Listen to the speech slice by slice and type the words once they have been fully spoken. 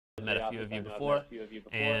met a few of you before.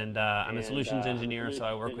 And I'm a solutions engineer, so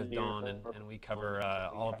I work with Dawn, and we cover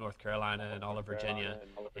all of North Carolina and all of Virginia,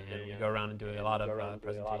 and we go around and do a lot of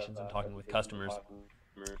presentations and talking with customers.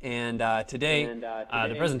 And today,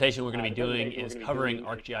 the presentation we're going to be doing is covering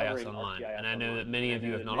ArcGIS Online. And I know that many of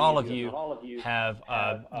you, if not all of you, have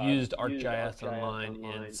used ArcGIS Online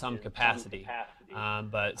in some capacity.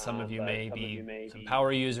 But some of you may be some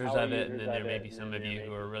power users of it, and then there may be some of you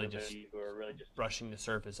who are really just brushing the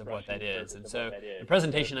surface of what that is. And so the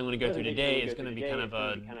presentation I'm going to go through today is going to be kind of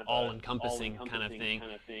an all-encompassing kind of thing.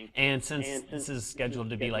 And since this is scheduled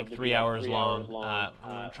to be like 3 hours long, I'm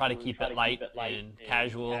going to try to keep it light and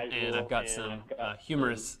casual, and I've got some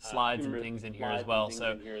humorous slides and things in here as well.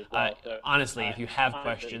 So honestly, if you have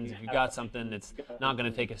questions, if you've got something that's not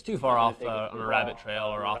going to take us too far off on a rabbit trail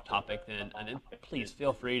or off topic, then please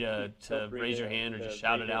feel free to raise your hand or just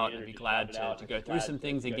shout it out, and I'd be glad to go through some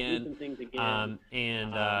things again.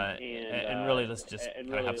 And really, let's just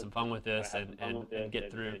kind of have some fun with this and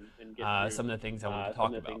get through some of the things I wanted to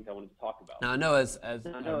talk about. Now, I know as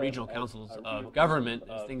regional councils of government,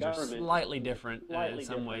 things are slightly different in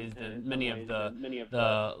some ways than many of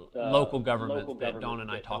the local governments that Dawn and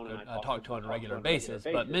I talk to on a regular basis.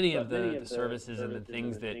 But many of the services and the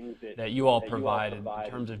things that you all provide in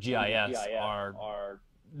terms of GIS are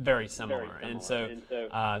very similar. And so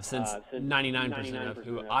since 99% of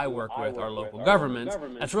who I work with are local governments,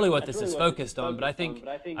 that's really what this is focused on. But I think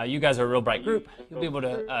you guys are a real bright group. You'll be able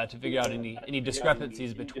to figure out any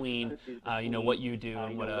discrepancies between what you do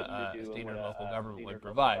and what a standard local government would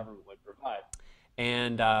provide.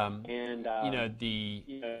 And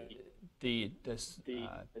the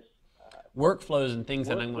workflows and things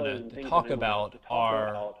that I'm going to talk about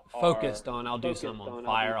are focused on, I'll do some on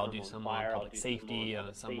fire, I'll do some on public safety,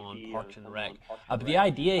 some on parks and rec. But the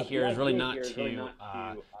idea here is really not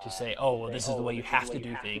to say, oh, well, this is the way you have to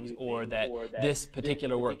do things, or that this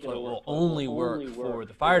particular workflow will only work for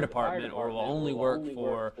the fire department, or will only work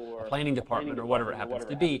for the planning department, or whatever it happens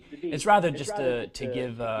to be. It's rather just to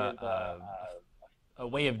give a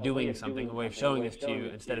way of doing something, a way of showing this to you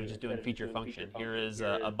instead of just doing feature function. Here is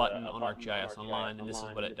a button on ArcGIS Online, and this is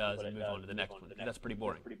what it does, and move on to the next one. That's pretty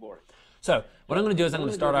boring. So what I'm going to do is I'm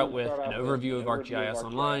going to start out with an overview of ArcGIS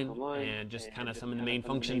Online and just kind of some of the main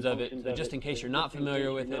functions of it. So just in case you're not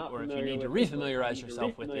familiar with it, or if you need to refamiliarize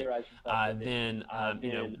yourself with it, then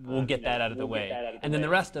we'll get that out of the way. And then the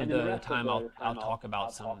rest of the time I'll talk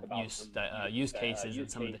about some use cases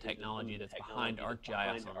and some of the technology that's behind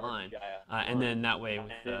ArcGIS Online. And then that way,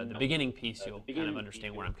 with the beginning piece, you'll kind of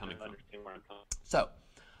understand where I'm coming from. So,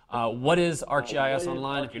 what is ArcGIS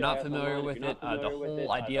Online? If you're not familiar with it, the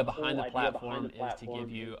whole idea behind the platform is to give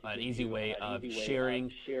you an easy way of sharing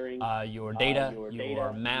your data,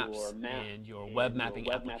 your maps, and your web mapping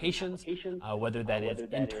applications, whether that is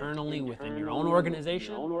internally within your own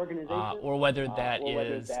organization, or whether that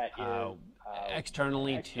is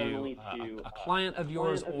externally to a client of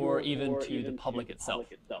yours, or even to the public itself.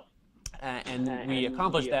 And we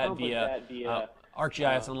accomplish that via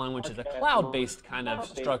ArcGIS Online, which is a cloud-based kind of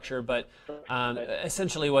structure, but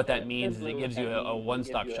essentially what that means is it gives you a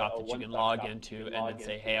one-stop shop that you can log into and then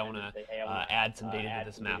say, hey, I want to add some data to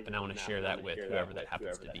this map, and I want to share that with whoever that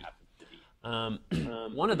happens to be.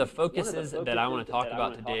 One of the focuses that I want to talk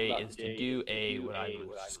about today is to do what I would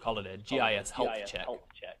just call it a GIS health check.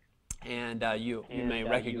 And you may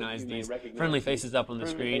recognize these friendly faces up on the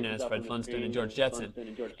screen as Fred Flintstone and George Jetson.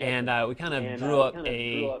 And we kind of drew up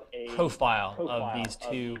a profile of these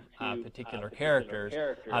two particular characters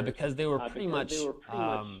because they were pretty much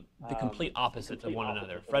the complete opposites of one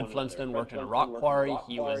another. Fred Flintstone worked in a rock quarry.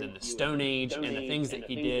 He was in the Stone Age, and the things that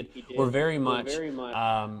he did were very much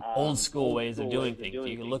old school ways of doing things.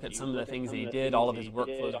 You can look at some of the things that he did. All of his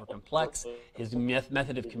workflows were complex. His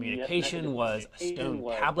method of communication was a stone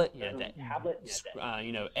tablet. He had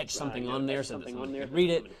to etch something on there so that someone could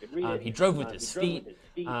read it. He drove with his feet.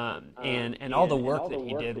 And all the work that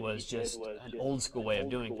he did was just an old school way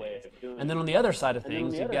of doing things. And then on the other side of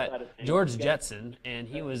things, you've got George Jetson, and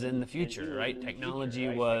he was in the future, right? Technology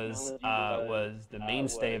was the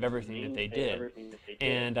mainstay of everything that they did.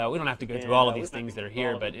 And we don't have to go through all of these things that are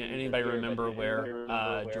here, but anybody remember where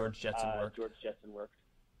George Jetson worked?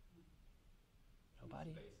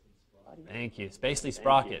 Nobody? Thank you. Basically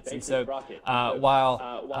sprockets. And so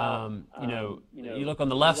while you look on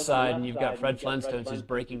the left side and you've got Fred Flintstone who's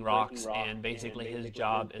breaking rocks, and basically his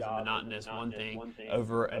job is a monotonous one thing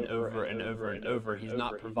over and over and over and over. He's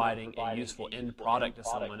not providing a useful end product to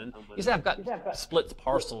someone. And you say I've got splits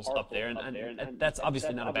parcels up there, and that's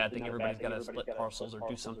obviously not a bad thing. Everybody's got to split parcels or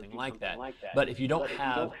do something like that. But if you don't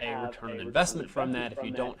have a return on investment from that, if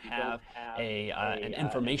you don't have an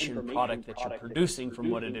information product that you're producing from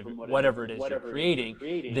whatever it is you're creating,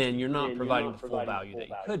 then you're not providing the full value that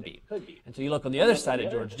you could be. And so you look on the other side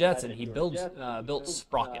at George Jetson. He built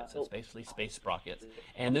sprockets. It's basically space sprockets,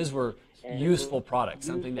 and those were useful products,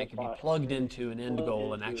 something that could be plugged into an end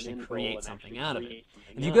goal and actually create something out of it.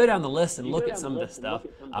 If you go down the list and look at some of this stuff,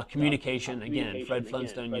 communication, again, Fred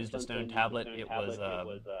Flintstone used a stone tablet. It was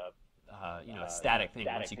a static thing.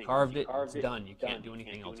 Once you carved it, it's done. You can't do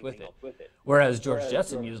anything else with it. Whereas George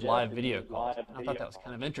Jetson used live video calls. And I thought that was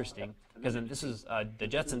kind of interesting, because this is the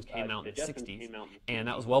Jetsons came out in the 60s, and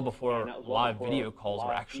that was well before live video calls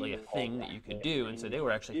were actually a thing that you could do, and so they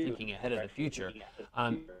were actually thinking ahead of the future.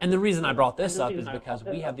 And the reason I brought this up is because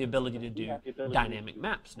we have the ability to do dynamic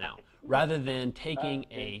maps now. Rather than taking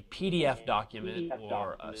a PDF document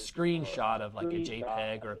or a screenshot of like a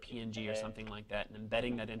JPEG or a PNG or something like that and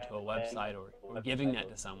embedding that into a website or giving that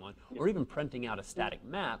to someone, or even printing out a static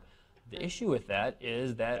map, the issue with that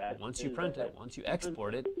is that once you print it, once you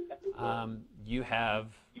export it, you have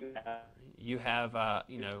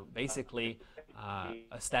basically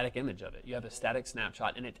a static image of it. You have a static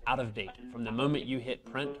snapshot, and it's out of date. From the moment you hit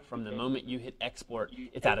print, from the moment you hit export,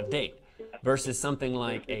 it's out of date. Versus something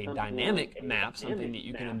like a dynamic map, something that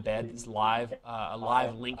you can embed that's live, a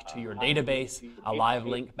live link to your database, a live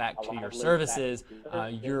link back to your services.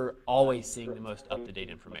 You're always seeing the most up-to-date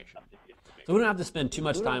information. So we don't have to spend too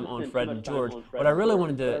much time on Fred and George. What I really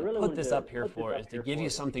wanted to put this up here for is to give you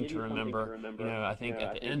something to remember. I think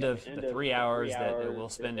at the end of the 3 hours that we'll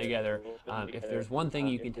spend together, if there's one thing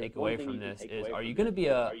you can take away from this is, are you going to be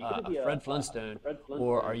a Fred Flintstone,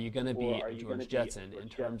 or are you going to be a George Jetson in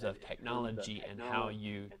terms of technology and how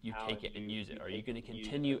you take it and use it? Are you going to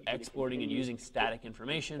continue exporting and using static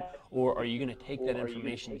information, or are you going to take that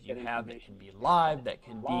information that you have that can be live, that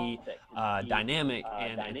can be dynamic,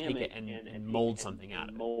 and take it and mold something out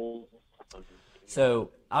of it?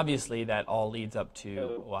 So obviously that all leads up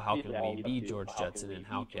to, well, how can we be George Jetson, and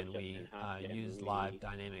how can we use live,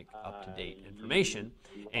 dynamic, up-to-date information?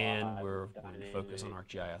 And we're going to focus on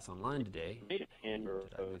ArcGIS Online today. Did I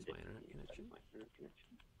lose my internet connection?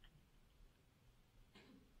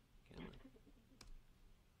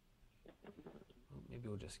 Maybe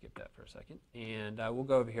we'll just skip that for a second, and we'll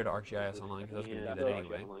go over here to ArcGIS Online, because I was going to do that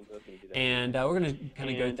anyway. And we're going to kind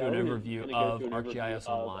of go through an overview of ArcGIS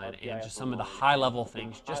Online and just some of the high-level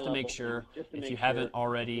things, just to make sure, if you haven't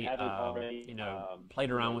already,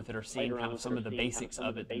 played around with it or seen kind of some of the basics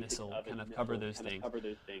of it, then this will kind of cover those things.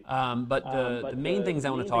 But the main things I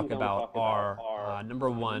want to talk about are, number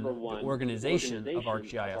one, the organization of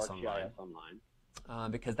ArcGIS Online.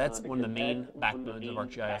 Because that's one of the main backbones of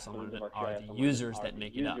ArcGIS Online are the users that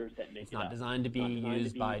make it up. It's not designed to be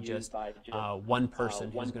used by just one person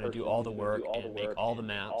who's going to do all the work and make all the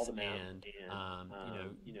maps and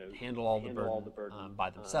handle all the burden by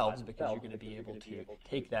themselves, because you're going to be able to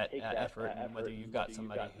take that effort, and whether you've got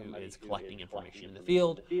somebody who is collecting information in the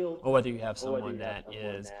field, or whether you have someone that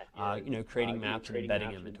is creating maps and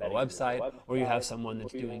embedding them into a website, or you have someone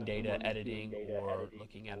that's doing data editing or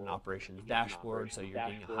looking at an operations dashboard, so you're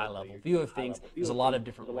getting a high-level view of things. There's a lot of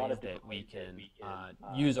different ways that we can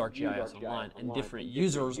use ArcGIS Online, and different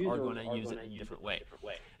users are going to use it in a different way.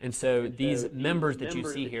 And so these members that you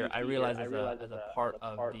see here, I realize as a part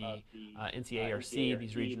of the NCARC,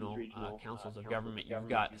 these regional councils of government, you've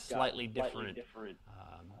got a slightly different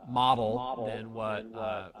model than what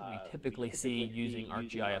we typically see using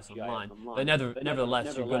ArcGIS Online. But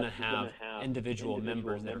nevertheless, you're going to have individual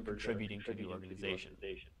members that are contributing to the organization.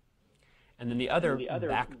 And then the other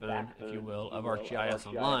backbone, if you will, of ArcGIS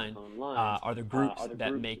Online are the groups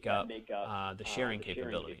that make up the sharing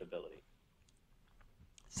capability.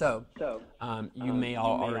 So you may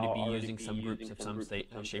already be using some groups of some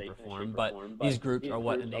shape or form, but these groups are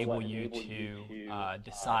what enable you to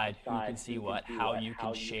decide who can see what, how you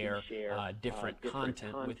can share different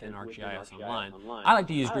content within ArcGIS Online. I like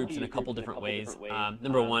to use groups in a couple different ways.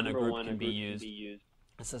 Number one, a group can be used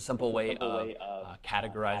It's a simple way of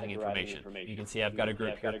categorizing information. You can see I've got a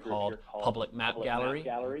group here called Public Map Gallery,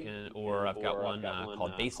 or I've got one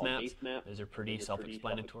called Base Maps. Those are pretty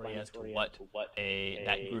self-explanatory as to what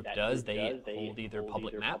that group does. They hold either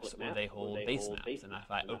public maps or they hold base maps. And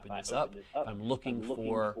if I open this up, if I'm looking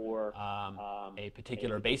for a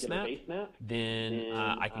particular base map, then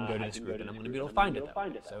I can go to this group and I'm going to be able to find it that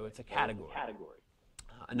way. So it's a category.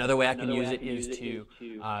 Another way I can use it is to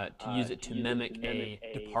use it to mimic a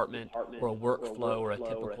department or a workflow or a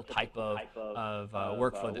typical type of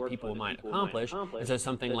workflow that people might accomplish. And so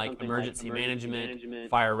something like emergency management,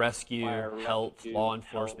 fire rescue, health, law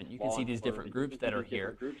enforcement. You can see these different groups that are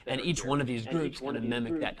here, and each one of these groups kind of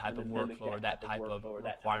mimic that type of workflow or that type of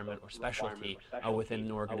requirement or specialty within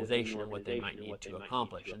an organization and what they might need to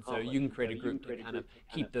accomplish. And so you can create a group to kind of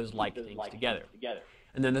keep those like things together.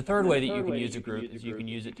 And then the third way that you can use a group is you can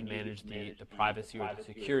use it to manage the privacy or the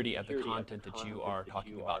security of the content that you are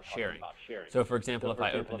talking about sharing. So for example, if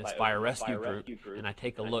I open this fire rescue group and I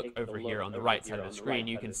take a look over here on the right side of the screen,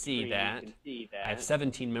 you can see that I have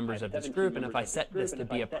 17 members of this group, and if I set this to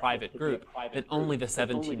be a private group, then only the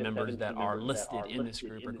 17 members that are listed in this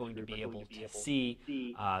group are going to be able to see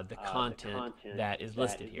the content that is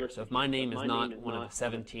listed here. So if my name is not one of the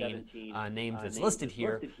 17 names that's listed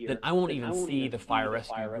here, then I won't even see the fire rescue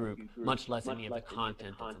group, much less any of the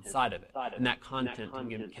content that's inside of it. And that content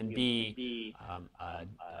can be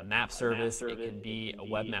a map service, it can be a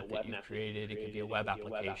web map that you've created, it can be a web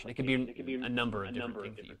application, it can be a number of different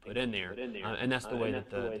things that you put in there. And that's the way that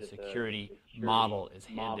the security model is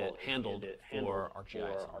handled for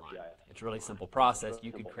ArcGIS Online. It's a really simple process.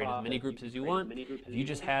 You could create as many groups as you want. If you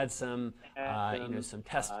just had some some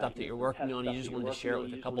test stuff that you're working on, you just wanted to share it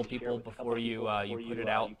with a couple people before you put it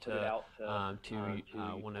out to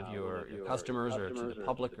one of your customers or to the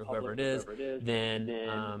public or whoever it is, then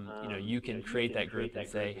you can create that group and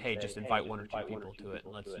say, hey, just invite one or two people to it,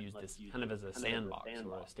 and let's use this kind of as a sandbox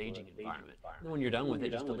or a staging environment. And then when you're done with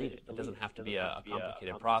it, just delete it. It doesn't have to be a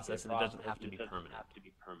complicated process, and it doesn't have to be permanent.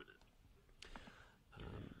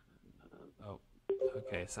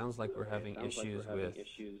 Okay, sounds like we're having issues with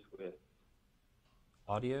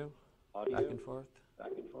audio back and forth.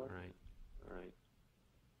 All right.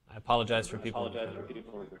 I apologize for people.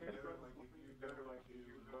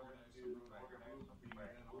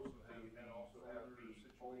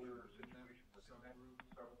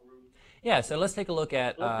 Yeah, so let's take a look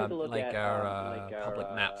at like our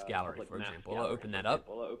public maps gallery, for example. I'll open that up.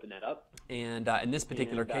 And in this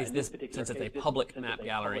particular case, since it's a public map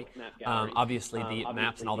gallery, obviously the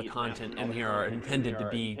maps and all the content in here are intended to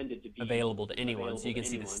be available to anyone. So you can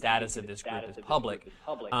see the status of this group is public.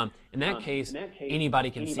 In that case,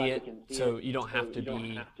 anybody can see it, so you don't have to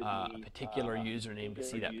be a particular username to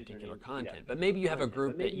see that particular content. But maybe you have a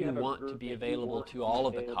group that you want to be available to all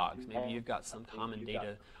of the cogs. Maybe you've got some common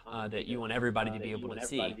data that you want everybody to be able to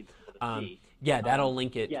see. Yeah, that'll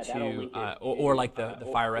link it to, or like the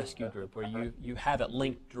fire rescue group, where you have it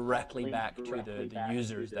linked directly back to the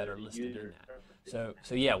users that are listed in that.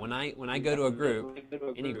 So yeah, when I go to a group,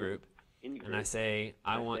 any group, and I say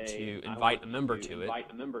I want to invite a member to it.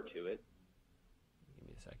 Give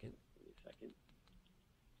me a second.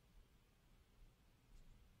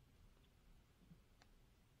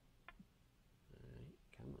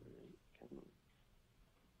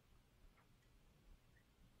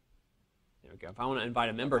 If I want to invite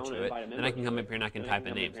a member to it, then I can come up here and I can type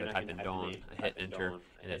a name. So I type in Dawn, I hit enter,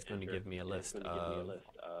 and it's going to give me a list of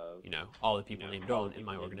all the people named Dawn in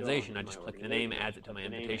my organization. I just click the name, adds it to my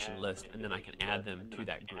invitation list, and then I can add them to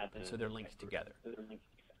that group. And so they're linked together.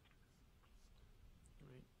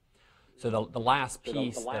 So the last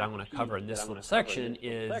piece that I want to cover in this little section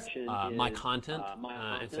is my content.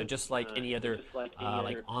 And so just like any other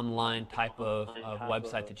like online type of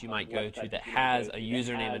website that you might go to that has a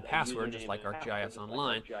username and password, just like ArcGIS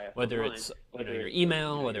Online, whether it's your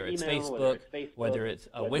email, whether it's Facebook, whether it's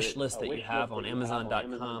a wish list that you have on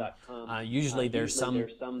Amazon.com, usually there's some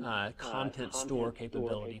content store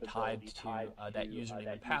capability tied to that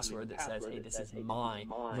username and password that says, hey, this is my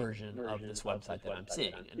version of this website that I'm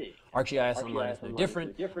seeing. And ArcGIS Online is no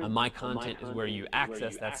different. My content is where you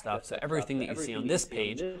access that stuff. So everything that you see on this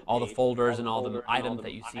page, all the folders and all the items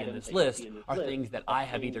that you see in this list are things that I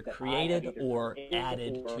have either created or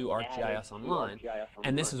added to ArcGIS Online.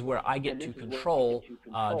 And this is where I get to control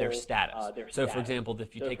their status. So for example,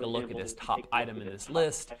 if you take a look at this top item in this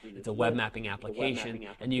list, it's a web mapping application,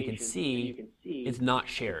 and you can see it's not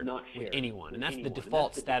shared with anyone. And that's the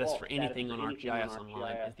default status for anything on ArcGIS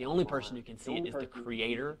Online. Is the only person who can see it is the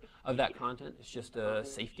creator of that content. It's just a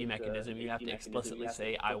safety mechanism. You have to explicitly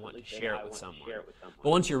say, I want to share it with someone. But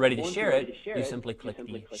once you're ready to share it, you simply click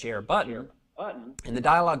the share button, and the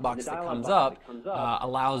dialog box that comes up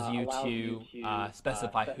allows you to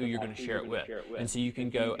specify who you're going to share it with. And so you can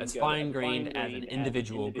go as fine-grained as an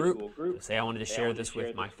individual group. So say I wanted to share this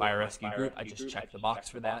with my fire rescue group, I just check the box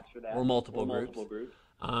for that, or multiple groups.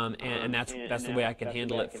 And that's the way I can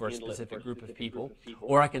handle it for a specific group of people.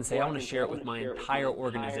 Or I can say I want to share it with my entire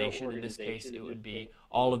organization. In this case, it would be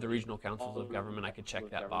all of the regional councils of government. I could check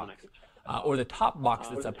that box. Or the top box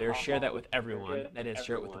that's up there, share that with everyone. That is,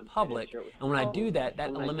 share it with the public. And when I do that,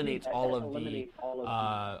 that eliminates all of the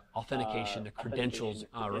authentication, the credentials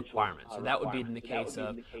requirements. So that would be in the case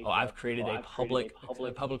of, oh, I've created a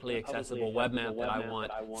publicly accessible web map that I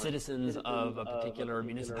want citizens of a particular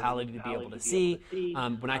municipality to be able to see.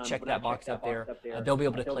 When I check that box up there, they'll be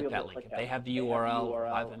able to click that link. If they have the URL, or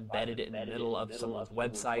I've embedded it in the middle of someone's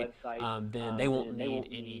website, then they won't need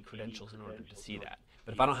any credentials in order to see that.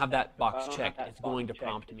 But if I don't have that box checked, it's going to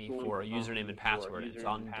prompt me for a username and password, and so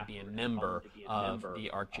I'll need to be a member of the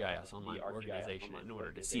ArcGIS Online organization in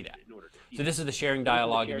order to see that. So this is the sharing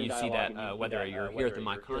dialog, and you see that whether you're here at the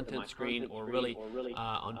My Content screen or really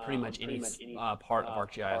on pretty much any part of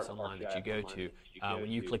ArcGIS Online that you go to,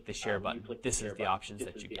 when you click the share button, this is the options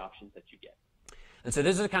that you get. And so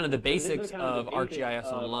this is kind of the basics of ArcGIS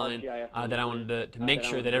Online that I wanted to make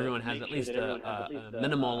sure that everyone has at least a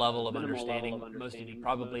minimal level of understanding. Most of you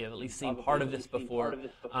probably have at least seen part of this before.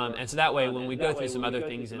 And so that way, when we go through some other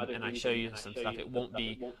things and I show you some stuff, it won't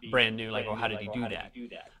be brand new, like, oh, how did he do that?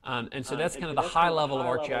 And so that's kind of the high level of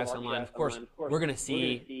ArcGIS Online. Of course, we're going to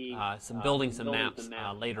see some building some maps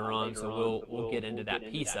later on, so we'll get into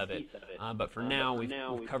that piece of it. But for now, we've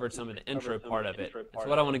covered some of the intro part of it. So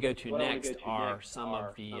what I want to go to next are some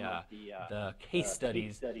of the case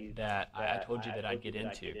studies that I told you that I'd get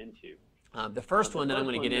into. The first one that I'm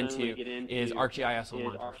going to get into is ArcGIS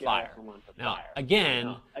Online for Fire. Now,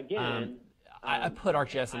 again, I put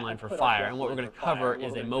ArcGIS Online for Fire, and what we're going to cover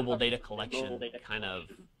is a mobile data collection kind of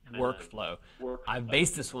workflow. I've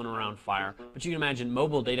based this one around fire, but you can imagine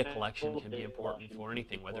mobile data collection can be important for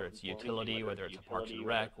anything, whether it's utility, whether it's a Parks and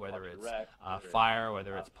Rec, whether it's fire,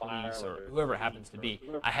 whether it's police, or whoever it happens to be.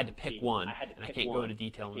 I had to pick one, and I can't go into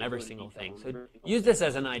detail on every single thing. So use this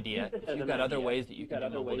as an idea. If you've got other ways that you can do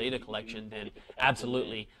mobile data collection, then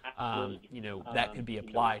absolutely, that could be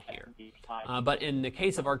applied here. But in the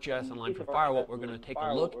case of ArcGIS Online for Fire, what we're going to take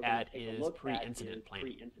a look at is pre-incident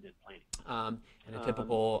planning. In a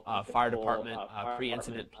typical fire department,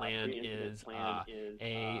 pre-incident plan is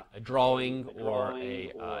a drawing or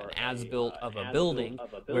an as-built of a building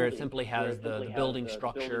where it simply has the building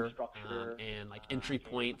structure and like entry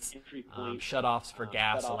points, shutoffs for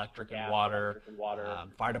gas, electric, and water,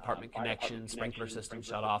 fire department connections, sprinkler system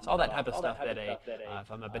shutoffs, all that type of stuff that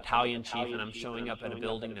if I'm a battalion chief and I'm showing up at a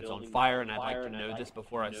building that's on fire and I'd like to know this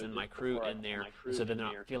before I send my crew in there so they're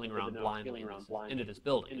not feeling around blindly into this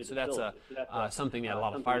building. So that's something that a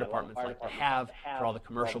lot of fire departments like to have for all the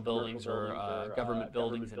commercial buildings or government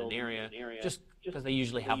buildings in an area, just because they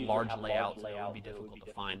usually have large layouts and it would be difficult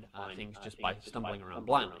to find things just by stumbling around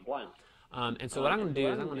blindly. And so what I'm going to do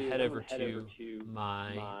is I'm going to head over to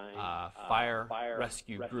my fire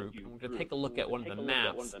rescue group. I'm going to take a look at one of the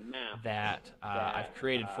maps that I've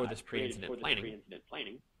created for this pre-incident planning. Let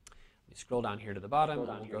me scroll down here to the bottom, and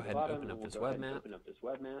we'll go ahead and open up this web map.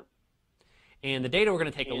 And the data we're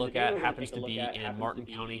going to take a look at happens to be in Martin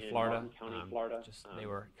County, Florida. They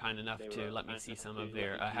were kind enough to let me see some of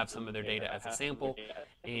their, have some of their data as a sample.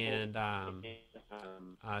 And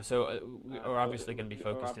so we're obviously going to be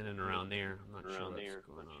focused in and around there. I'm not sure what's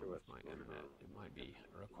going on with my internet. It might be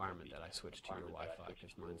a requirement that I switch to your Wi-Fi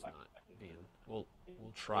because mine's not being. We'll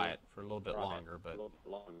try it for a little bit longer, but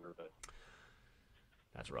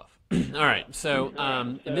that's rough. All right, so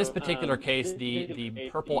in this particular case, the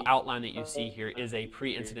purple outline that you see here is a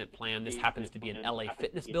pre-incident plan. This happens to be an LA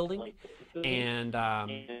Fitness building, and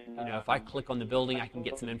if I click on the building, I can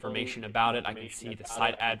get some information about it. I can see the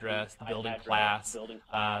site address, the building class,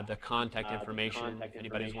 the contact information. If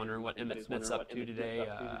anybody's wondering what Emmett Smith's up to today,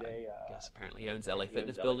 I guess apparently he owns LA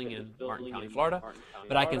Fitness building in Martin County, Florida.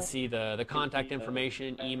 But I can see the contact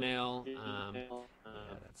information, email.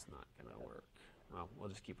 That's not going to work. Well, we'll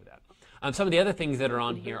just keep with that. Some of the other things that are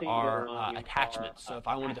on here are attachments. So if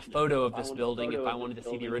I wanted a photo of this building, if I wanted to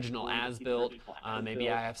see the original as-built, maybe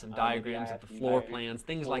I have some diagrams of the floor plans,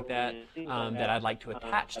 things like that, that I'd like to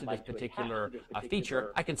attach to this particular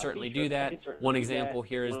feature, I can certainly do that. One example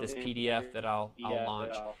here is this PDF that I'll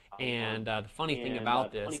launch. And the funny thing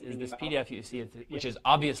about this is this PDF you see, which is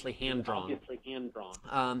obviously hand-drawn,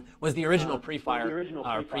 was the original pre-fire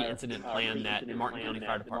or pre-incident plan that Martin County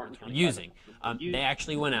Fire Departments were using. They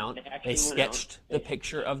actually went out, they sketched the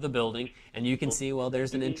picture of the building, and you can see, well,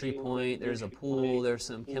 there's an entry point, there's a pool, there's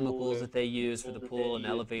some chemicals that they use for the pool, an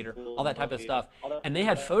elevator, all that type of stuff. And they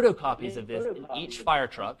had photocopies of this in each fire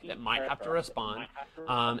truck that might have to respond,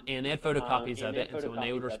 and they had photocopies of it, and so when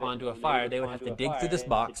they would respond to a fire, they would have to dig through this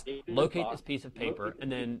box, locate this piece of paper,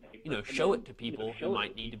 and then, show it to people who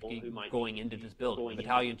might need to be going into this building. The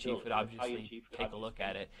battalion chief would obviously take a look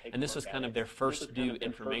at it, and this was kind of their first due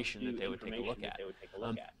information that they would take a look at.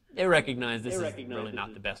 They recognize this is really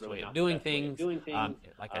not the best way of doing things.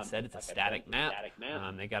 Like I said, it's a static map.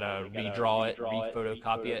 They got to redraw it,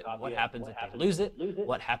 re-photocopy it. What happens if they lose it?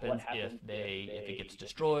 What happens if it gets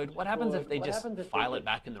destroyed? What happens if they just file it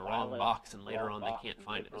back in the wrong box and later on they can't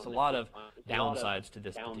find it? There's a lot of downsides to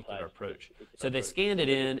this particular approach. So they scanned it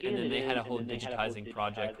in, and then they had a whole digitizing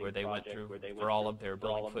project where they went through for all of their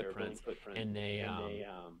building footprints, and they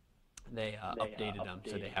updated them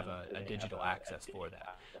so they have a digital access for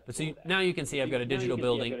that. But so now you can see I've got a digital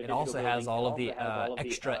building. It also has all of the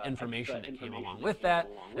extra information that came along with that.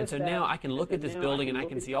 And so now I can look at this building and I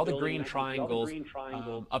can see all the green triangles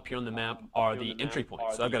up here on the map are the entry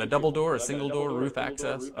points. So I've got a double door, a single door, roof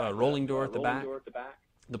access, a rolling door at the back.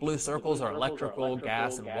 The blue circles are electrical,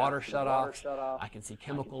 gas, and water shutoffs. I can see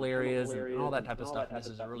chemical areas and all that type of stuff. And this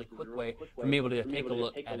is a really quick way for me to take a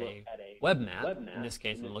look at a web map. In this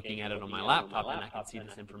case, I'm looking at it on my laptop, and I can see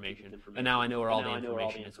this information. And now I know where all the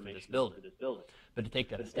information is for this building. But to take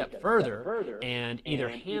that a step further and either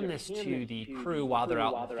hand this to the crew while they're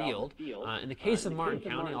out in the field, in the case of Martin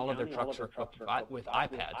County, all of their trucks are equipped with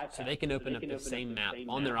iPads, so they can open up the same map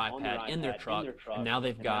on their iPad in their truck, and now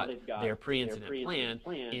they've got their pre-incident plan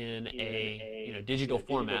in a digital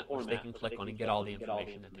format, which they can click on and get all the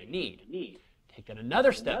information that they need. Take that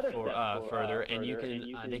another step further, and you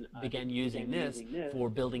can begin using this for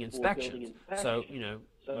building inspections. So,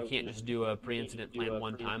 you can't just do a pre-incident plan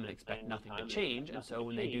one time and expect nothing to change. And so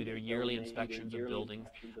when they do their yearly inspections of buildings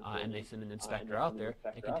and they send an inspector out there,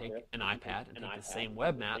 they can take an iPad and take the same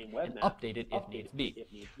web map and update it if needs be.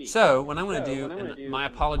 So what I'm going to do, and my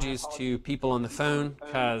apologies to people on the phone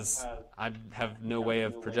because I have no way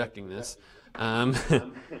of projecting this,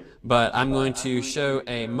 but I'm going to show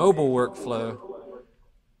a mobile workflow,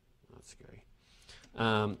 that's scary,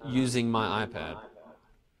 using my iPad.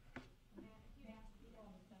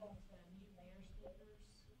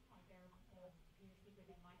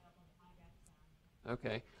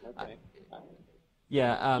 Okay.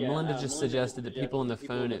 Yeah, Melinda just suggested that people on the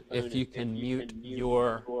phone, if you can mute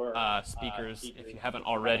your speakers, if you haven't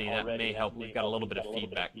already, that may help. We've got a little bit of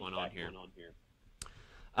feedback going on here.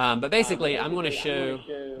 But basically, I'm going to show,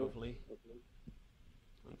 hopefully,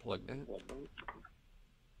 unplug that. Come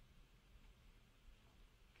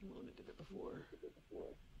on, it did it before.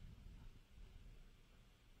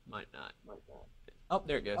 Might not. Oh,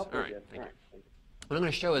 there it goes. All right, thank you. What I'm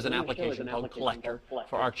going to show is an application called Collector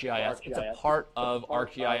for ArcGIS. It's a part of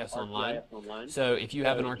ArcGIS Online. So if you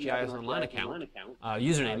have an ArcGIS Online account,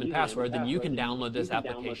 username and password, then you can download this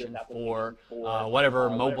application for whatever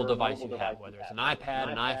mobile device you have, whether it's an iPad,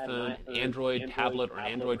 an iPhone, an Android tablet, or an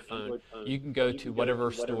Android phone. You can go to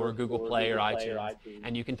whatever store, Google Play or iTunes,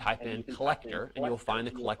 and you can type in Collector, and you'll find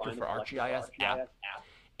the Collector for ArcGIS app.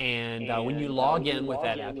 And when you log in with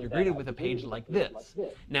that app, you're greeted with a page like this.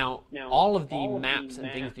 Now, all of the maps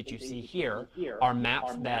and things that you see here are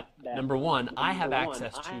maps that, number one, I have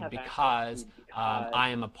access to because I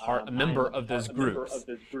am a member of those groups.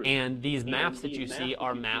 And these maps that you see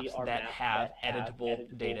are maps that have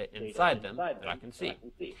editable data inside them that I can see.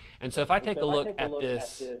 And so if I take a look at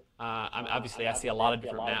this, obviously I see a lot of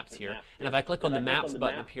different maps here. And if I click on the Maps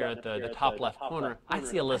button up here at the top left corner, I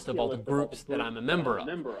see a list of all the groups that I'm a member of.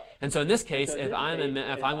 And so in this case, if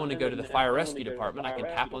I want to go to the Fire Rescue Department, I can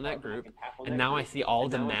tap on that group, and now I see all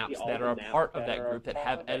the maps that are a part of that group that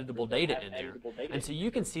have editable data in there. And so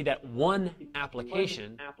you can see that one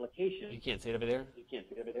application. You can't see it over there?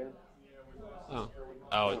 Oh,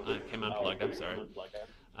 it came unplugged. I'm sorry.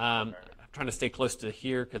 I'm trying to stay close to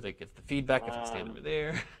here because it gets the feedback if I stand over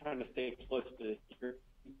there.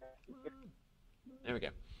 There we go.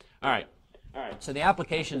 All right. So the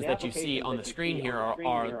applications that you see on the screen here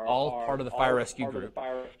are all part of the fire rescue group,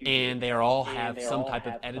 and they all have some type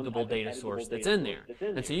of editable data source that's in there.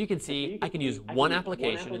 And so you can see I can use one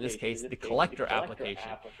application, in this case the collector application,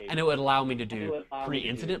 and it would allow me to do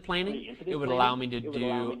pre-incident planning. It would allow me to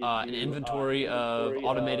do an inventory of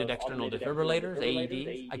automated external defibrillators,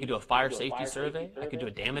 AEDs. I could do a fire safety survey. I could do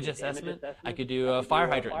a damage assessment. I could do a fire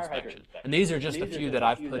hydrant inspection. And these are just a few that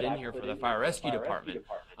I've put in here for the fire rescue department.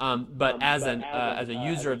 But as a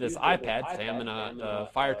user of this iPad, say I'm in a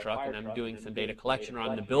fire truck and I'm doing some data collection, or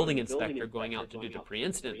I'm the building inspector going out to do the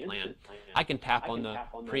pre-incident plan, I can tap on the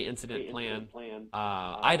pre-incident plan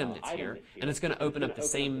item that's here, and it's going to open up the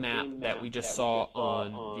same map that we just saw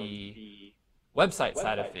on the website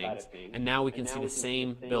side of things, and now we can see the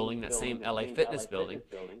same building, that same LA Fitness building.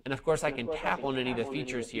 And of course I can tap on any of the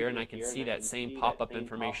features here and I can see that same pop-up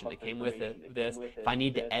information that came with this. If I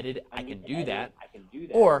need to edit, I can do that.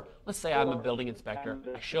 Or let's say I'm a building inspector,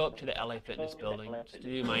 I show up to the LA Fitness building to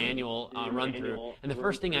do my annual run through, and the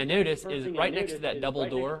first thing I notice is right next to that double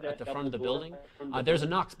door at the front of the building, there's a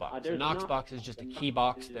Knox box. A Knox box is just a key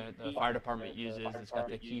box that the fire department uses. It's got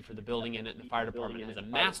the key for the building in it, and the fire department has a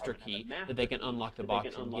master key that they can unlock the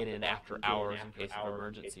box and get in after hours in case of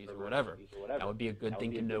emergencies or whatever. That would be a good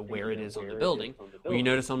thing to know where it is on the building. Well, you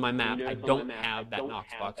notice on my map I don't have that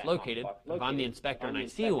Knox box located. If I'm the inspector and I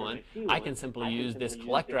see one, I can simply use this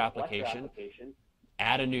collector application,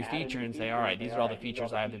 add a new feature and say, all right, these are all the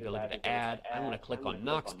features I have the ability to add. I'm going to click on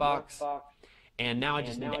Knox box. And now I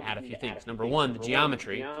just need to add a few things. Number one, the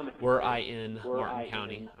geometry. Were I in Martin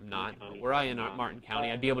County, I'm not, but were I in Martin County,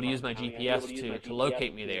 I'd be able to use my GPS to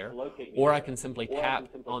locate me there. Or I can simply tap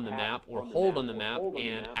on the map or hold on the map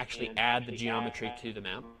and actually add the geometry to the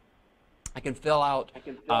map. I can fill out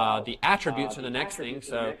the attributes for the next thing.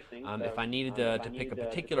 So if I needed to pick a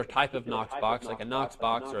particular type of Knox box, like a Knox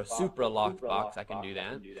box or a supra locked box, I can do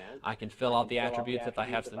that. I can fill out the attributes. If I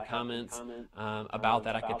have some comments about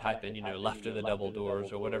that, I could type in, left of the double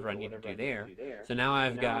doors or whatever I need to do there. So now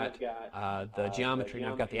I've got the geometry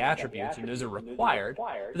and I've got the attributes, and those are required.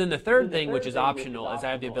 But then the third thing, which is optional, is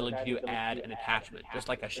I have the ability to add an attachment. Just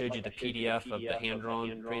like I showed you the PDF of the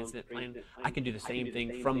hand-drawn pre-incident plan, I can do the same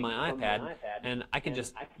thing from my iPad. And I can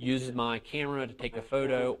just use my camera to take a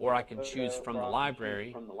photo, or I can choose from the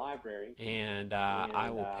library, and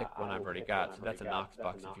I will pick one I've already got. So that's a Knox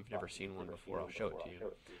box. If you've never seen one before, I'll show it to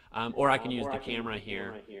you. Or I can use the camera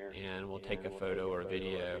here, and we'll take a photo or a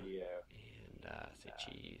video, and say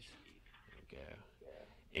cheese. There we go.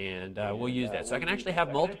 And we'll use that. So I can actually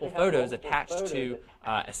have multiple photos attached to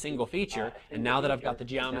a single feature, and now that I've got the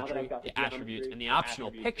geometry, the attributes, and the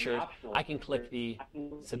optional pictures, I can click the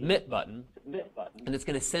submit button, and it's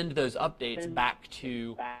going to send those updates back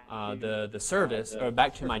to the service, or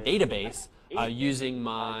back to my database, using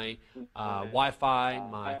my Wi-Fi,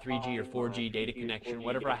 my 3G or 4G data connection,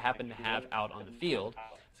 whatever I happen to have out on the field.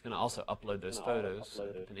 It's going to also upload those photos, so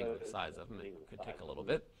depending on the size of them, it could take a little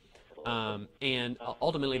bit. And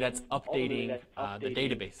ultimately, that's updating the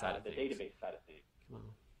database side of things.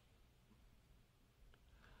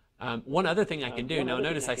 One other thing I can do, now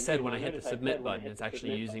notice I said when I hit the submit button, it's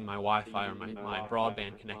actually using my Wi-Fi or my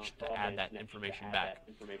broadband connection to add that information back.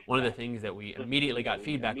 One of the things that we immediately got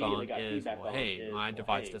feedback on is, well, hey, my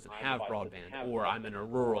device doesn't have broadband, or I'm in a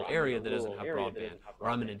rural area that doesn't have broadband, or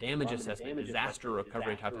I'm in a damage assessment, disaster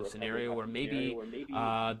recovery type of scenario where maybe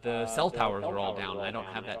the cell towers are all down and I don't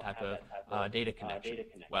have that type of data connection.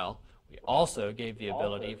 Well, we also gave the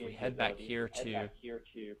ability, if we head back here to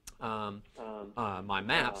my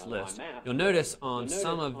maps list, you'll notice on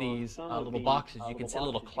some of these little boxes you can see a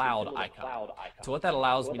little cloud icon. So what that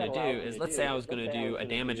allows me to do is, let's say I was going to do a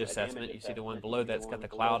damage assessment. You see the one below that's got the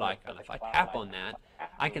cloud icon. If I tap on that,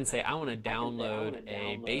 I can say I want to download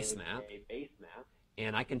a base map,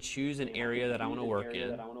 and I can choose an area that I want to work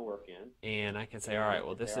in, and I can say, all right,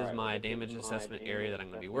 well, this is my damage assessment area that I'm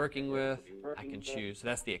going to be working with. I can choose, so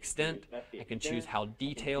that's the extent. I can choose how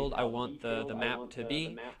detailed I want the map to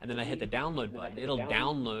be, and then I hit the download button. It'll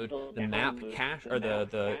download the map cache, or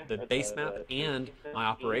the base map, and my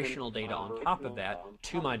operational data on top of that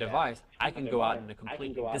to my device. I can go out in a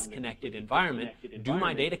completely disconnected environment, do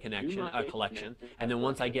my data collection, and then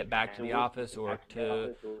once I get back to the office or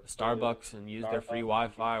to Starbucks and use their free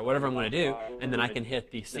Wi-Fi or whatever I'm going to do, and then I can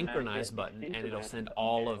hit the synchronize button, and it'll send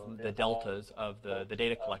all of the deltas of the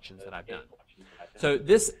data collections that I've done. So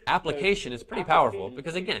this application is pretty powerful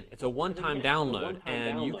because, again, it's a one-time download,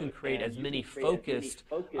 and you can create as many focused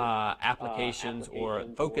applications or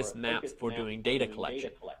focused maps for doing data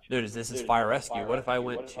collection. Notice this is fire rescue. What if I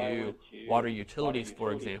went to water utilities,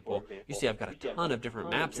 for example? You see I've got a ton of different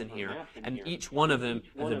maps in here, and each one of them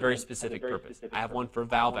has a very specific purpose. I have one for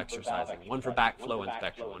valve exercising, one for backflow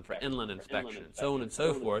inspection, one for inlet inspection, and so on and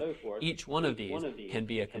so forth. Each one of these can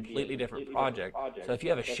be a completely different project. So if you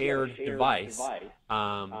have a shared device,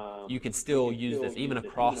 you can still use this even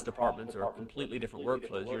across departments or completely different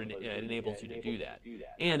workflows. It enables you to do that.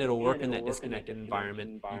 And it'll work in that disconnected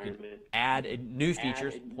environment. You can add new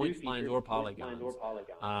features, points, lines, or polygons,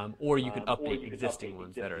 or you can update existing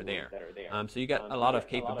ones that are there. So you got a lot of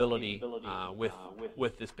capability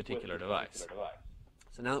with this particular device.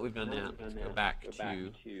 So now that we've done that, let's go back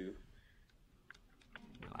to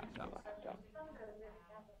my laptop.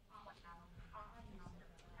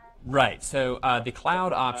 Right, so the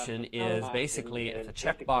cloud option is basically it's a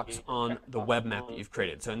checkbox on the web map that you've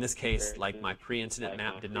created. So in this case, like my pre-incident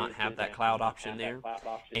map did not have that cloud option there,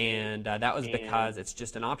 and that was because it's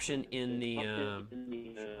just an option in the,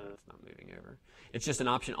 it's not moving over. It's just an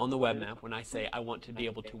option on the web map when I say I want to be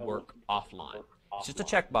able to work offline. It's just a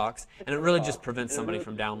checkbox, and it really just prevents somebody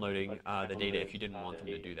from downloading the data if you didn't want them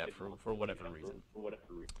to do that for whatever reason.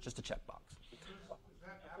 Just a checkbox.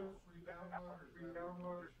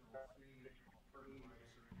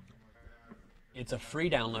 It's a free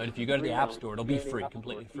download. If you go to the App Store, it'll be free,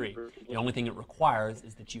 completely free. The only thing it requires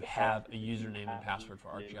is that you have a username and password for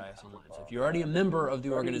ArcGIS Online. So if you're already a member of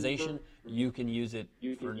the organization, you can use it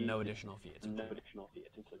for no additional fee. It's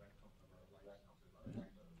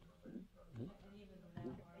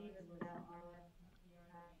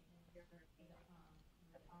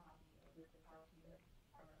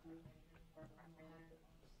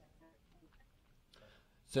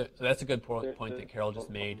So that's a good point that Carol just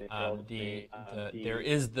made. There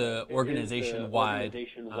is the organization-wide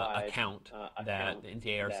account that the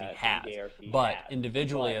NCARC has, but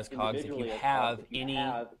individually as COGS, if you have any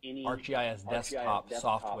ArcGIS desktop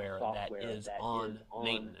software that is on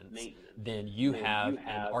maintenance, then you have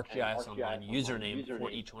an ArcGIS Online username for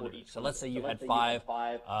each one of these. So let's say you had 5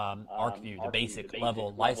 ArcView, the basic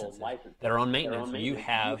level licenses that are on maintenance, and you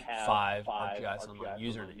have 5 ArcGIS Online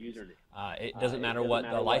usernames. It doesn't matter what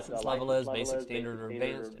the license level is, basic, standard, or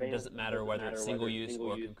advanced. It doesn't matter whether it's single use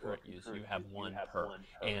or concurrent use. You have one per.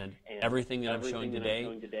 And everything that I'm showing today,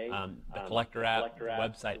 the collector app, the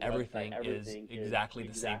website, everything is exactly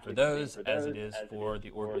the same for those as it is for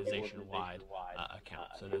the organization-wide account.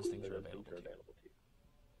 So those things are available to you.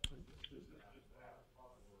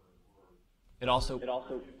 It also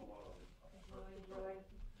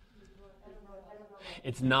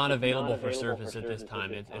it's not available for Surface at this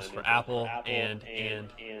time. It's for Apple and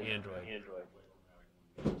Android.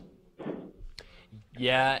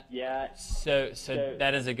 Yeah, so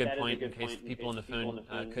that is a good point in case people on the phone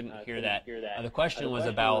couldn't hear that. The question was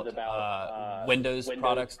about Windows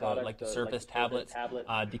products, like the Surface tablets.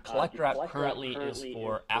 The Collector app currently is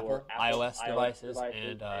for Apple iOS devices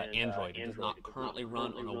and Android. It does not currently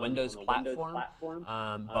run on a Windows platform,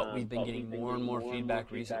 but we've been getting more and more feedback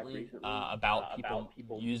recently about people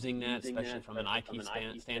using that, especially from an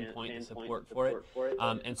IT standpoint and support for it.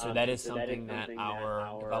 And so that is something that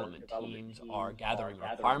our development teams are gathering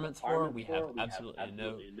requirements for. We have absolutely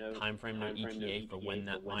no time frame, no ETA for when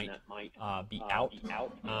that might be out,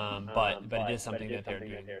 but it is something that they're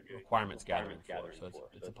doing requirements gathering for. So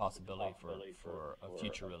it's a possibility for a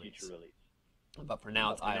future release. But for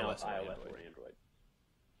now, it's iOS or Android.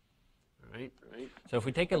 All right. So if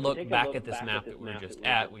we take a look back at this map that we were just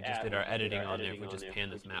at, we just did our editing on there. If we just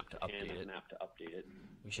pan this map to update it,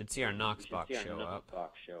 we should see our Knox box show up.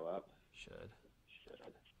 Should.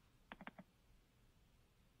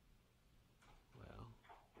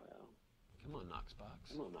 Come on,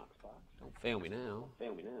 Knoxbox. Don't fail me now.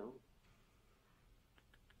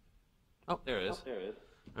 Oh, there it is.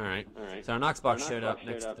 All right. So our Knoxbox showed up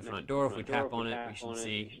next to the front door. If we tap on it, we should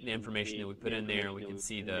see the information that we put in there. We can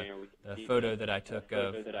see the photo that I took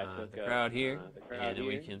of the crowd here, and then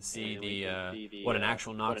we can see the what an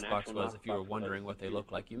actual Knoxbox was if you were wondering what they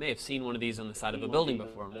look like. You may have seen one of these on the side of a building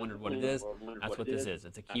before and wondered what it is. That's what this is.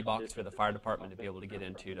 It's a key box for the fire department to be able to get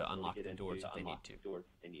into to unlock the doors if they need to.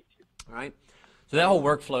 All right. So that whole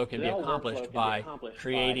workflow can be accomplished by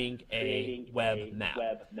creating a web map.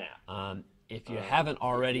 If you haven't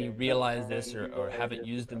already realized this or haven't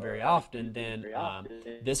used them very often, then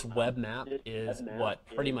this web map is what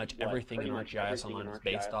pretty much everything in ArcGIS Online is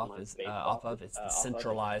based off of. It's the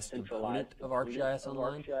centralized component of ArcGIS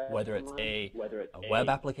Online, whether it's a web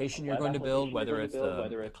application you're going to build, whether it's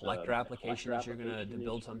the collector application that you're going to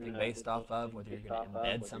build something based off of, whether you're going to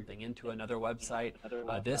embed something into another website.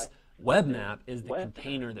 Web map is the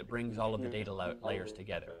container that brings all of the data layers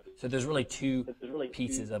together. So there's really two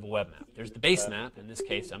pieces of a web map. There's the base map. In this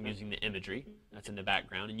case, I'm using the imagery that's in the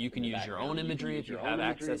background, and you can use your own imagery if you have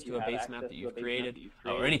access to a base map that you've created,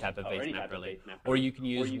 or any type of base map really, or you can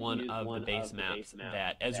use one of the base maps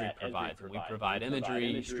that Esri provides. And we provide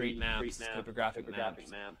imagery, street maps, topographic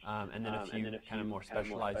maps, and then a few kind of more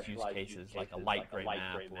specialized use cases like a light gray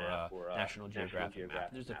map or a National Geographic map.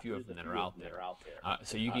 There's a few of them that are out there.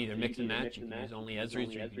 So you can either mix and match. You can use only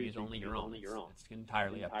Esri's, or you can use only your own. It's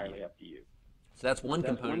entirely up to you. So that's one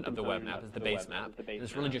component of the web map, is the base map. And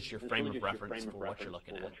it's really just your frame of reference for what you're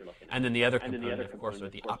looking at. And then the other component, of course, are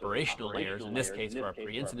the operational layers. In this case, for our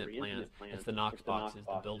pre-incident plans, it's the Knox boxes,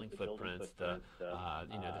 the building footprints, the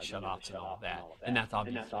shutoffs, and all of that. And that's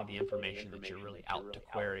obviously the information that you're really out to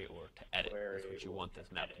query or to edit. That's what you want this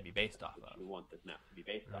map to be based off of.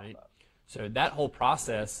 Right? So that whole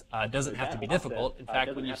process doesn't have to be difficult. In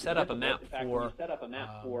fact, when you set up a map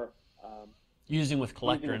for using with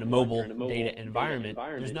Collector in a mobile data environment,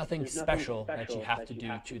 there's nothing special that you have to do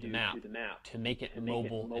to the map to make it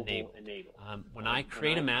mobile enabled. When I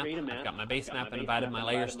create a map, I've got my base map and invited my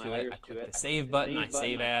layers to it. I click the Save button, I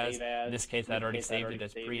save as. In this case, I'd already saved it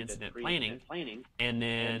as pre-incident planning. And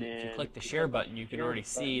then if you click the Share button, you can already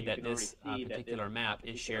see that this particular map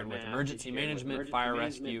is shared with emergency management, fire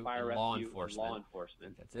rescue, and law enforcement.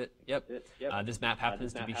 That's it. Yep. This map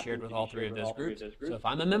happens to be shared with all three of those groups. So if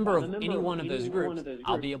I'm a member of any one of those groups,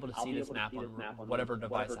 I'll be able to see this map on whatever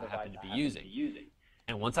device I happen to be using.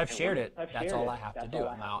 And once I've shared it, that's all I have to do.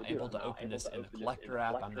 I'm now able to open this in the Collector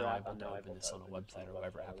app. I'm now able to open this on a website or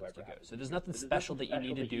wherever it happens to go. So there's nothing special that you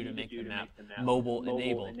need to do to make the map mobile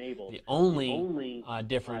enabled. The only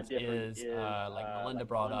difference is, like Melinda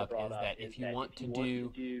brought up, is that if you want to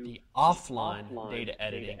do the offline data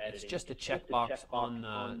editing, it's just a checkbox on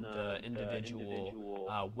the individual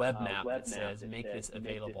web map that says make this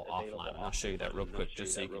available offline. And I'll show you that real quick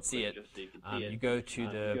just so you can see it. You go to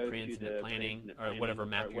the pre-incident planning or whatever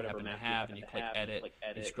map you happen to have, and you click Edit.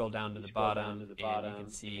 You scroll down to the bottom, and you can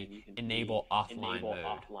see Enable Offline Mode.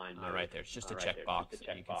 Right there. It's just a checkbox.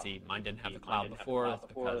 And you can see mine didn't have the cloud before. That's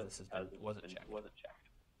because this wasn't checked.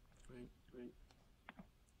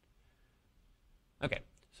 Okay,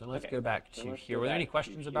 so let's go back to here. Were there any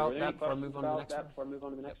questions about that before I move on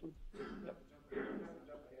to the next one? Yep.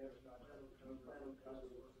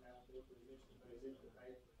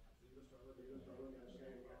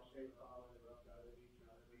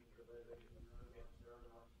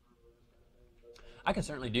 I can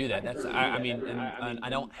certainly do that. That's, I mean, and I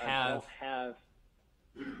don't have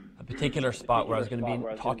a particular spot where I was going to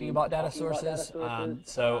be talking about data sources.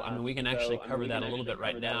 So, I mean, we can actually cover that a little bit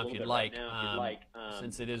right now if you'd like,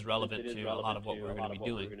 since it is relevant to a lot of what we're going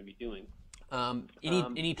to be doing.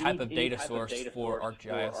 Any type of data source for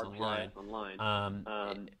ArcGIS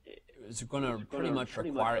Online is going to pretty much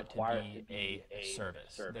require it to be a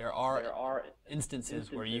service. There are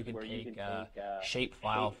instances where you can take a shape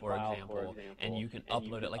file, for example, and you can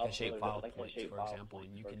upload it like a shapefile points, for example,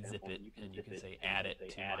 and you can zip it and you can say add it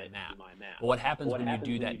to my map. But what happens when you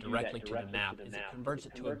do that directly to the map is it converts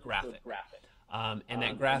it to a graphic. And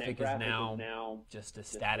that graphic is now just a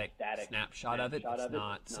static snapshot of it. It's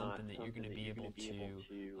not something that you're going to be able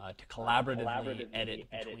to collaboratively edit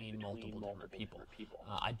between multiple different people.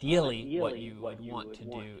 Ideally, what you would want to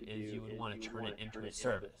do is you would want to turn it into a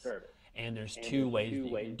service. And there's two ways that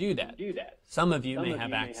you can do that. Some of you may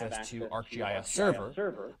have access to ArcGIS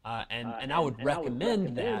Server, and I would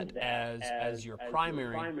recommend that as your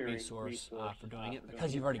primary resource for doing it,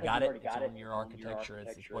 because you've already got it, it's on your architecture,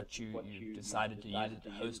 it's what you decided to use it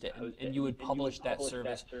to host it, and you would publish that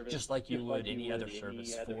service just like you would any other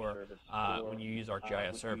service for when you use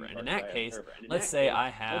ArcGIS Server. And in that case, let's say I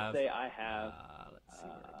have, let's see,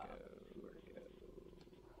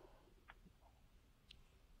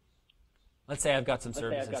 let's say I've got some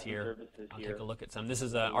services here. I'll take a look at some. This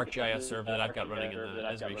is an ArcGIS server that I've got running in the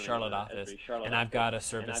Esri Charlotte office, and I've got a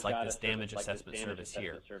service like this damage assessment service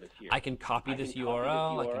here. I can copy this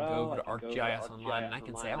URL, I can go over to ArcGIS Online, and I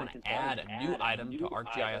can say I want to add a new item to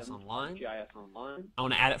ArcGIS Online. I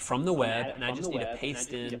want to add it from the web, and I just need to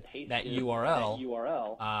paste in that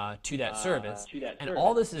URL to that service. And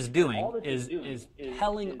all this is doing is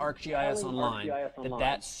telling ArcGIS Online that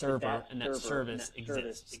that server and that service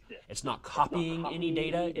exists. It's not copying any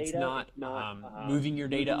data. It's not moving your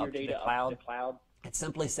data up to the cloud. It's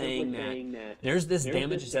simply saying that there's this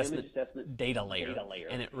damage assessment data layer,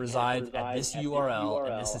 and it resides at this URL,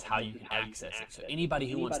 and this is how you can access it. So anybody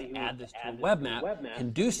who wants to add this to a web map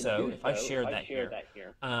can do so. If I share that here,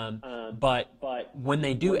 But when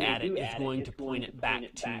they do add it, it's going to point it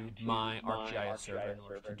back to my ArcGIS server in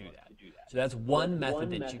order to do that. So that's one method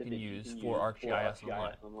that you can use for ArcGIS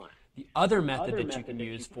Online. The other method that you can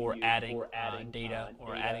use for adding data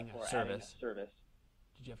or adding a service.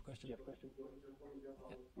 Did you have a question?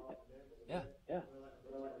 Yeah.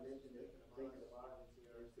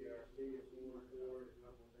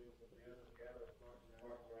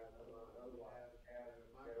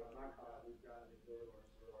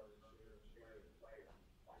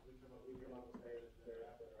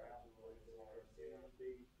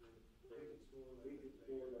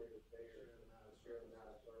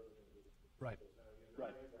 Right.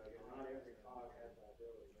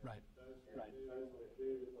 Right.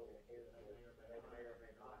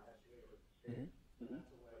 Mm-hmm.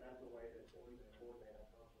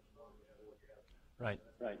 Right.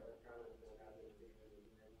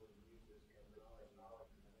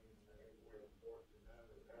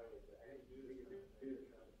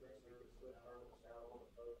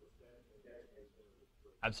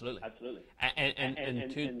 Absolutely.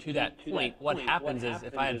 And to that point, what happens is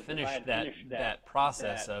if I had finished that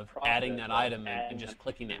process of adding that item and just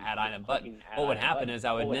clicking the Add Item button, what would happen is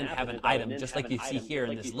I would then have an item, just like you see here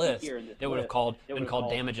in this list, that would have been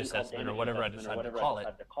called Damage Assessment or whatever I decided to call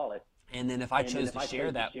it. And then if I chose to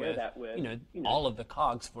share that with, all of the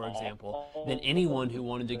cogs, for example, then anyone who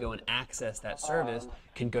wanted to go and access that service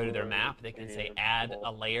can go to their map. They can say add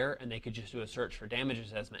a layer, and they could just do a search for damage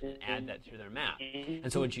assessment and add that to their map.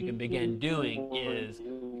 And so what you can begin doing is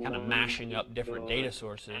kind of mashing up different data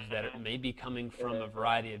sources that may be coming from a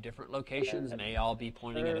variety of different locations, may all be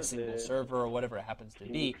pointing at a single server or whatever it happens to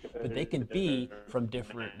be, but they can be from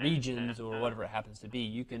different regions or whatever it happens to be.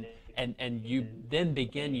 You can, and you then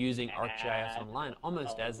begin using ArcGIS Online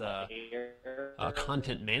almost as a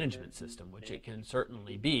content management system, which it can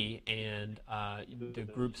certainly be, and the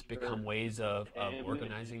groups become ways of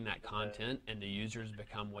organizing that content, and the users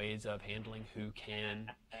become ways of handling who can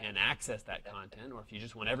access that content, or if you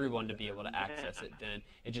just want everyone to be able to access it, then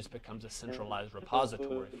it just becomes a centralized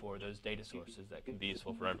repository for those data sources that can be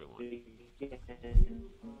useful for everyone.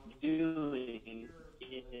 Doing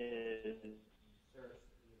is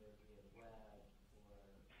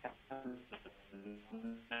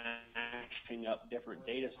matching up different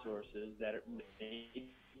data sources that may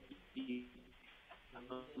be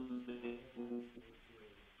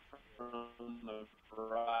from a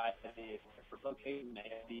variety of different locations,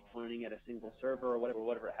 may be pointing at a single server or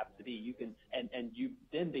whatever it happens to be. You can and you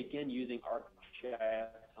then begin using ArcGIS.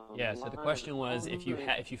 Yeah. So the question was, if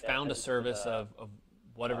you found a service of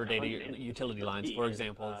whatever data utility lines, for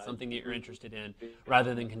example, something that you're interested in,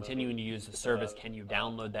 rather than continuing to use the service, can you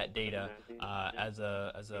download that data as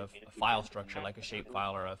a file structure, like a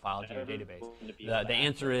shapefile or a file geodatabase? The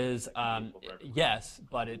answer is yes,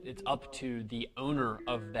 but it's up to the owner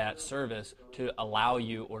of that service to allow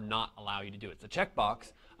you or not allow you to do it. It's a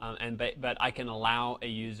checkbox, but I can allow a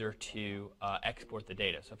user to export the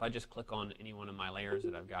data. So if I just click on any one of my layers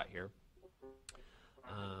that I've got here.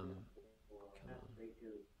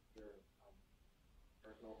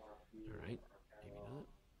 All right, maybe not.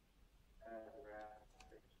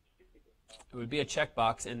 It would be a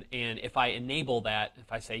checkbox, and if I enable that,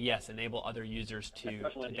 if I say yes, enable other users to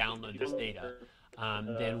download this data,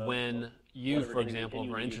 then when you, for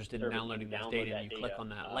example, are interested in downloading this data and you click on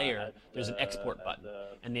that layer, there's an export button,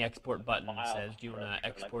 and the export button says, do you want to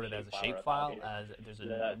export it as a shapefile? There's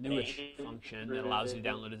a newish function that allows you to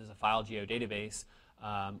download it as a file geodatabase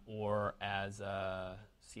or as a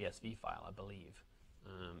CSV file, I believe.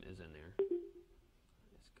 Is in there.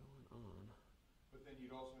 What's going on? But then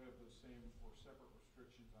you'd also have those same or separate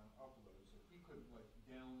restrictions on upload. So he couldn't like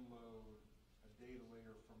download a data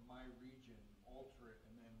layer from my region, alter it,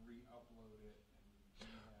 and then re-upload it.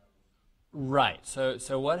 Right.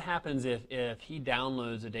 So what happens if he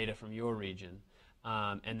downloads the data from your region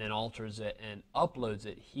and then alters it and uploads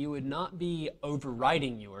it? He would not be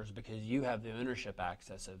overwriting yours because you have the ownership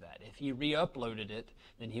access of that. If he re-uploaded it,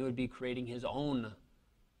 then he would be creating his own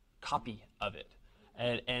copy of it,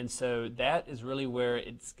 and so that is really where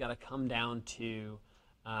it's got to come down to,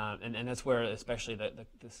 and that's where especially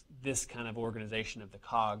this kind of organization of the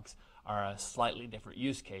cogs are a slightly different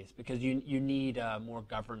use case, because you need more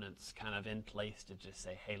governance kind of in place to just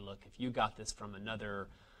say, hey, look, if you got this from another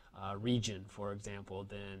region, for example,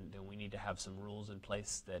 then we need to have some rules in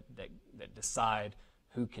place that decide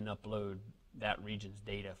who can upload that region's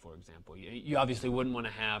data, for example. You obviously wouldn't want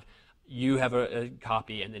to have you have a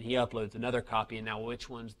copy and then he uploads another copy, and now which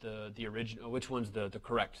one's the original, which one's the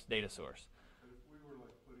correct data source? But if we were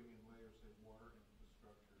like putting in layers, say water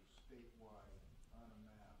infrastructure statewide on a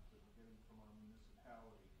map that we're getting from our municipality,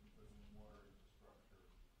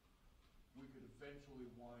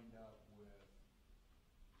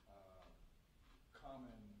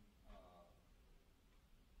 common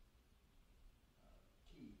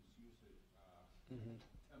keys used to Mm-hmm.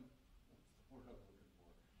 what's the word I'm looking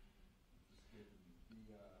for? It's escaping me.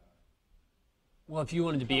 Well, if you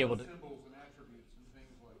wanted to be able to, symbols and attributes and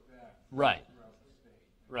things like that right, throughout the state.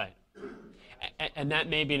 right. And that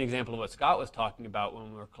may be an example of what Scott was talking about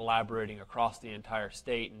when we were collaborating across the entire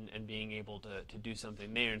state and being able to do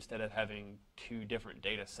something there instead of having two different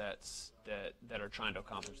data sets that are trying to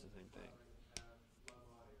accomplish the same thing.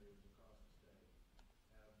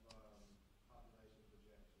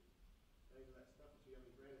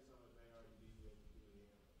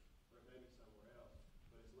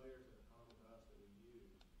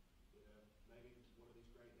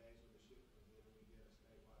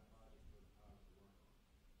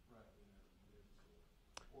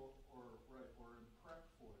 Or in prep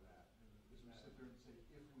for that, as we sit there and say,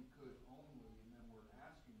 if we could only, and then we're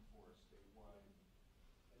asking for a statewide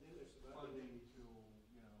funding to,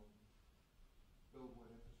 build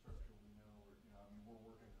what infrastructure we know, or, I mean, we're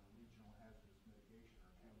working on regional hazardous mitigation.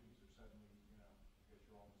 Our counties are suddenly, I guess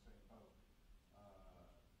you're all in the same boat.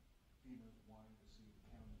 FEMA's wanting to see the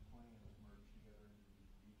county plans merge together into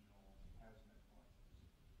these regional hazmat plans,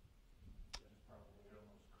 which is probably our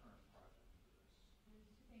most current project for this. There's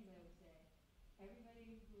two things I would say. Everybody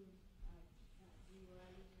who's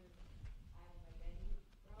realizes or has identity,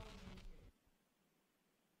 we're all administrators.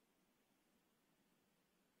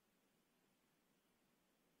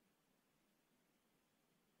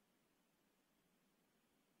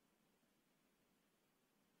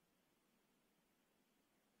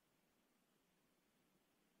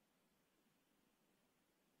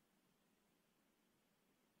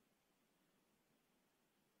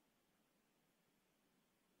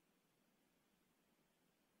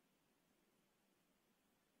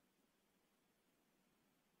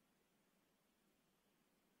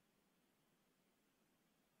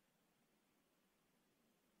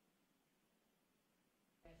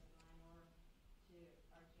 Or to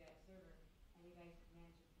our GIS server, and you guys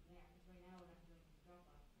manage it from there. Because right now what I'm doing is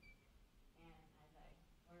Dropbox. And as I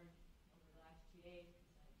learned over the last 2 days, because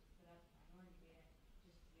I just put up minority data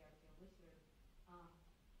just to the RTO listserv, I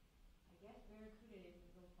guess Barracuda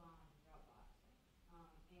isn't built on Dropbox.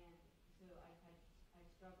 And so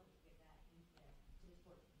I've struggled to get that into there to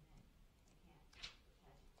export from there. I can't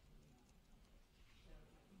attach it to the template. So it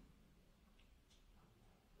might be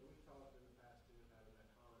And we talked in the past too, having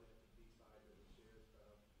that common entity site that we share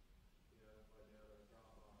stuff, like now there's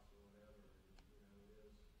Dropbox or whatever, it's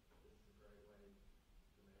a great way to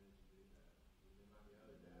manage to do that. There might be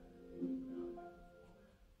other data that we put out in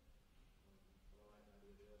different format. I like the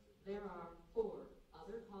idea of this. There are 4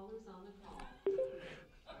 other callers on the call. Clear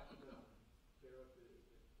up the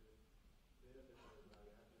benefits of everybody. I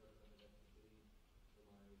can open up an FTP for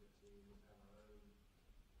my agency and just have our own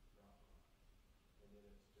Dropbox. And then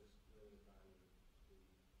it's just really the value of the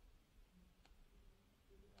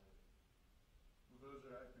Well, those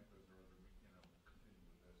are, I think those are other, continue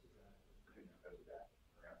with this.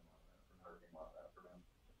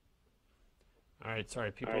 All right,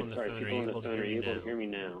 sorry, people on the phone are able to hear me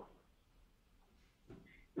now.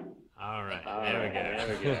 All right, there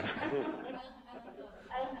we go.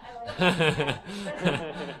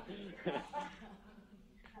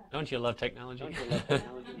 Don't you love technology?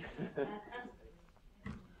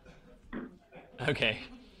 Okay.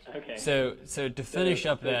 So to finish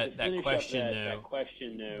up that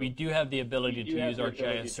question, though, we do have the ability to use our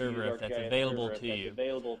GIS server if that's available to you.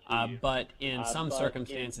 But in some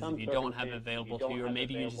circumstances, if you don't have it available to you, or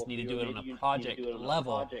maybe you just need to do it on a project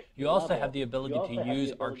level, you also have the ability to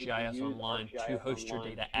use ArcGIS Online to host your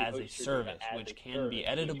data as a service, which can be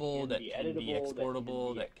editable, that can be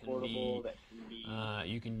exportable, that can be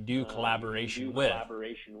you can do collaboration with.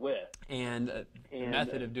 And the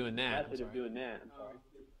method of doing that. as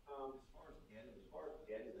far as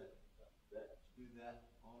editing, do that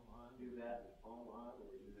online, or do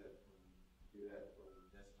that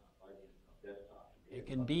from desktop. It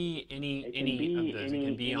can be any of those. It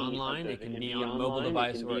can be online, it can be on a mobile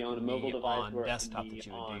device, or it can be on desktop that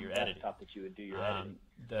you would do your editing.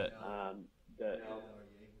 Are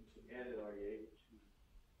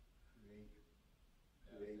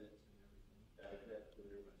you able to create assets and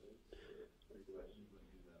everything?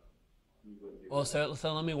 Well,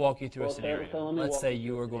 so let me walk you through a scenario. Let's say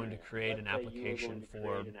you are going to create an application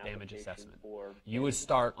for damage assessment. You would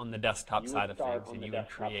start on the desktop side of things, and you would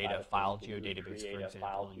create a file geodatabase, for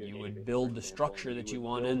example, and you would build the structure that you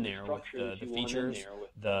want in there with the features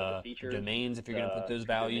the domains if you're going to put those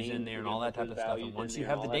values in there and all that type of stuff. And once you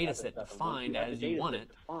have the data set defined as you want it,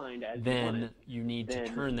 then you need to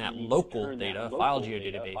turn that local data, file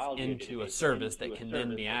geodatabase, into a service that can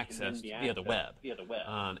then be accessed via the web.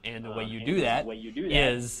 And the way you do that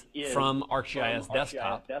is from ArcGIS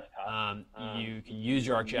Desktop. You can use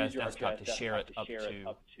your ArcGIS Desktop to share it up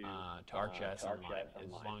to ArcGIS Online.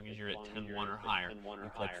 As long as you're at 10.1 or higher,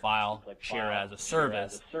 you click File, Share as a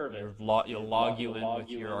Service. You'll log you in with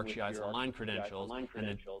your ArcGIS Online credentials, and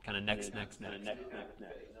then kind of next.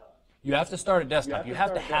 You have to start at desktop. You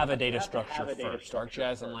have to have a data structure first.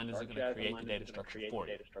 ArcGIS Online isn't going to create the data structure for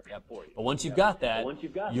you. Yep. But once you've got that,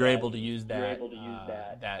 you're able to use that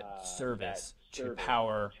service to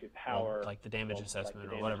power like the damage assessment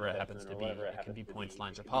or whatever it happens to be. It can be points,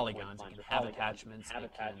 lines, or polygons. It can have attachments. It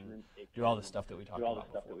can do all the stuff that we talked about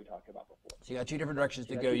before. So you got two different directions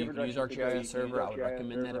to go. You can use ArcGIS Server. I would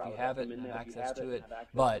recommend that if you have it and have access to it.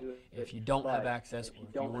 But if you don't have access, or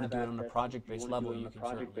if you want to do it on a project-based level, you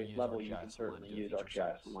can certainly use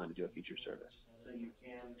ArcGIS Online to do a feature service. So you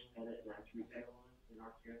can edit an attribute table in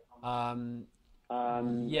ArcGIS?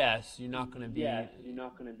 Yes, you're not going to be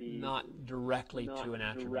not directly to an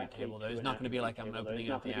attribute table. Though it's not going to be like I'm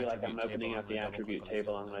opening up the attribute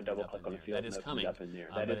table. I'm going to double click on the field. That is coming.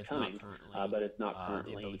 But it's not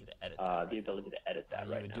currently the ability to edit that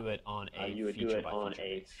right now. You would do it on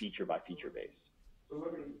a feature by feature base. So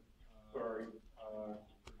let me, sorry,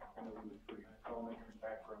 kind of a pretty elementary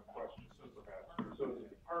background question. So the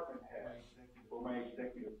department head, or my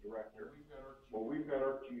executive director, well, we've got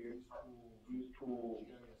ArcGIS tool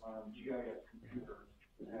GIS computers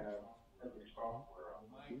that have their software on.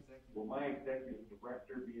 Will my executive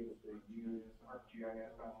director be able to use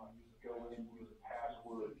ArcGIS Online, go in, use a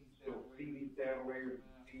password, still see these data layers,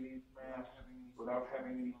 see these maps, without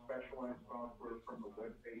having any specialized software from the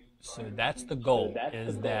web-based? So that's the goal,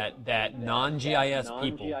 is that non-GIS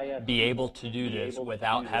people be able to do this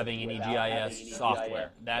without having any GIS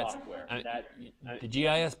software. That's the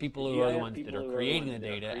GIS people who are the ones that are creating the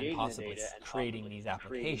data and possibly creating these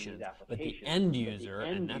applications. But the end user,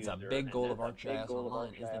 and that's a big goal of ArcGIS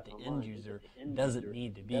Online, is that the end user doesn't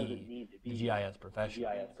need to be the GIS professional.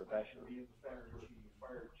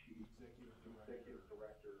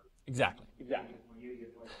 Exactly.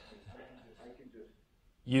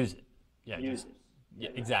 Use it. Yeah,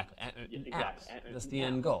 exactly. Apps. That's the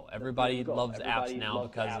end goal. Everybody loves apps now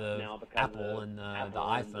because of Apple and the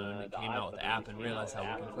iPhone that came out with the app and realized how we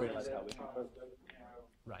can focus it.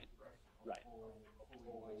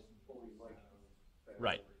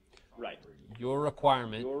 Right. Your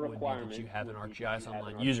requirement would be that you have an ArcGIS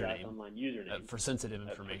Online username for sensitive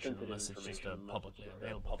information, unless it's just a publicly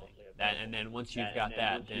available thing. And then once you've got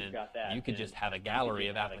that, then you could just have a gallery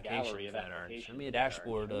of applications that are, send me a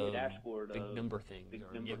dashboard of big number things,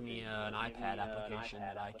 or give me an iPad application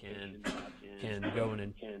that I can go in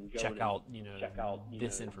and check out,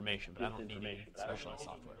 this information, but I don't need any specialized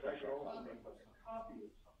software.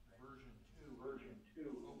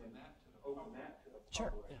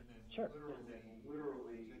 Sure. Yeah. Sure.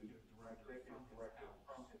 Literally, executive director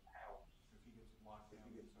from his house, if he gets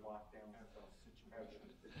locked down as a situation.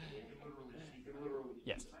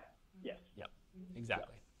 Yes. Yep.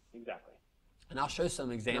 Exactly. And I'll show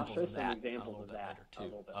some examples of that a little bit later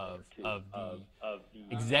too, of the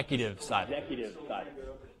executive side of it.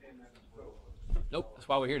 Nope. That's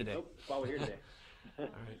why we're here today. All right.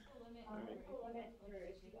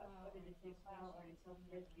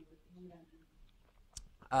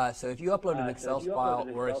 So if you upload an Excel file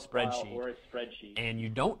or a spreadsheet and you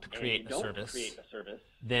don't create a service,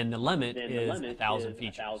 then the limit is 1,000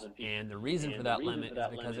 features. And the reason for that limit is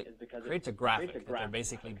because it creates a graphic that they're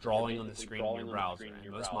basically drawing on the screen in your browser. And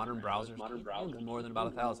most modern browsers can't handle more than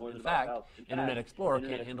about 1,000. In fact, Internet Explorer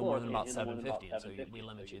can't handle more than about 750, and so we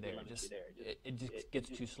limit you there. It just gets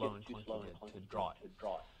too slow and clunky to draw it.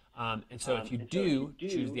 And so if you do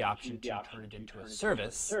choose the option to turn it into a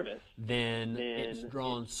service, then it's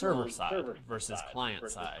drawn server side versus client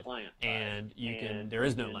side, and there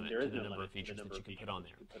is no limit to the number of features that you can put on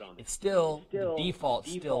there. It's still, the default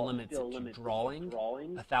still limits it to drawing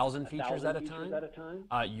 1,000 features at a time.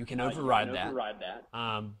 You can override that,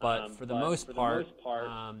 but for the most part,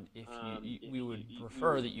 we would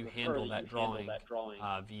prefer that you handle that drawing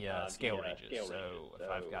via scale ranges. So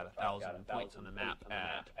if I've got 1,000 points on the map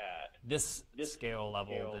at this scale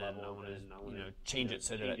level, then I want to change it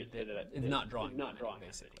so that it's not drawing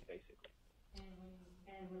basically.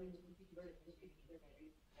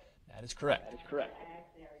 That is correct.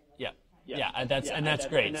 Yeah, that's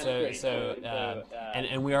great. So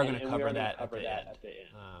and we are going to cover that at the end.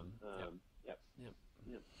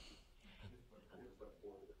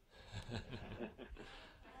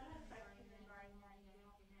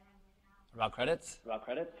 About credits? About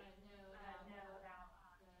credits?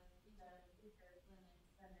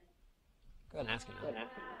 Go ahead and ask him now. Go ahead and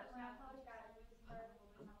ask him.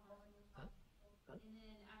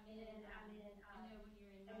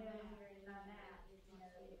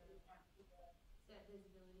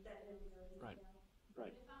 Right.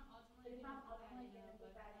 Right.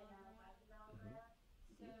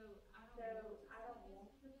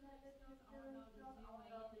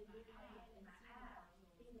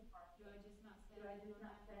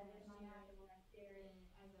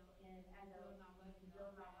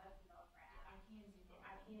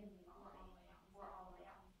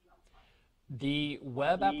 The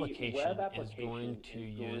web application is going to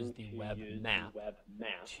use the web map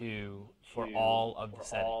for all of the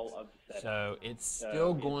settings. So it's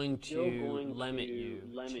still going to limit you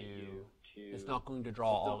to, it's not going to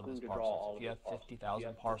draw all of those parcels. If you have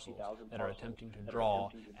 50,000 parcels that are attempting to draw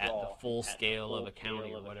at the full scale of a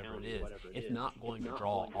county or whatever it is, it's not going to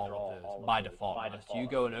draw all of those by default. Unless you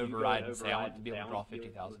go and override and say, I want to be able to draw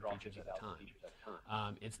 50,000 features at a time.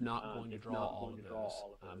 It's not going to draw all of those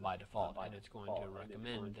by default, and it's going to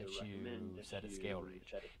recommend that you set a scale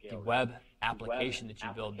range. The web application that you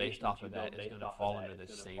build based off of that is going to fall under the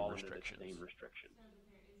same restrictions.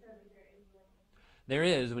 There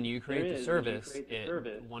is, when you create the service,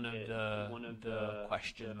 one of the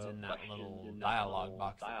questions in that little dialog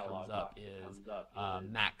box that comes up is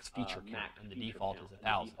max feature count, and the default is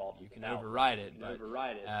 1,000. You can override it, but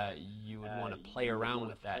you would want to play around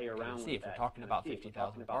with that and kind of see. If we're talking about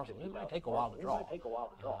 50,000 parcels, it might take a while to draw.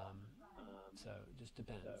 So it just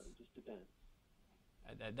depends.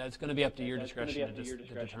 That's going to be up to your discretion to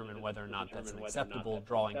determine whether or not that's an acceptable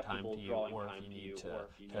drawing time to you, or if you need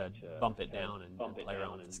to bump it down and play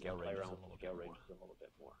around with the scale ranges a little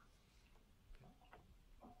bit more.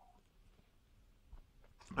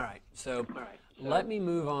 All right, so let me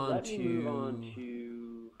move on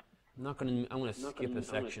to. I'm going to skip a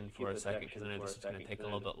section for a second because I know this is going to take a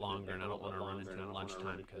little bit longer, and I don't want to run into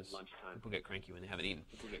lunchtime because people get cranky when they haven't eaten.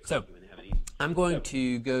 So I'm going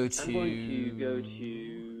to go to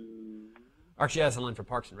ArcGIS Online for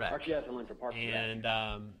Parks and Rec, and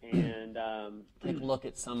take a look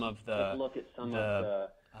at some of the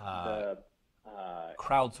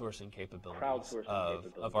crowdsourcing capabilities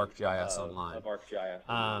of ArcGIS Online.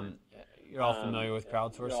 You're all familiar with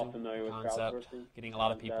crowdsourcing concept, getting a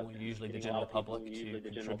lot of people, usually the general public, to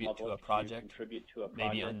contribute to a project,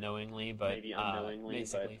 maybe unknowingly, but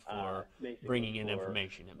basically for bringing in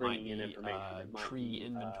information. It might be tree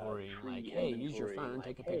inventory, like, hey, use your phone,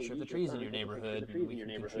 take a picture of the trees in your neighborhood, and we can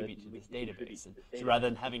contribute to this database. And so rather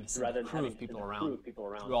than having to send a crew of people around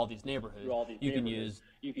through all these neighborhoods, you can use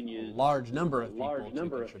a large number of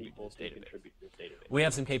people to contribute to this database. We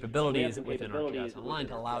have some capabilities within ArcGIS Online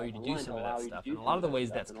to allow you to do some of that stuff. And a lot of the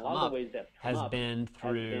ways that's come up has been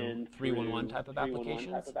through 311 type of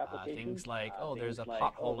applications. Things like, oh, there's a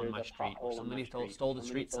pothole in my street, or somebody stole the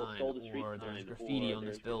street sign, or there's graffiti on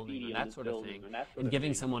this building, or that sort of thing. And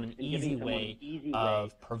giving someone an easy way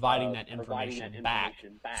of providing that information back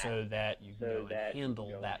so that you can go and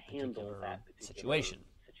handle that particular situation.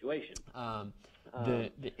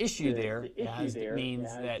 The issue there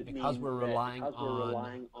means that because we're relying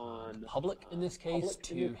on the public in this case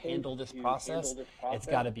to handle this process, it's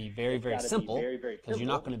got to be very, very simple, because you're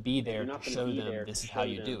not going to be there to show them this is how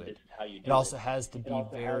you do it. It also has to be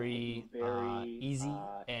very easy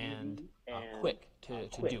and quick to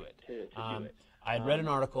do it. I had read an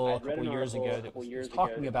article a couple years ago that was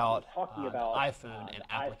talking about the iPhone and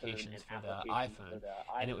applications for the iPhone,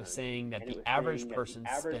 and it was saying that the average person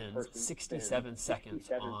spends 67 seconds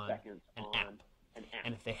on an app.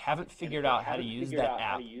 And if they haven't figured out how to use that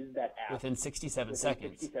app within 67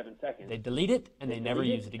 seconds, they delete it and they never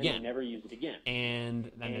use it again.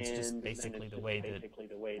 And then it's just basically the way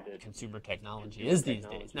that consumer technology is these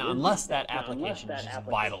days. Now, unless that application is just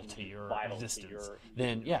vital to your existence,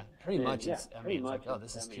 then yeah, pretty much it's like, oh,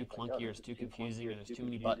 this is too clunky, or it's too confusing, or there's too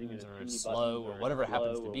many buttons, or it's slow, or whatever it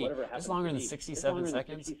happens to be. Just longer than 67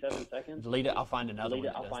 seconds, delete it, I'll find another one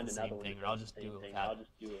that does the same thing, or I'll just do it without it.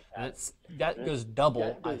 And that goes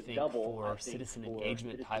double, I think, for citizen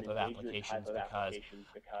engagement type of applications, because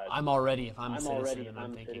I'm already, if I'm a citizen and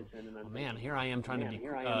I'm thinking, well, man, here I am trying to be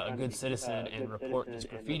a good citizen and report this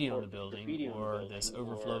graffiti on the building, or this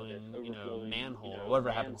overflowing, manhole, or whatever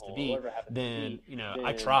it happens to be, then,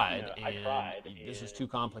 I tried, and this is too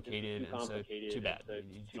complicated, and so too bad.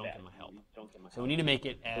 You don't get my help. So we need to make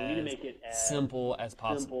it as simple as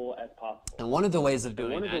possible. And one of the ways of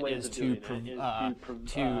doing that is to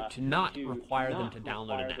not require them to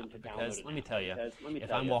download an app, because let me tell you,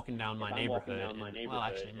 if I'm walking down my neighborhood, well,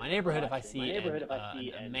 actually, in my neighborhood, if I see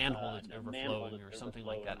a manhole that's overflowing or something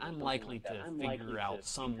like that, I'm likely to figure out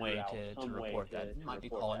some way to report that. It might be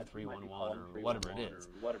calling 311 or whatever it is.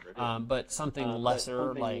 But something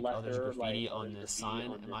lesser, like, oh, there's graffiti on this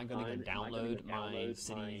sign, am I going to go download my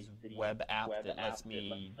city's web app that lets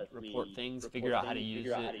me report things, figure out how to use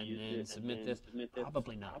it, and then submit this?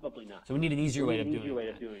 Probably not. So we need an easier way of doing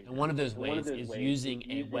that. And one of those ways is using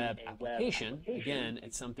a web application. Again,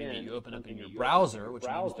 it's something that you open up in your browser, which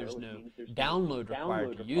means there's no download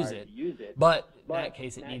required to use it. But in that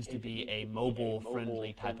case, it needs to be a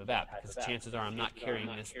mobile-friendly type of app, because chances are I'm not carrying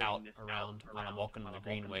this out around while I'm walking on the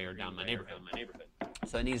greenway or down my neighborhood.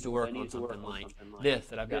 So it needs to work on something like this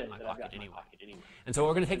that I've got in my pocket anyway. And so what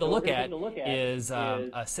we're going to take a look at is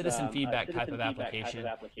a citizen feedback type of application.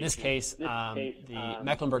 In this case, the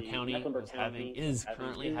Mecklenburg County is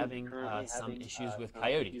currently having some issues with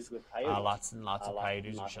coyotes. Lots and lots of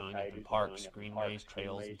coyotes are showing up in parks, greenways,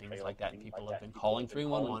 trails, and things like that. And people have been calling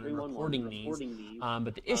 311 and reporting these.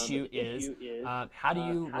 But the issue is, how do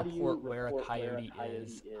you report where a coyote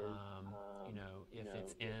is? If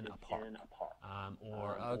it's in a park,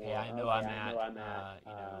 or okay, I know I'm at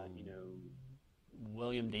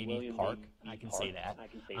William Davies Park, I can say that.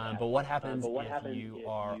 But what happens if you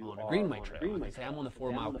are on a greenway trail? I can say I'm on the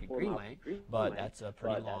 4 Mile Creek Greenway, but that's a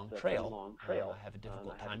pretty long trail. I have a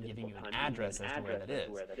difficult time giving you an address as to where that is.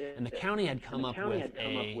 And the county had come up with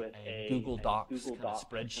a Google Docs kind of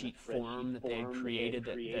spreadsheet form that they had created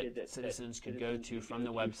that citizens could go to from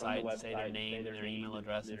the website and say their name and their email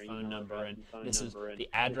address and phone number. And this is the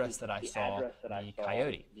address that I saw the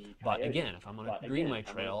coyote. But again, if I'm on a greenway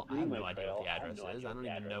trail, I have no idea what the address is. I don't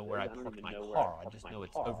even know where I parked my car. I just know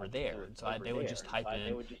it's over there. And so they would just type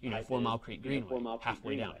in, 4 Mile Creek Greenway,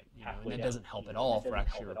 halfway down. And that doesn't help at all for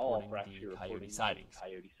actually reporting the coyote sightings.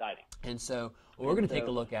 And so what we're going to take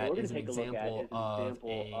a look at is an example of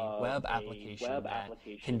a web application that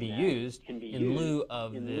can be used in lieu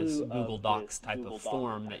of this Google Docs type of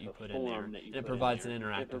form that you put in there. And it provides an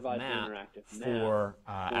interactive map for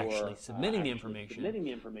actually submitting the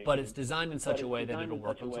information, but it's designed in such a way that it'll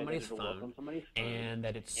work on somebody's phone, and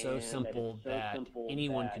that it's so simple that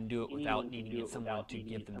anyone can do it without needing someone to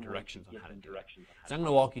give them directions on how to do it. So I'm going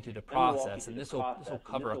to walk you through the process, and this will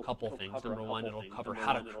cover a couple things. Number one, it'll cover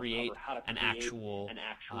how to create an actual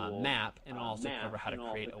map, and also cover how to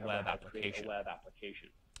create a web application.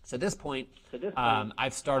 So at this point,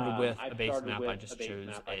 I've started with a base map. I just chose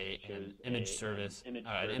an image service, an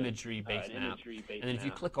imagery-based map. And then if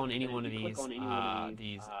you click on any one of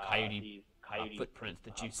these coyote footprints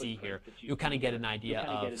that you see here, you'll kind of get an idea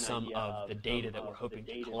of some of the data that we're hoping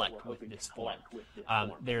to collect with this form.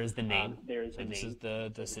 There is the name, so this is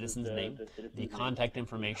the citizen's name, the contact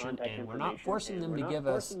information, and we're not forcing them to give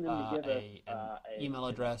us an email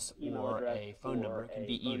address or a phone number. It can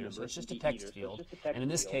be either, so it's just a text field. And in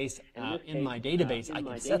this case, in my database, I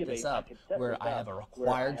can set this up where I have a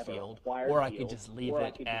required field, or I could just leave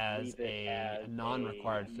it as a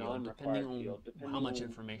non-required field, depending on how much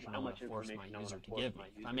information I want to force my user to give me.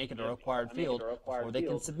 If I make it a required field, before they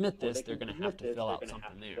can submit this, they're going to have to fill out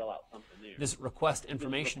something new. This request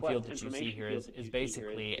information field that you see here is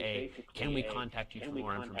basically a, can we contact you for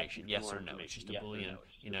more information? Yes or no. It's just a Boolean,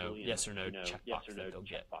 yes or no checkbox that they'll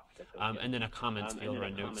get. And then a comments field or a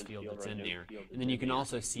notes field that's in there. And then you can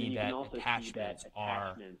also see that attachments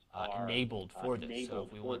are enabled for this. So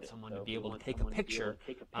if we want someone to be able to take a picture,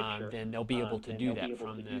 then they'll be able to do that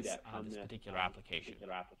from this particular application.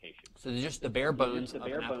 So there's just the bare bones of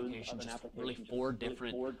an application, just really 4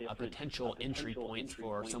 different potential entry points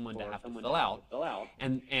for someone to have to fill out.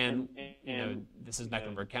 And this is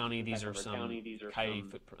Mecklenburg County. These are some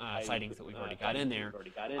coyote sightings that we've already got in there.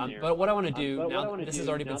 But what I want to do, now this has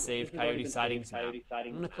already been saved, coyote sightings map,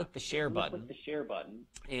 I'm going to click the share button.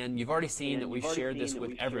 And you've already seen that we've shared this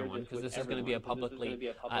with everyone, because this is going to be a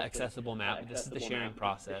publicly accessible map. This is the sharing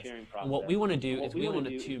process. And what we want to do is we want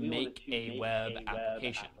to make a web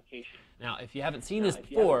application. Now, if you haven't seen this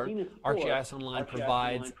before, ArcGIS Online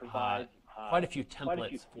provides quite a few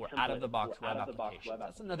templates for out-of-the-box web applications.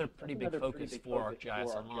 That's another pretty big focus for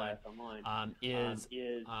ArcGIS Online, is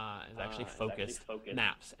actually focused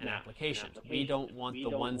maps and applications. We don't want the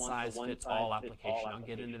one-size-fits-all application. I'll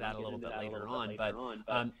get into that a little bit later on, but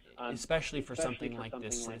especially for something like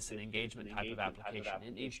this citizen engagement type of application,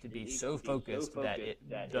 it needs to be so focused that it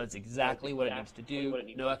does exactly what it needs to do,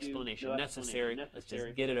 no explanation necessary, let's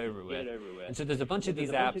just get it over with. And so there's a bunch of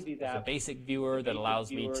these apps. There's a basic viewer that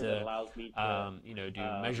allows me to do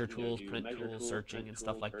measure tools, print tools, searching, and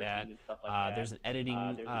stuff like that. There's an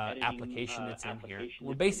editing application that's in here.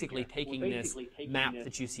 We're basically taking this map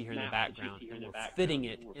that you see here in the background and we're fitting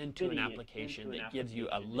it into an application that gives you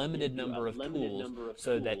a limited number of tools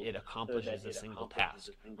so that it accomplishes a single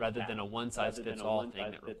task, rather than a one-size-fits-all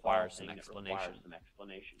thing that requires some explanation.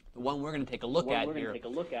 The one we're going to take a look at here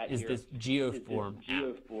is this GeoForm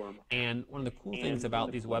app. And one of the cool things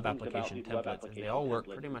about these web application templates is they all work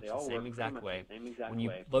pretty much the same exact way. When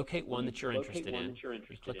you locate one that you're interested in,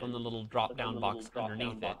 you click on the little drop-down box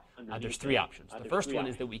underneath it. There's three options. The first one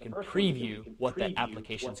is that we can preview what that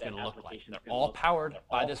application is going to look like. They're all powered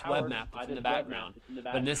by this web map that's in the background.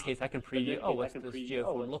 But in this case, I can preview, oh, what's this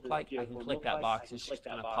GeoForm look like? I can click that box. It's just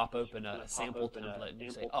going to pop open a sample template and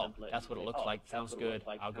you say, oh, that's what it looks like. Sounds good.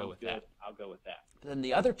 I'll go with that. But then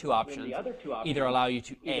the other two options either allow you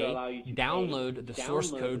to A, download the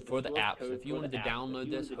source code for the app. So if you wanted to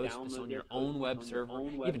download this, host this on your own web server,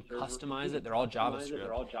 even customize it, they're all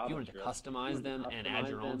JavaScript. If you wanted to customize them and add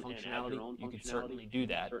your own functionality, you could certainly do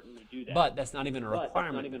that. But that's not even a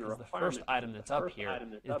requirement, because the first item that's up here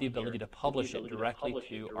is the ability to publish it directly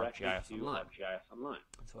to ArcGIS Online.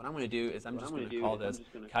 So what I'm going to do is I'm just going to call this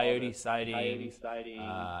Coyote Sighting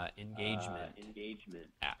Engagement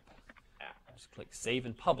App. Just click Save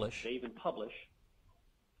and Publish. Here, have it.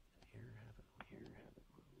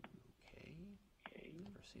 Okay.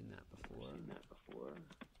 Never seen that before. What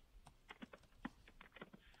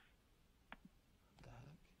the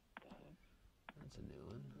heck? That's a new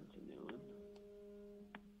one.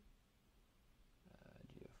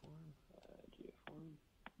 GeoForm.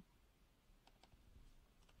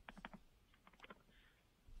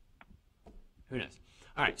 Who knows?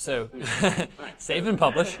 All right, so save and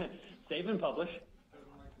publish.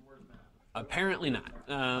 Apparently not.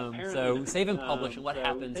 So save and publish, and what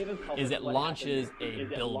happens is it launches a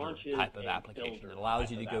builder type of application that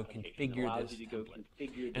allows you to go configure this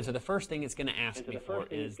template. And so the first thing it's going to ask me for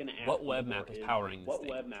is what web map is powering this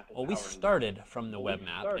thing. Well, we started from the web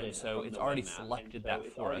map, and so it's already selected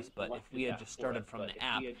that for us. But if we had just started from the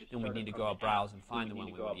app, then we'd need to go out, browse, and find the one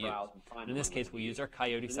we would use. And in this case, we use our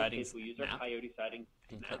Coyote Sightings map.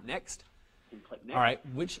 And click Next. All right,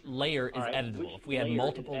 which layer is editable? If we had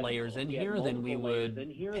multiple layers in here, then we would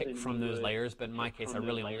pick from those layers, but in my case, I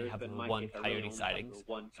really only have one Coyote Sightings.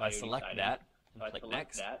 So I select that and click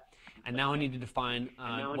Next. And now I need to define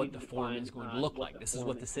what the form is going to look like. This is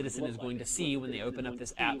what the citizen is going to see when they open up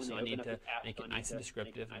this app, so I need to make it nice and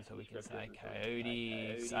descriptive, and so we can say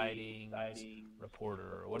Coyote Sightings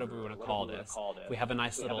Reporter, or whatever we want to call this. If we have a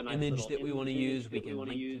nice little image that we want to use, we can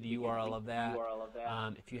link to the URL of that.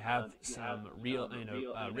 If you have some real,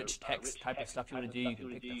 rich text type of stuff you want to do, you can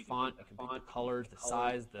pick the font, you can pick the colors, the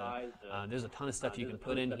size, there's a ton of stuff you can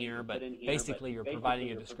put in here, but basically you're providing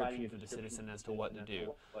a description to the citizen as to what to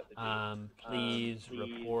do. Please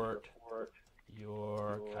report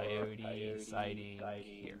your coyote sighting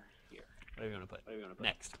here. What are we going to put?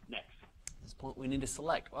 Next. At this point, we need to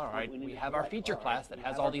select. All right, we have our feature class that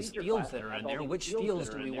has all these fields that are in there. Which fields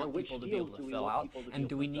do we want people to be able to fill out? And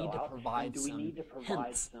do we need to provide some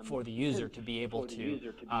hints for the user to be able to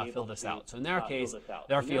fill this out? So in our case,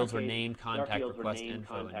 our fields were name, contact, request,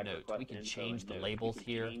 info, and notes. We can change the labels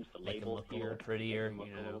here, make them look a little prettier. We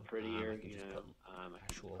can just put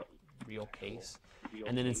actual real case.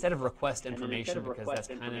 And then instead of request information, because that's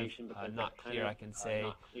kind of not clear, I can say,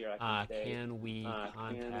 can we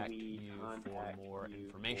contact you for more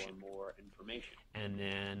information? And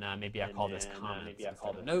then maybe I call this comments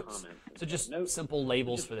instead of notes. So just simple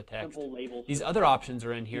labels for the text. These other options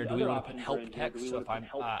are in here. Do we want to put help text? So if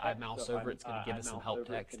I mouse over, it's going to give us some help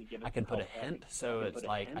text. I can put a hint. So it's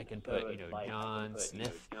like I can put, John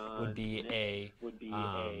Smith would be a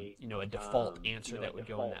default answer that would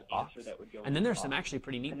go in that box. And then there's some actually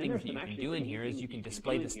pretty neat things that you can do in here. Is you can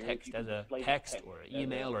display this text as a text or an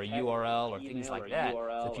email or a URL or things like that.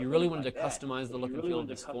 So if you really wanted to customize the look and feel of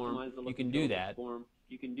this form, you can do that.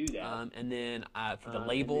 And then for the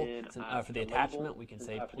label, for the attachment, we can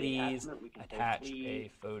say, please attach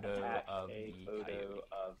a photo of the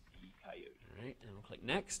coyote. All right, and we'll click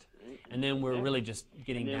Next. And then we're really just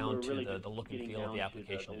getting down to the look and feel of the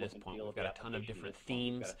application at this point. We've got a ton of different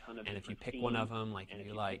themes, and if you pick one of them, like if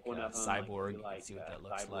you like Cyborg, you can see what that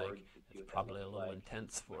looks like. It's probably a little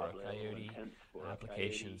intense for a Coyote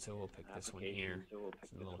application, so we'll pick this one here.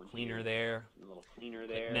 It's a little cleaner there.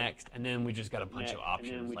 Hit next, and then we just got a bunch of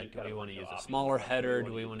options. Like, do we want to use a smaller header?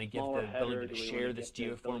 Do we want to give the ability to share this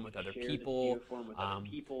geoform with other people?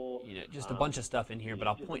 You know, just a bunch of stuff in here. But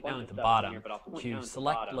I'll point down at the bottom to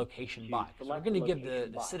select location by. So we're going to give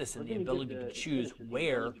the citizen the ability to choose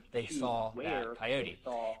where they saw that coyote.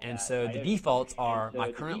 And so the defaults are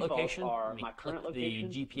my current location. Let me click the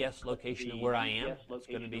GPS location of where I am. It's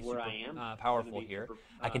going to be super powerful here.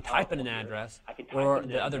 I can type in an address, or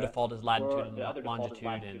the other default is latitude and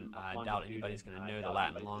longitude, and I doubt anybody's going to know the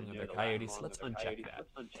lat and long of their coyotes. So let's uncheck that.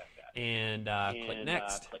 And click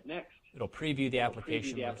Next. It'll preview the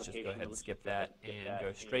application. Let's just go ahead and skip that and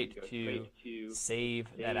go straight to save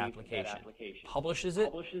that application. Publishes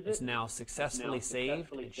it. It's now successfully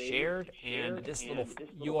saved and shared, and this little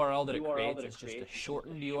URL that it creates is just a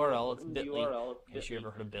shortened URL. It's bit.ly. In case you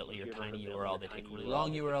ever heard of bit.ly or tiny URL, they take really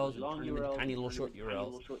long URLs and turn them into tiny little short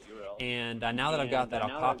URLs. And now that I've got that,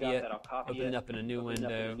 I'll copy it, open it up in a new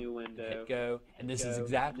window, hit go, and this is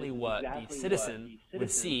exactly what the citizen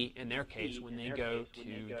would see in their case when they go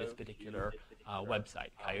to this particular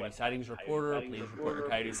website. Coyote Sightings Reporter, please report your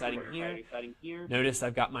coyote sighting here. Notice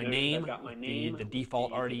I've got my name, the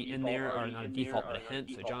default already in there, or not a default but a hint,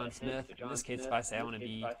 so John Smith. In this case, if I say I want to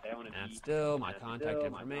be Matt Still, my contact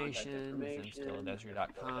information is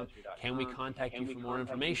still@desiree.com. Can we contact you for more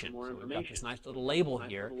information? So we've got this nice little label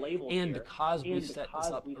here, and because we set this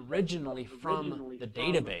up originally from the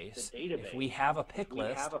database, if we have a pick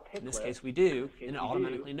list, in this case we do, then it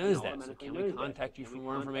automatically knows that. So can we contact you for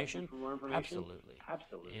more information? Absolutely.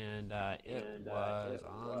 And it was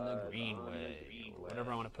on the Greenway, or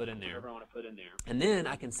whatever I want to put in there. And then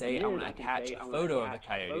I can say I want to attach a photo of the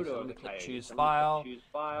coyote. So let me click Choose File.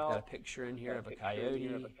 I've got a picture in here of a coyote,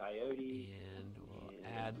 and we'll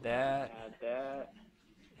add that.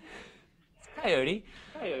 It's a coyote.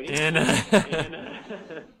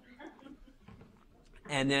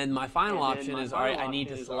 And then my final option is, all right, I need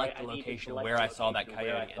to select the location where I saw that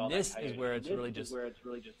coyote. And this is where it's really just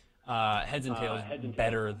heads and tails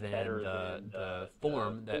better than the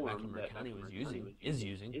form that Mecklenburg County is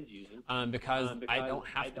using, because I don't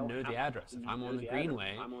have to know the address. If I'm on the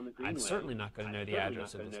Greenway, I'm certainly not going to know the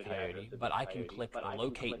address of this coyote, but I can click the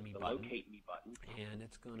Locate Me button, and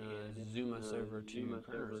it's going to zoom us over to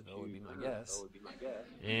Kernersville, would be my guess.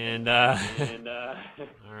 And all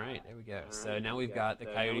right, there we go. So now we've got the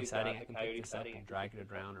coyote sighting. I can pick this up and drag it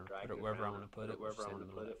around or put it wherever I want to put it, which is in the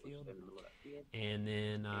middle of that field. And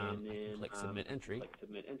then I can click Submit Entry.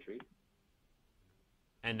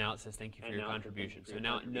 And now it says thank you for your contribution. So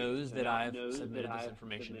now it knows that I've submitted this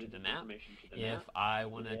information to the map. If I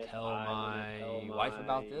want to tell my wife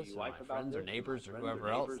about this, or my friends or neighbors or whoever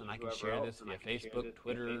else, then I can share this via Facebook,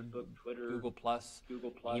 Twitter, Google+,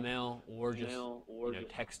 email, or just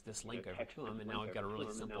text this link over to them. And now we've got a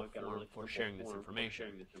really simple form for sharing this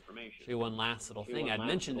information. Show you one last little thing. I'd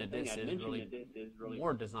mentioned that this is really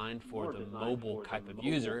more designed for the mobile type of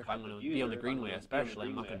user. If I'm going to be on the Greenway especially,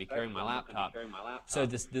 I'm not going to be carrying my laptop. So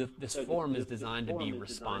this form is designed to be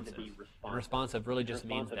responsive. And responsive really just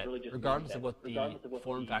means that regardless of what the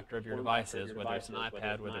form factor of your device is, whether it's an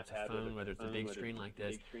iPad, whether it's a phone, whether it's a big screen like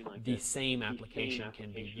this, the same application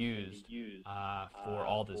can be used for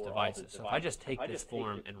all those devices. So if I just take this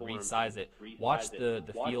form and resize it, watch the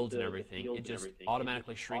fields and everything, it just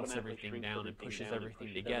automatically shrinks everything down and pushes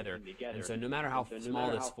everything together. And so no matter how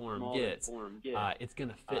small this form gets, it's going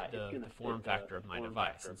to fit the form factor of my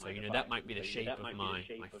device. And so that might be the shape of my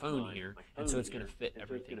phone here, and so it's going to fit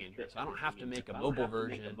everything in here. So I don't have to make a mobile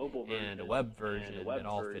version and a web version that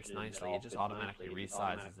all fits nicely. It just automatically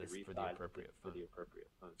resizes this for the appropriate phone.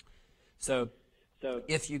 So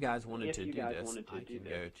if you guys wanted to do this, I can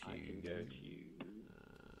go to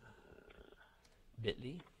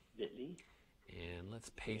bit.ly, and let's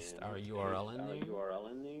paste our URL in there.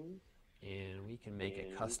 And we can make a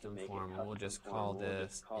custom form, and we'll just call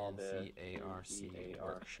this NCARC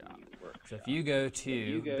Workshop. So if you go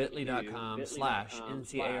to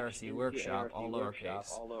bit.ly.com/NCARC Workshop, all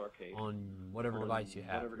lowercase, on whatever device you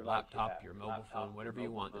have, your laptop, your mobile phone, whatever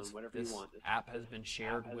you want, this app has been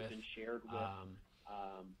shared with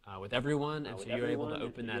everyone, and so you're able to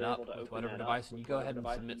open that up with whatever device, and you go ahead and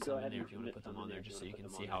submit some in there if you want to put them on there, just so you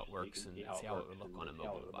can see how it works and see how it would look on a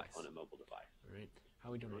mobile device. All right, how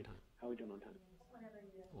are we doing on time?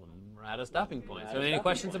 Well, we're at a stopping point. So any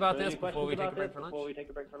questions about this before we take a break for lunch?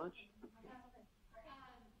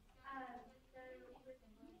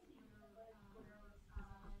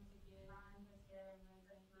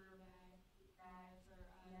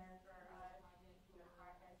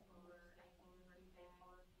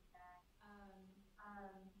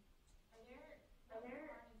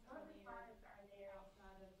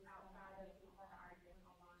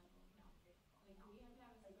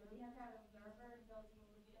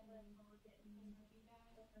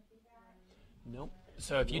 Nope.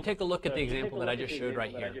 So if you take a look at the example that I just showed right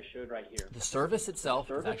here, the service itself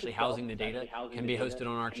is actually housing the data, can be hosted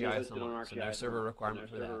on ArcGIS Online, so no server requirement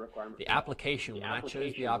for that. The application, when I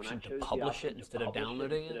chose the option to publish it instead of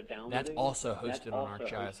downloading it, that's also hosted on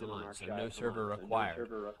ArcGIS Online, so no server required.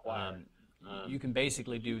 You can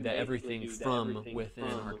basically do that everything from within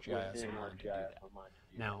ArcGIS Online to do that.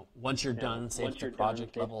 Now, once you're done, say it's a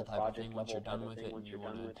project level type of thing, once you're done with it and you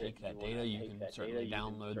want to take that data, you can certainly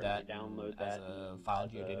download that as a file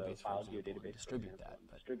geodatabase, for example, and distribute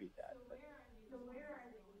that.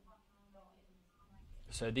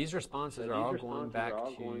 So these responses are all going back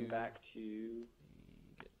to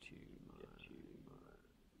get to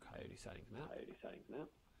my coyote sightings map.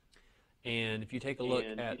 And if you take a look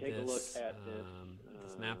at this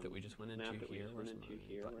map that we just went into here, where's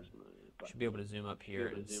my button? Should be able to zoom up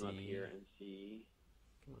here and see.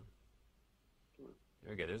 Come on.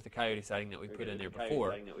 There we go. There's the coyote sighting that we put in there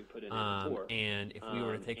before. And if we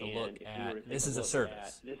were to take a look at, this is a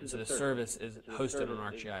service. So the service is hosted on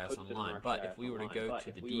ArcGIS Online. But if we were to go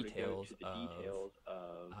to the details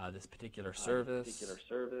of this particular service,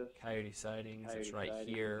 coyote sightings, it's right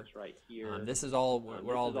here. This is all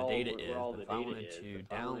where all the data is. But if I wanted to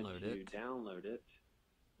download it,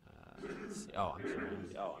 let's see. Oh, I'm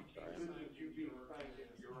sorry.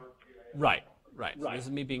 Right. So this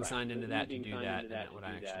is me being signed into that to do that, and what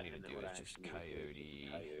I actually need to do is just coyote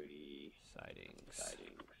sightings,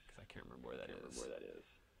 because I can't remember where that is.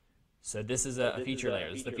 So this is a feature layer.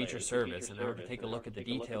 This is the feature service, and if I were to take a look at the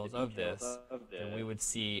details of this, then we would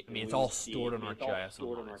see, I mean, it's all stored on ArcGIS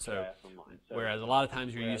Online. So whereas a lot of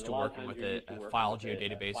times you're used to working with a file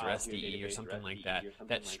geodatabase or SDE or something like that,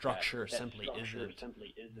 that structure simply isn't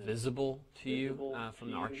visible to you from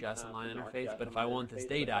the ArcGIS Online interface. But if I want this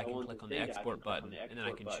data, I can click on the export button, and then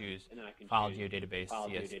I can choose file geodatabase,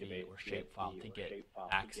 CSV, or shapefile to get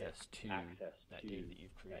access to that data that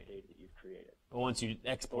you've created. But once you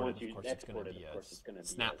export it, of course, it's going to be a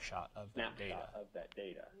snapshot of that data.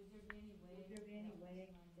 Would there be any way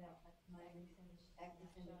that my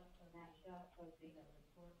access send a snapshot of the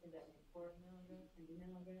report and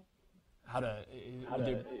email address? How to?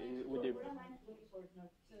 Would there?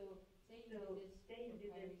 So say you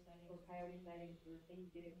did this for coyote sightings, or say you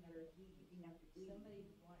did it for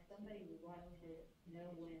somebody would want to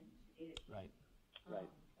know when to did it. Right.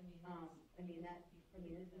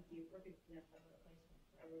 This would be a perfect example of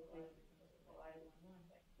a replacement for item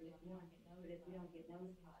one. But if you don't get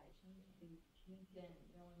notified,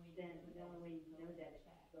 then the only way you know that is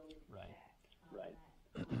to go into Right.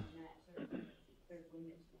 There's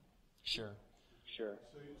limits to that. Sure. So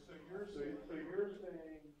you're saying.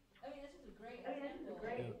 This is a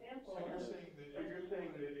great example. So you're saying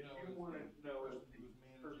that if you want to know if the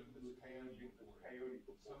person who's managing the coyote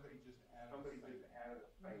report, somebody just added a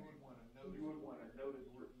site, you would want to notice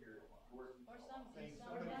your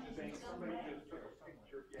somebody just took a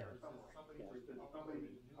picture, or somebody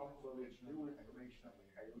just uploaded new information on the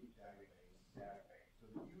coyote database, so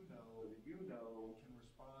that you know you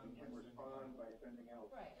can respond by sending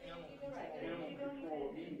out animal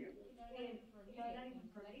control immediately. Not even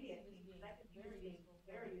for immediate, that could be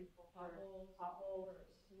very useful for potholes, or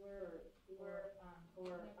sewer,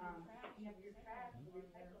 or your trash, or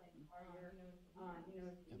recycling, or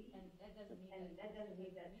your and that doesn't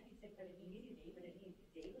mean that it's immediate, but it needs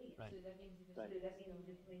daily. Right. So that means you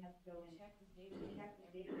just really have to go and check this data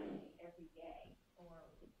every day,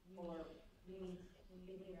 or we need to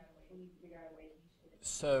figure out a way to.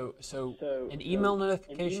 So an email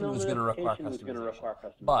notification was going to require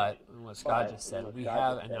customization. But what Scott just said, we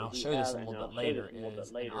have, and I'll show this a little bit later,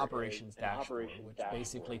 is an operations dashboard, which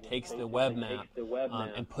basically takes the web map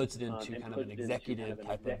and puts it into kind of an executive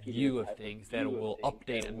type of view of things that will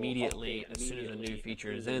update immediately as soon as a new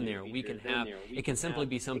feature is in there. We can have, it can simply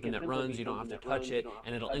be something that runs, you don't have to touch it,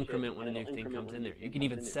 and it'll increment when a new thing comes in there. You can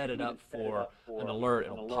even set it up for an alert.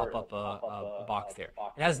 It'll pop up a box there.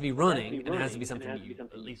 It has to be running, and it has to be something that you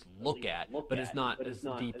at least look at, but it's not as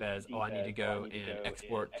deep as, oh, I need to go and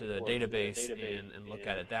export to the database and look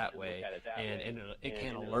at it that way, and it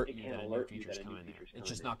can alert you that a new feature's coming there. It's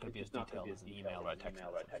just not going to be as detailed as an email or a text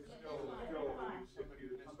message.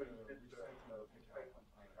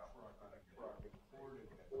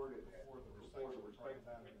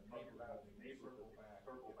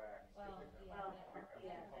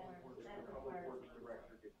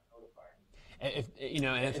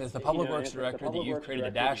 If the Public Works Director that you've created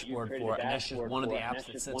a dashboard for, and that's just one of the apps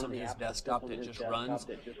that sits on his desktop that just runs,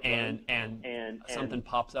 and something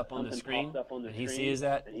pops up on the screen, and he sees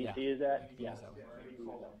that, yeah.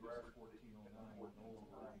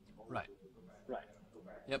 Right. Right.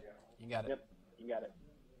 Yep. You got it. Yep. You got it.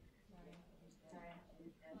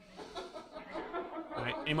 All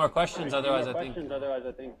right. Any more questions? Otherwise, I think.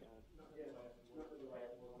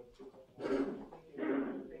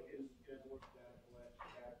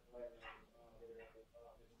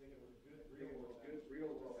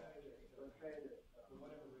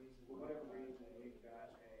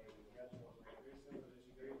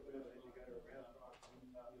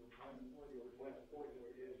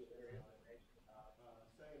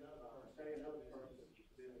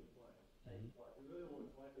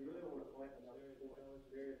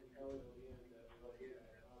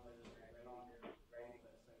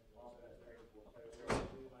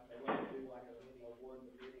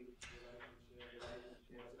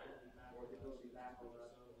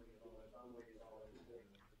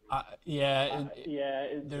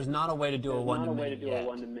 There's not a way to do a one-to-many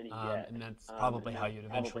yet, and that's probably how you'd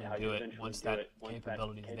eventually do it once that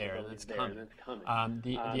capability is there, and it's coming.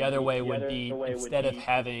 The other way would be, instead of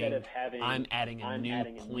having, I'm adding a new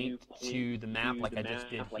point to the map like I just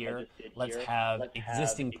did here, let's have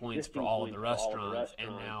existing points for all of the restaurants, and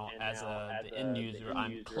now as the end user,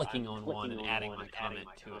 I'm clicking on one and adding my comment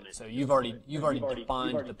to it. So you've already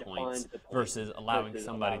defined the points versus allowing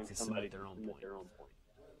somebody to submit their own point.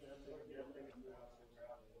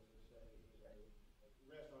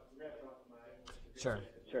 Sure.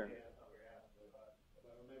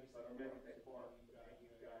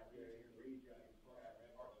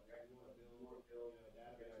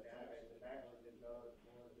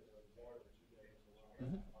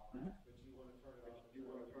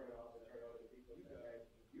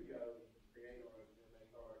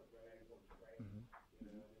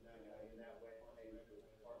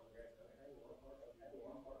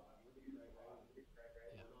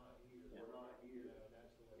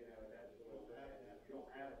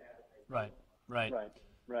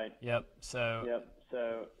 Right. Yep. So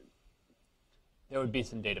there would be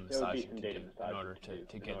some data massaging to do in order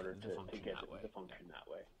to get it to function that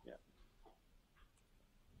way. Yeah.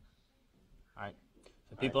 All right.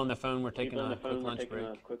 So people on the phone, we're taking a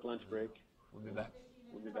quick lunch break. We'll be back.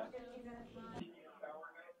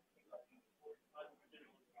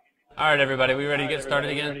 All right, everybody. We ready to get started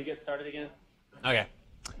again? Okay.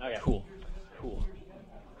 Cool.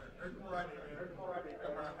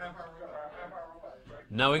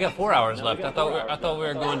 No, we got 4 hours left. I thought we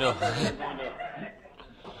were going to.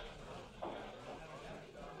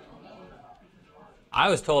 I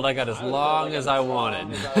was told I got as long as I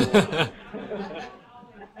wanted.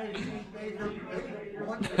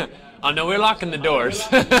 Oh no, we're locking the doors.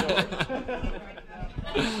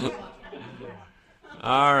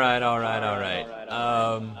 All right.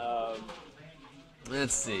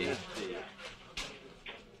 Let's see.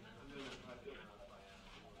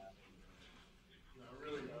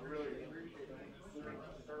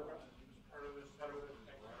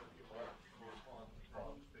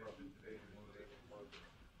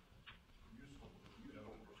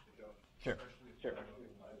 Sure.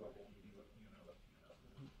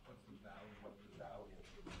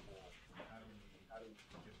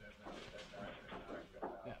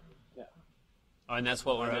 Yeah. Oh, and that's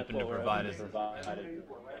what we're hoping to provide is.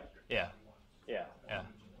 Yeah.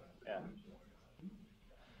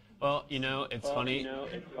 Well, it's funny.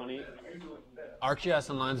 ArcGIS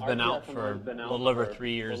Online's been out for a little over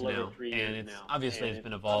 3 years now, and it's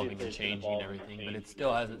been evolving and changing and everything, but it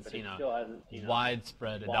still hasn't seen a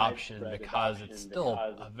widespread adoption because it's still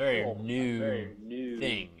a very new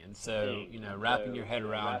thing. And so, wrapping your head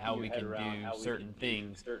around how we can do certain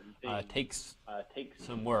things takes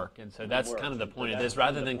some work. And so that's kind of the point of this.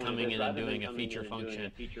 Rather than coming in and doing a feature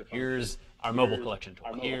function, here's our mobile collection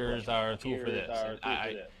tool, here's our tool for this.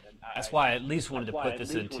 And that's why I at least wanted to put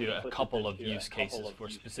this into a couple of use cases for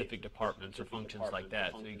specific departments or functions like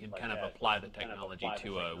that, so you can kind of apply the technology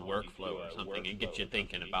to a workflow or something and get you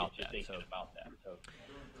thinking about that. So,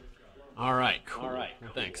 all right, cool. Well,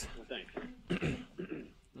 thanks.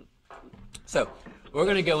 So we're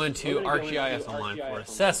going to go into ArcGIS Online for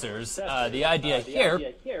assessors. The idea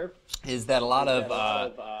here is that a lot of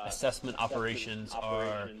assessment operations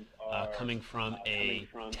are coming from a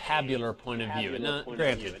tabular point of view. And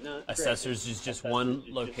granted, assessors is just one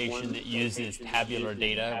location that uses tabular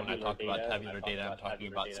data. When I talk about tabular data, I'm talking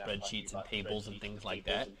about spreadsheets and tables and things like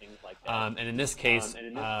that. And in this case,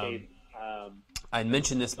 I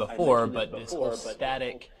mentioned this before, but this whole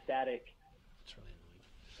static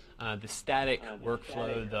the static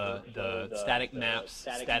workflow, the static maps,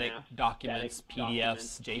 static documents,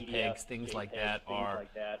 PDFs, JPEGs, things like that are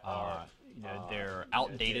they're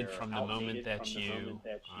outdated from the moment that you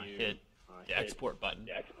hit the export button.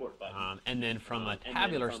 And then from a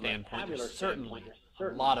tabular standpoint, there's certainly a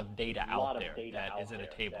lot of data out there that is in a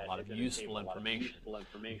table, a lot of useful information.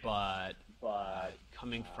 But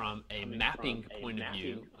coming from a mapping point of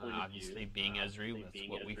view, obviously being Esri, that's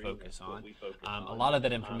what we focus on, a lot of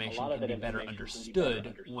that information can be better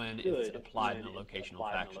understood when it's applied in a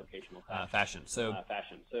locational fashion. So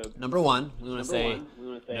number one, we want to say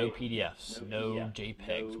no PDFs, no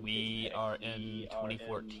JPEGs. We are in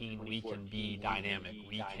 2014, we can be dynamic.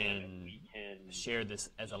 We can share this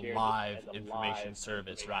as a live information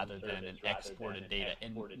service rather than an exported data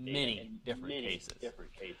in many different cases.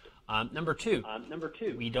 Number two,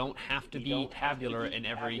 we don't have to be tabular in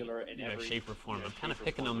every shape or form. I'm kind of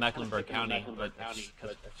picking on Mecklenburg County, but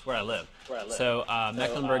because that's where I live. So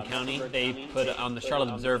Mecklenburg County, they put on the Charlotte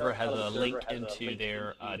Observer has a link into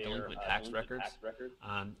their delinquent tax records.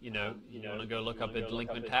 You want to go look up a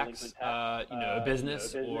delinquent tax, a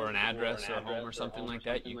business or an address or a home or something like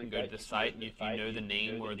that. You can go to the site, and if you know the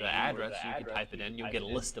name or the address, you can type it in. You'll get a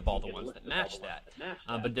list of all the ones that match that,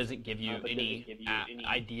 but it doesn't give you any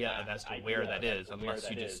idea as to where that is unless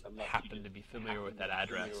you just happen to be familiar with that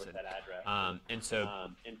address. And so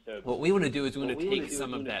what we want to do is we want to take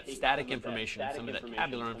some of that static information, some of that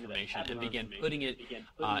tabular information, and begin putting it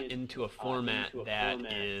into a format that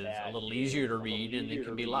is a little easier to read and it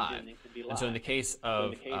can be live. And so in the case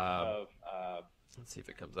of let's see if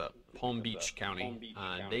it comes up. Palm Beach County,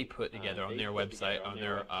 they put together on their website, on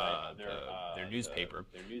their newspaper,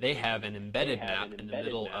 they have an embedded map in the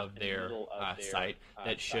middle of their site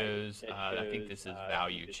that shows, I think this is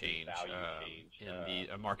value change, in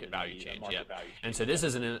the market value change, yeah. And so this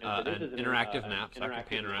is an interactive map, so I can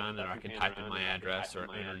pan around and I can type in my address or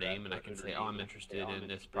owner name and I can say, oh, I'm interested in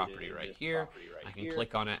this property right here. I can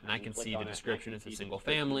click on it and I can see the description. It's a single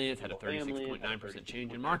family. It's had a 36.9%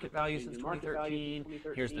 change in market value since 2013.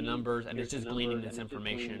 Here's the numbers, and it's just gleaning this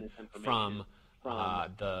information from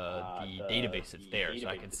the database that's there. So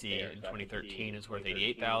I can see in 2013 it's worth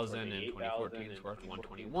 88,000, in 2014 it's worth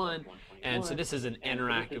 121, and so this is an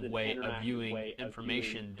interactive way of viewing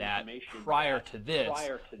information that prior to this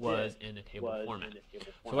was in a table format.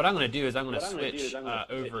 So what I'm going to do is I'm going to switch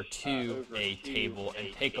over to a table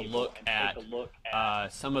and take a look at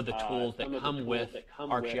some of the tools that come with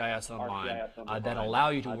ArcGIS Online that allow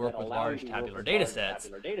you to work with large tabular data sets.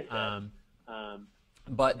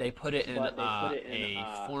 But they put it in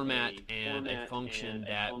a format and a function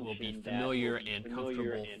that will be familiar and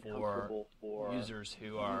comfortable for users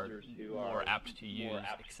who are more apt to use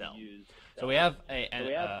Excel. So we have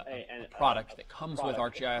a product that comes with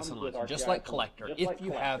ArcGIS Online. So just like Collector, if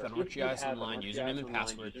you have an ArcGIS Online username and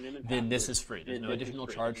password, then this is free. There's no additional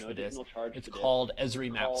charge for this. It's called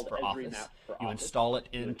Esri Maps for Office. You install it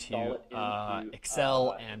into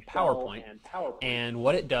Excel and PowerPoint, and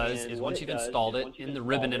what it does is once you've installed it in the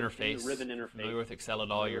ribbon interface, if you're familiar with Excel at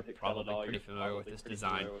all, you're probably pretty familiar with this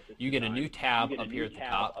design. You get a new tab up here at the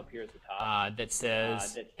top that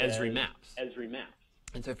says Esri Maps.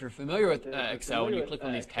 And so if you're familiar with Excel, when you click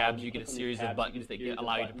on these tabs, you get a series of buttons that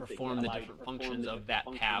allow you to perform the different functions of that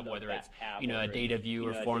tab, whether it's a data view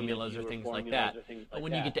or formulas or things like that. But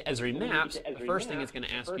when you get to Esri Maps, the first thing it's going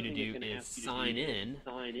to ask you to do is sign in,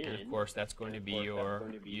 and of course that's going to be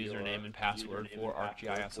your username and password for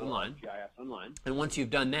ArcGIS Online. And once you've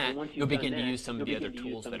done that, you'll begin to use some of the other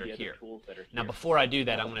tools that are here. Now before I do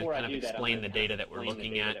that, I'm going to kind of explain the data that we're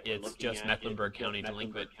looking at. It's just Mecklenburg County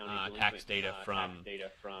delinquent tax data from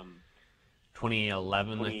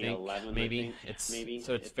 2011, I think, maybe.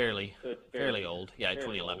 So it's fairly old. Yeah,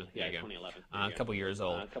 2011. There you go. A couple years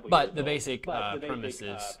old. But the basic premise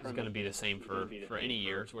is going to be the same for any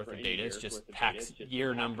year's worth of data. It's just tax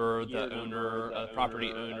year number, the owner,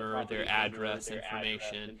 property owner, their address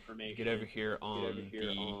information. You get over here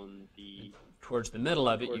on towards the middle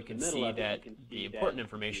of it, you can see that the important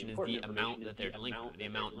information is the amount that they're delinquent, the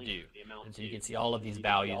amount due. And so you can see all of these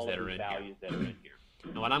values that are in here.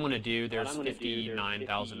 Now what I'm going to do, there's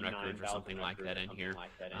 59,000 records or something like that in here.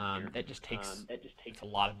 That just takes a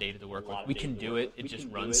lot of data to work with. We can do it, it just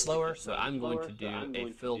runs slower, so I'm going to do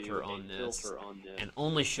a filter on this and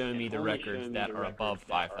only show me the records that are above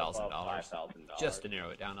 $5,000, just to narrow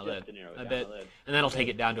it down a bit. And that'll take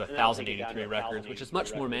it down to 1,083 records, which is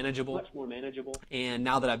much more manageable. And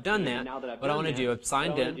now that I've done that, what I want to do, I've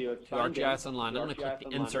signed in to ArcGIS Online, I'm going to click the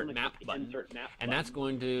Insert Map button, and that's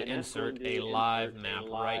going to insert a live map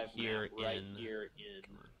right here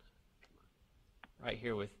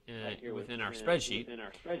within our spreadsheet.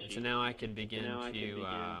 And so now I can begin to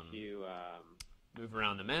move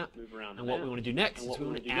around the map. And what we want to do next is we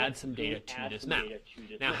want to add some data to this map.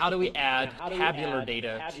 Now, how do we add tabular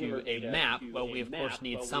data to a map? Well, we of course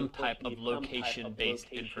need some type of location-based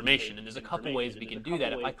information, and there's a couple ways we can do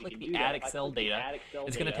that. If I click the Add Excel Data,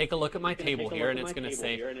 it's going to take a look at my table here, and it's going to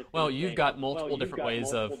say, well, you've got multiple different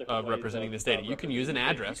ways of representing this data. You can use an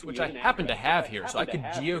address, which I happen to have here, so I could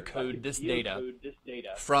geocode this data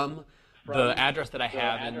from the address that I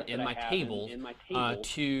have in my tables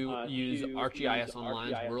to use ArcGIS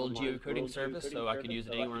Online's World Geocoding Service, so I could use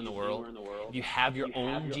it anywhere in the world. If you have your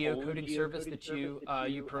own geocoding service that you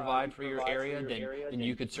provide for your area, then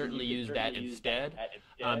you could certainly use that instead.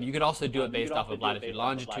 You could also do it based off of latitude,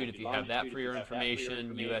 longitude if you have that for your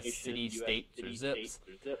information, U.S. cities, states, or zips.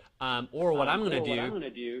 Or what I'm going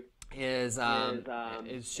to do is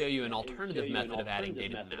show you an alternative method of adding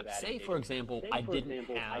data to maps. Say, for example, I didn't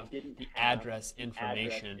have the address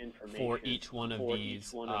information for each one of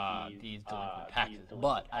these delinquent taxes,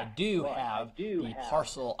 but I do have the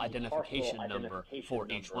parcel identification number for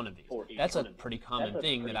each one of these. That's a pretty common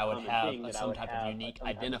thing, that I would have some type of unique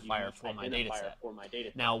identifier for my data set.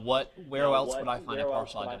 Now, where else would I find a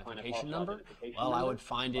parcel identification number? Well, I would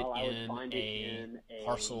find it in a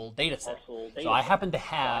parcel data set. So I happen to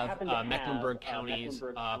have Mecklenburg County's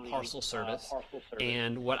parcel service,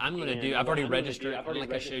 and what I'm going to do, I've already registered,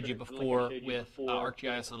 like I showed you before with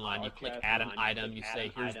ArcGIS Online. You click Add an Item, you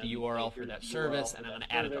say here's the URL for that service, and I'm going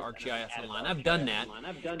to add it to ArcGIS Online. I've done that,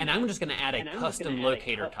 and I'm just going to add a custom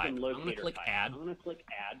locator type. I'm going to click Add,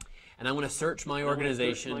 and I'm going to search my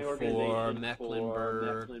organization for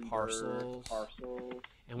Mecklenburg Parcels.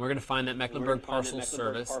 And we're going to find that Mecklenburg Parcel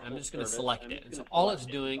Service. I'm just going to select it. And so all it's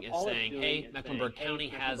doing is saying, hey, Mecklenburg County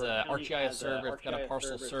has a ArcGIS server. It's got a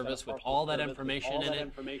parcel service with all that information in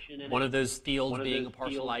it. One of those fields being a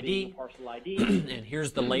parcel ID. And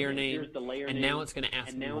here's the layer name. And now it's going to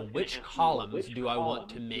ask me, well, which columns do I want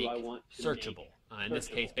to make searchable? In this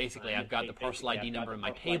case, basically, I've got the parcel ID number in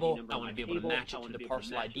my table. I want to be able to match it to the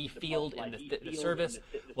parcel ID field in the service.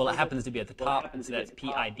 Well, it happens to be at the top, and so that's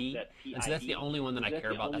PID. And so that's the only one that I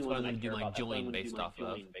care about. That's what I'm going to do my join based off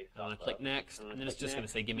of. I'm going to click Next, and then it's just going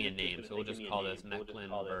to say, give me a name. So we'll just call this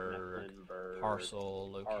Mecklenburg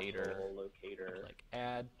Parcel Locator. Click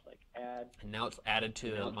Add. And now it's added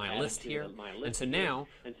to my list here. And so now,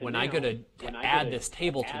 when I go to add this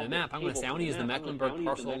table to the map, I'm going to say, I want to use the Mecklenburg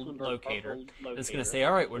Parcel Locator. And it's going to say,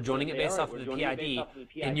 all right, we're joining it based off of the PID.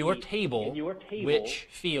 In your table, which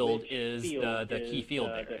field is the key field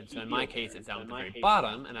there? And so in my case, it's down at the very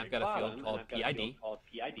bottom, and I've got a field called PID. I'm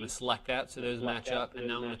going to select that so those match up, and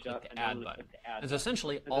now I'm going to click the Add button. And so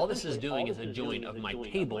essentially, all this is doing is a join of my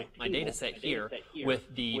table, my data set here, with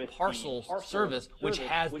the parcel service, which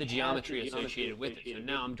has the geometry associated with it. So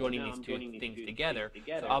now I'm joining these two things together,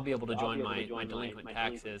 so I'll be able to join my delinquent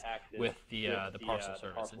taxes with the parcel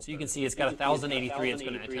service. And so you can see it's got 1,083 it's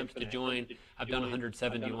going to attempt to join. I've done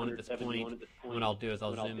 171 at this point. And what I'll do is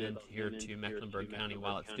I'll zoom in here to Mecklenburg County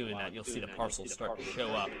while it's doing that, and you'll see the parcels start to show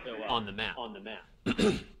up on the map.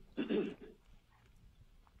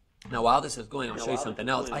 Now, while this is going, I'll show you something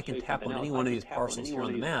else. I can tap on any one of these parcels here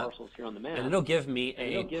on the map, and it'll give me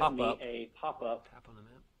a pop-up. Tap on the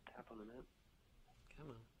map. Come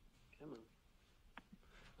on.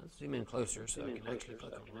 Let's zoom in closer so I can actually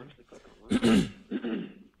click on one.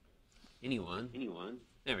 Anyone.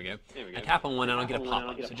 There we go. I tap on one and I'll get a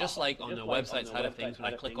pop-up. So just like on the website side of things,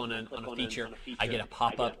 when I click on a feature, I get a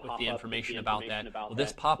pop-up with the information about that. Well,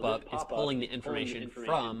 this pop-up is pulling the information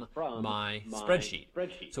from my spreadsheet.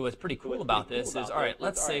 So what's pretty cool about this is, all right,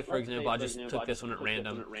 let's say, for example, I just took this one at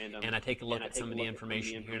random, and I take a look at some of the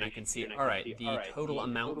information here, and I can see, all right, the total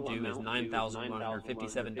amount due is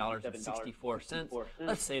 $9,157.64.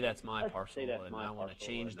 Let's say that's my parcel, and I want to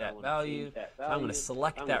change that value. So I'm going to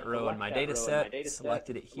select that row in my data set, select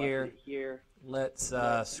it here. Let's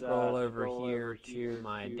scroll over here to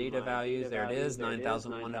my data values. There it is,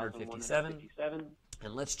 9,157.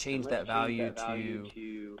 And let's change that value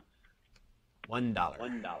to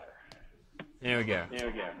 $1. There we go.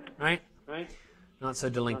 Right? Not so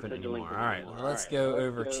delinquent anymore. All right, well, let's go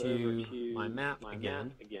over to my map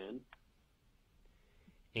again.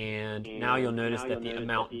 And now you'll notice that the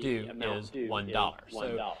amount due is $1.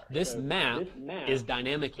 So this map is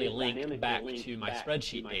dynamically linked back to my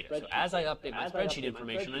spreadsheet data. So as I update my spreadsheet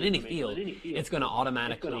information on any field, it's going to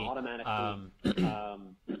automatically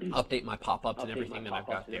update my pop-ups and everything that I've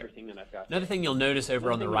got there. Another thing you'll notice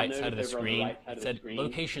over on the right side of the screen, it said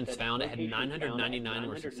locations found. It had 999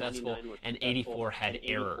 were successful and 84 had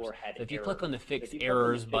errors. So if you click on the Fix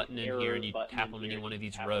Errors button in here and you tap on any one of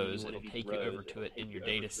these rows, it'll take you over to it in your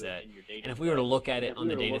data set. And if we were to look at it on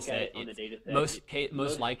the data set,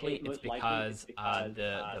 most likely it's because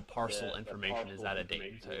the parcel information is out of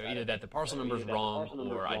date. So either that the parcel number is wrong,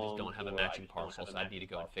 or I just don't have a matching parcel, so I need to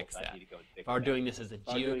go and fix that. If I were doing this as a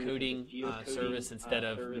geocoding service instead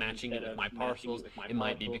of matching it with my parcels, it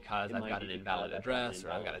might be because I've got an invalid address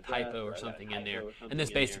or I've got a typo or something in there. And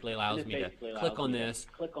this basically allows me to click on this,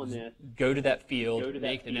 go to that field,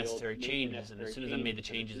 make the necessary changes, and as soon as I made the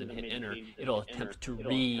changes and hit enter, it'll attempt to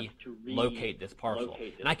relocate this parcel.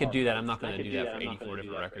 And I could do that. I'm not going to do that for 84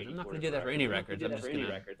 different records. I'm not going to do that for any records. I'm just going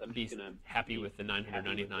to be happy with the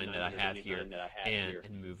 999 that I have here and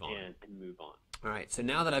move on. All right, so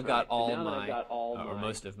now that I've got all my, or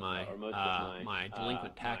most of my, my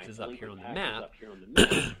delinquent taxes up here on the map,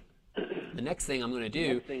 the next thing I'm going to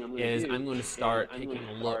do is I'm going to start taking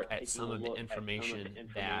a look at some of the information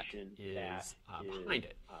that is behind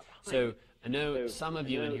it. So I know some of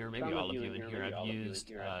you in here, maybe all of you in here, have used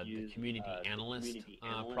the Community Analyst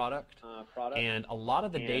product, and a lot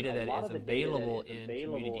of the data that is available in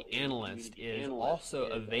Community Analyst is also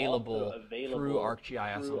available through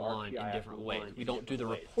ArcGIS Online in different ways. We don't do the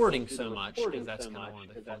reporting so much because that's kind of one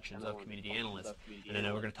of the functions of Community Analyst, and I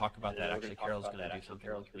know we're going to talk about that. Actually, Carol's going to do something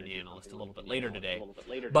on Community Analyst a little bit later today,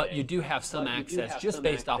 but you do have some access just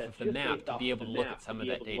based off of the map to be able to look at some of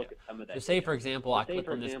that data. So say, for example, I click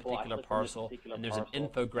on this particular parcel, and there's an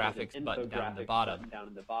infographics button down at the bottom.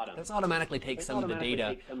 This automatically takes some of the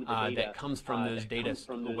data that comes from those data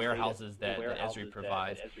warehouses that Esri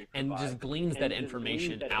provides and just gleans that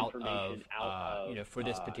information out of, for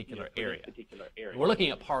this particular area. We're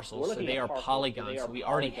looking at parcels, so they are polygons, so we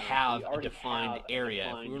already have a defined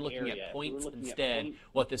area. If we were looking at points instead,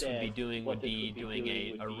 what this would be doing would be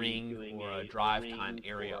doing a ring or a drive time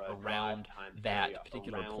area around that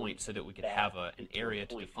particular point so that we could have an area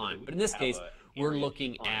to define. But in this case, we're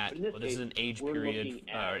looking at, well, this is an age period,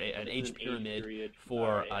 an age pyramid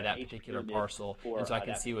for that particular parcel, and so I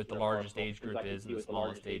can see what the largest age group is and the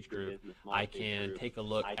smallest age group. I can take a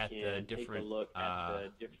look at the different,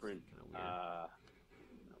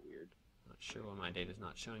 sure why my data is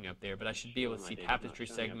not showing up there, but I should be able to see tapestry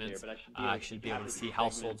segments. I should be able to see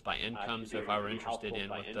households by income. So if I were interested in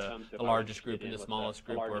what the largest group and the smallest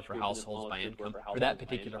group were for households by income for that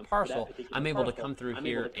particular parcel, I'm able to come through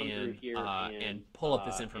here and pull up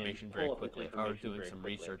this information very quickly. If I were doing some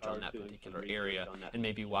research on that particular area and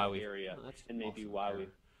maybe why we.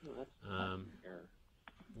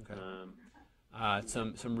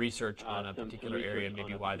 Some research on a particular area,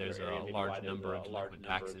 maybe why there's a large number of delinquent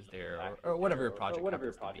taxes there, or whatever your project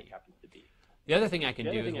happens to be. The other thing I can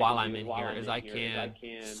do is while I'm in here is I can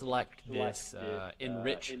select this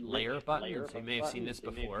Enrich Layer button. So you may have seen this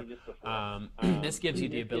before. This gives you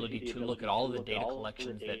the ability to look at all of the data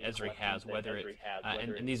collections that Esri has, whether it's,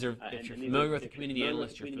 and these are, if you're familiar with the Community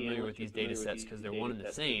Analyst, you're familiar with these data sets because they're one and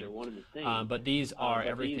the same. But these are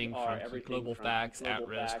everything from key global facts,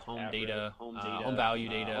 at-risk, home data, home value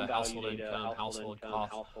data, household income, household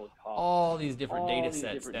costs, all these different data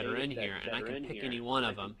sets that are in here, and I can pick any one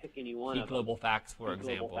of them, key global facts, for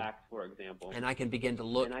example, and I can begin to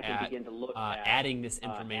look at adding this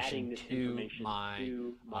information to my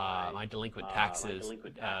my delinquent taxes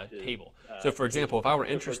table. So, for example, if I were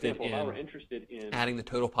interested in adding the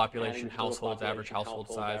total population, households, average household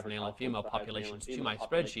size, male and female populations to my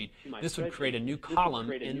spreadsheet, this would create a new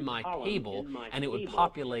column in my table, and it would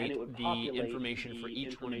populate the information for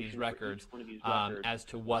each one of these records as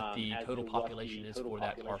to what the total population is for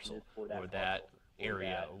that parcel or that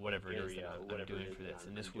area or whatever it is that I'm doing for this,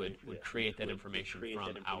 and this would create that information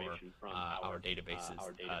from our databases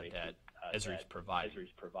that Esri is providing.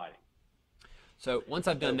 So once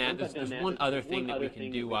I've done that, there's one other thing that we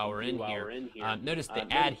can do while we're in here. Notice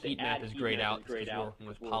the add heat map is grayed out because we're working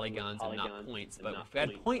with polygons and not points. But if we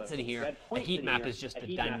add points in here, a heat map is just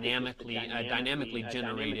a dynamically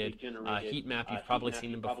generated heat map. You've probably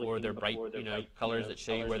seen them before. They're bright, colors that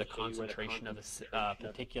show you where the concentration of a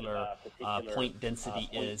particular point density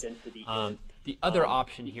is. The other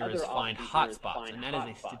option here is find hotspots, and that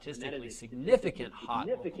is a statistically significant hot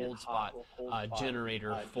or cold spot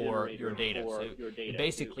generator for your data. So it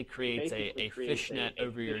basically creates a fishnet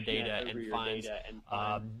over your data and finds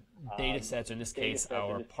data sets, in this case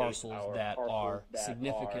our parcels, that are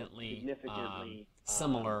significantly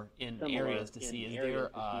similar in areas to see is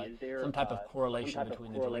there some type of correlation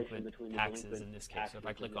between the delinquent taxes in this case. So if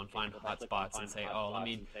I click on find hotspots and say, oh,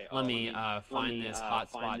 let me find this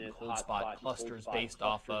hotspot and cold spot clusters based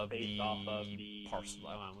off of the parcel,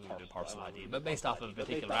 we would do parcel ID, but based off of a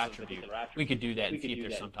particular attribute, we could do that and see if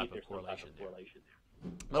there's some type of correlation there.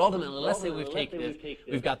 But ultimately, let's say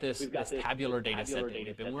we've got this tabular data set that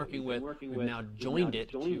we've been working with. We've now joined it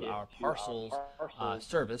to our parcels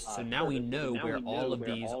service, so now we know where all of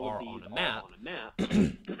these are on a map.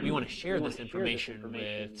 We want to share this information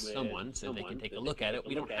with someone so they can take a look at it.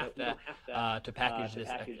 We don't have to package this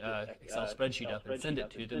Excel spreadsheet up and send it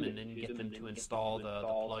to them and then get them to install the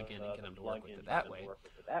plugin and get them to work with it that way.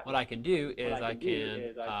 What I can do is I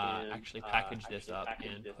can actually package this up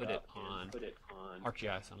and put it on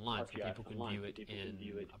ArcGIS Online so people can view it in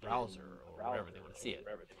a browser or wherever they want to see it.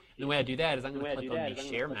 And the way I do that is I'm going to click on the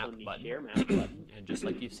Share Map button, and just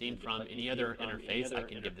like you've seen from any other interface, I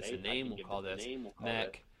can give this a name. We'll call this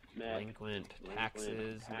MEC Delinquent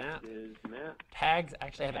Taxes Map. Tags,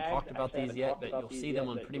 actually I haven't talked about these yet, but you'll see them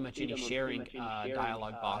on pretty much any sharing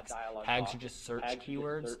dialog box. Tags are just search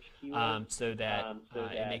keywords so that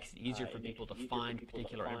it makes it easier for people to find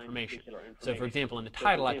particular information. So for example, in the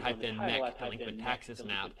title I typed in MEC Delinquent Taxes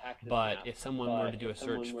Map, but if someone were to do a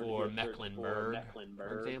search for Mecklenburg,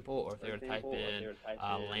 for example, or if they were to type in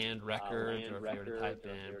land records, or if they were to type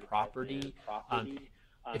in property,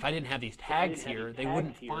 if I didn't have these tags here, they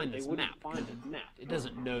wouldn't find this map because it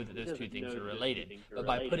doesn't know that those two things are related. But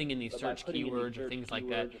by putting in these search keywords or things like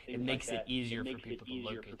that, it makes it easier for people to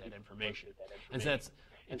locate that information. And so that's,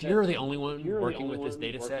 if you're the only one working with this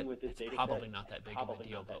data set, it's probably not that big of a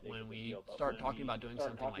deal. But when we start talking about doing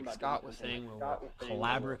something like Scott was saying, where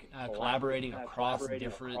we're collaborating across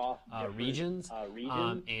different regions,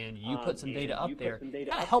 and you put some data up there, it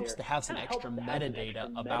kind of helps to have some extra metadata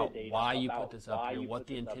about why you put this up here, what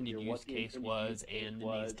the intended use case was, and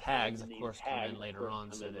then these tags, of course, come in later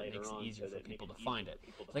on, so that it makes it easier for people to find it.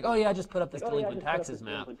 It's like, oh yeah, I just put up this delinquent taxes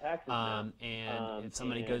map, and if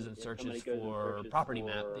somebody goes and searches for property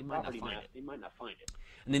map, they might not find it.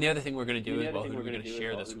 And then the other thing we're going to do is, well, who are we going to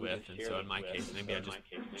share this with? And so in my case, maybe I just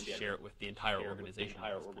share it with the entire organization.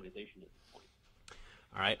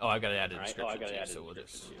 All right. Oh, I've got to add a description too, so we'll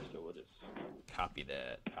just copy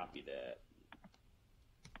that.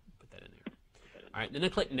 Put that in there. All right, then I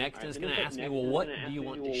click Next, and it's going to ask me, well, what do you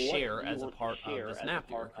want to share as a part of this map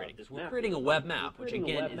that we're creating? So we're creating a web map, which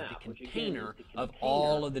again is the container of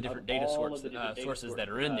all of the different data sources that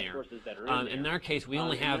are in there. In our case, we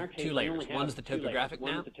only have two layers. One is the topographic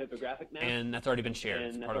map, and that's already been shared.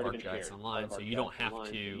 It's part of ArcGIS Online, so you don't have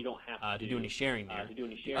to do any sharing there.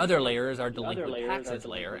 The other layer is our delinquent taxes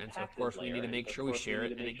layer, and so of course we need to make sure we share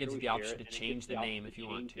it, and it gives you the option to change the name if you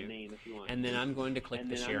want to. And then I'm going to click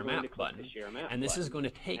the Share Map button. And this is going to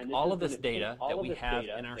take all of this data that we have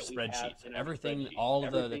in our spreadsheets, and everything, all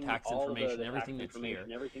of the tax information, everything that's here,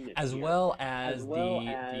 as well as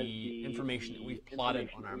the information that we've plotted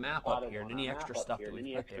on our map up here, and any extra stuff that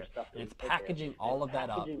we've put there. And it's packaging all of that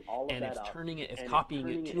up, and it's copying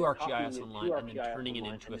it to ArcGIS Online, and then turning it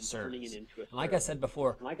into a service. And like I said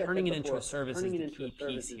before, turning it into a service is the key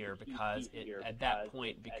piece here, because it at that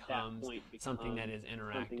point becomes something that is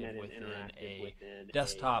interactive within a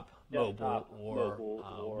desktop, mobile,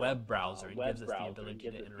 or web browser, and gives us the ability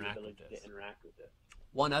to interact with this.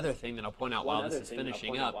 One other thing that I'll point out while this is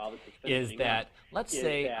finishing up is that, let's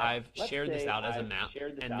say I've shared this out as a map,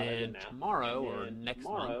 and then tomorrow or next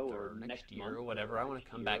month or next year or whatever, I want to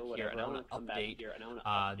come back here and I want to update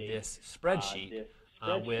this spreadsheet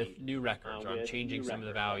with new records, or I'm changing some of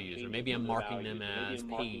the values, or maybe I'm marking them as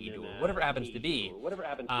paid, or whatever it happens to be.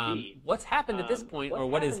 What's happened at this point, or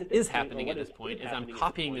what is happening at this point, is I'm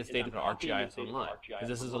copying this data to ArcGIS Online, because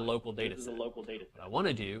this is a local data set. What I want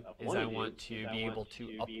to do is I want to be able to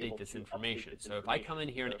update this information. So if I come in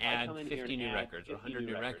here and add 50 new records or 100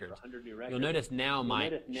 new records, you'll notice now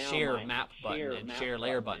my Share Map button and Share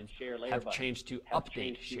Layer buttons have changed to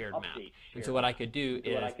Update Shared Map. And so what I could do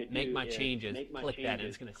is make my changes, click that, and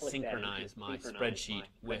it's going to synchronize my spreadsheet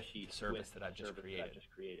with the service that I've just created.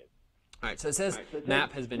 All right, so it says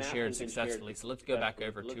map has been shared successfully, so let's go back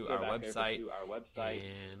over to our website,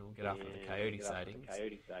 and we'll get off of the Coyote sightings,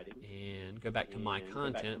 and go back to My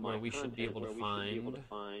Content, where we should be able to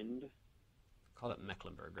find, call it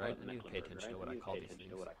Mecklenburg, right? I need to pay attention to what I call these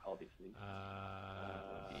things. Would be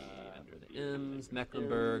under the M's,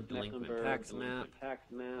 Mecklenburg, delinquent tax map.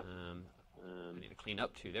 I need to clean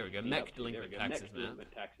up too. There we go. MEC Delinquent Taxes Map.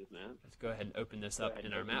 Let's go ahead and open this up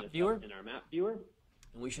in our map viewer.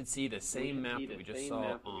 And we should see the same map that we just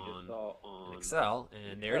saw on Excel,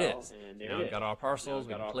 and there it is. Now we've got our parcels,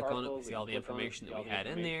 we can click on it, we see all the information that we had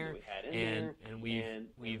in there, and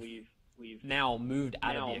we've now moved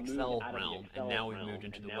out of the Excel realm, and now we've moved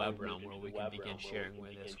into the web realm where we can begin sharing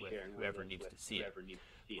with this with whoever needs to see it.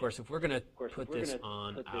 Of course, if we're going to put this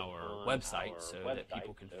on our website so that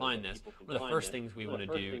people can find this, one of the first things we want to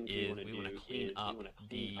do is we want to clean up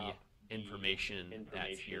the information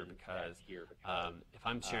that's here, because if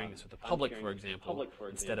I'm sharing this with the public, for example,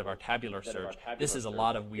 instead of our tabular search, this is a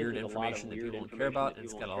lot of weird information that people don't care about, and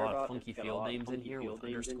it's got a lot of funky field names in here with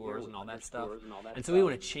underscores and all that stuff. And so we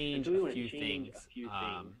want to change a few things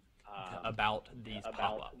about these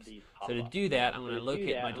pop-ups. So to do that, I'm going to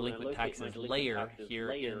locate my delinquent taxes layer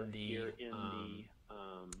here in the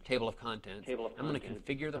table of contents. I'm going to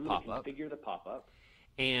configure the pop-up.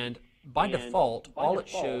 And by default, all it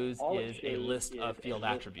shows is a list of field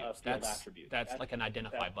attributes. That's like an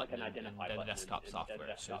identify button in the desktop software.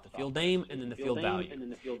 So the field name and then the field value.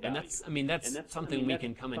 And that's something we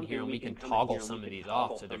can come in here and we can toggle some of these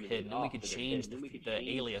off so they're hidden. And we could change the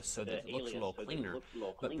alias so that it looks a little cleaner.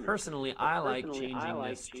 But personally, I like changing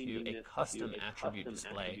this to a custom attribute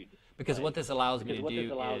display, because what this allows me to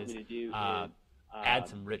do is add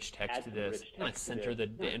some rich text to this, kind of center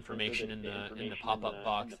the information in the pop-up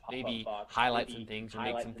box, maybe highlight some things or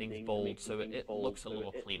make some things bold so it looks a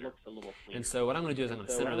little cleaner. And so what I'm going to do is I'm going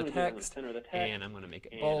to center the text, and I'm going to make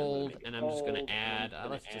it bold, and I'm just going to add,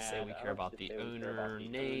 let's just say we care about the owner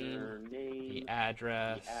name, the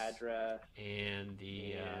address, and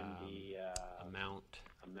the amount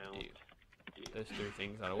due. Those three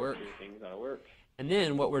things ought to work. And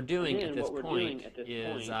then what we're doing at this point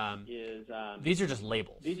is these are just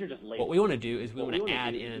labels. What we want to do is we want to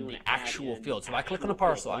add in the actual field. So if I click on a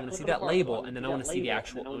parcel, I'm going to see that label, and then I want to see the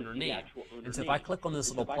actual owner name. And so if I click on this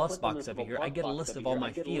little plus box over here, I get a list of all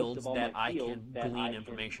my fields that I can glean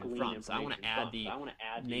information from. So I want to add the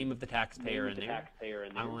name of the taxpayer in there.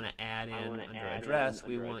 I want to add in under address,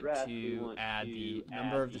 we want to add the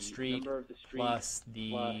number of the street plus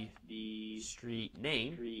the street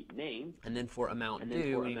name. And then for amount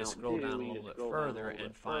due, we need to scroll down a little bit further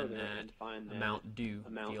and find that amount due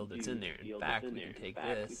field that's in there. In fact, we can take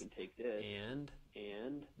this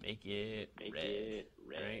and make it red.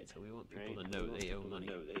 Right? So we want people to know they owe money.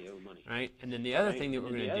 Right? And then the other thing that we're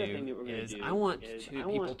going to do is I want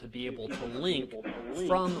people to be able to link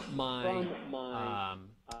from my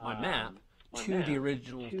map to the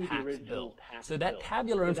original tax bill. So that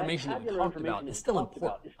tabular information that we talked about is still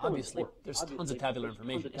important. Obviously, there's tons of tabular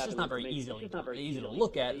information. It's just not very easy to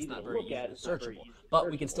look at. It's not very easily searchable.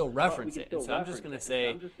 But we can still reference it. And so I'm just going to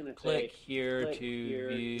say, click here to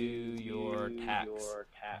view your tax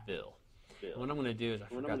bill. And what I'm going to do is I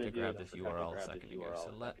forgot to grab this URL a second ago.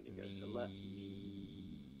 So let me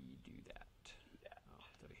do that. Oh,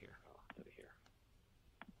 it's over here.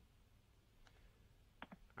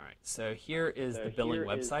 All right, so here is the billing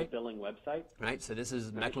website. Right, so this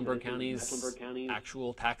is Mecklenburg County's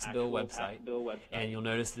actual tax bill website. And you'll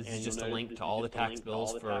notice this is just a link to all the tax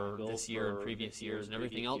bills for this year and previous years, and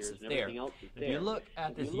everything else is there. If you look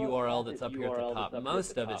at this URL that's up here at the top,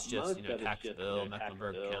 most of it's just, tax bill,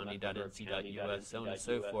 Mecklenburg County.nc.us, so on and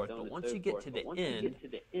so forth. But once you get to the end,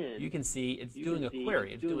 you can see it's doing a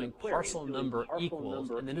query. It's doing parcel number equals,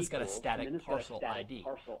 and then it's got a static parcel ID.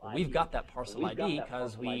 Well, we've got that parcel ID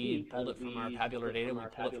because we pulled it from our tabular data and we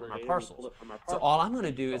pulled it from our parcels. So all I'm going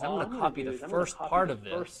to do is I'm going to copy the first part of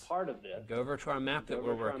this, go over to our map that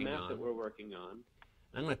we're working on.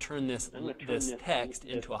 I'm going to turn this text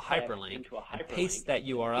into a hyperlink and paste that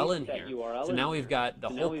URL in here. So now we've got the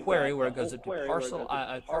whole query where it goes up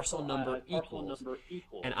to parcel number equals,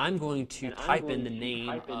 and I'm going to type in the name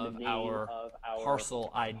of our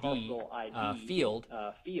parcel ID field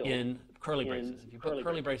in curly braces. If you put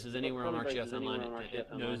curly braces anywhere on ArcGIS Online, it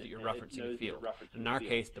knows that you're referencing a field. In our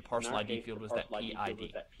case, the parcel ID field was that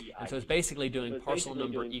PID. And so it's basically doing parcel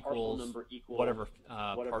number equals whatever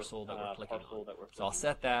parcel that we're clicking on. So I'll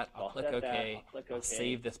set that, I'll click OK, I'll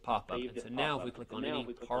save this pop-up. And so now if we click on any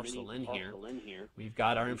parcel in here, we've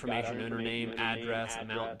got our information, owner name, address,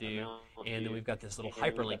 amount due, and then we've got this little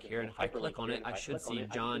hyperlink here. And if I click on it, I should see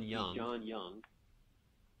John Young.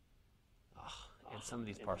 And some of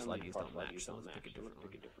these parcel IDs don't match, so let's pick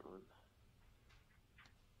a different one.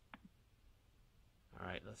 All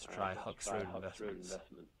right, let's try Huck's Road Investments.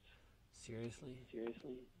 Seriously? How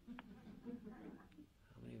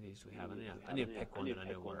many of these do we have? I need to pick one that I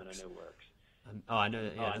know works. Oh, I know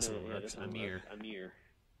that, yeah, this one works. Amir.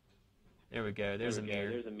 There we go, there's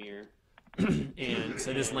Amir. And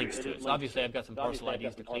so this links to it. So obviously I've got some parcel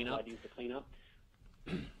IDs to clean up.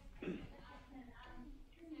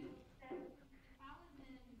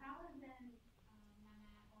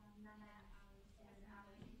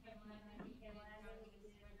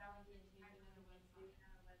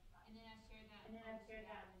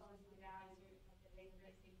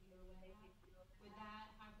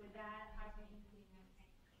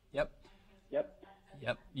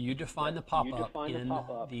 Yep, you define the pop-up in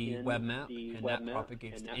the web map, and that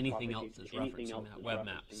propagates to anything else that's referencing that web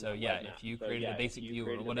map. So yeah, if you created a basic view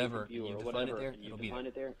or whatever, and you define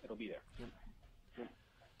it there, it'll be there. Yep.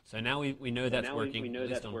 So now we know that's working, at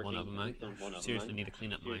least on one of them. I seriously need to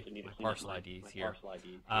clean up my parcel IDs here.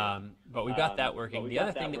 But we've got that working. The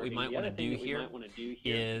other thing that we might want to do here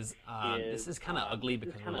is, this is kind of ugly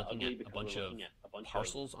because we're looking at a bunch of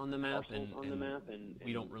parcels on the map, and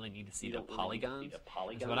we don't really need to see the polygons.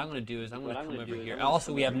 So what I'm going to do is I'm going to come over here.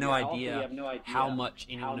 Also, we have no idea how much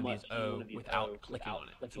any one of these owe without clicking on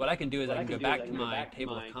it. So what I can do is I can go back to my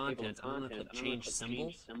table of contents. I'm going to click Change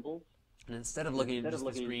Symbols. And instead of looking at just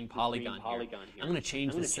this green polygon here, I'm going to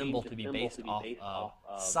change the symbol to be based off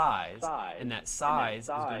of size, and that size is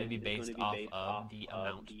going to be based off of the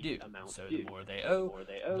amount due. So the more they owe,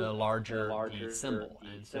 the larger the symbol.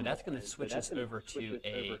 And so that's going to switch us over to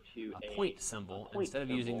a point symbol. Instead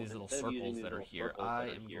of using these little circles that are here, I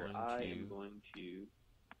am going to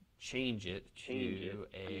change it to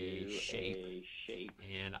a shape.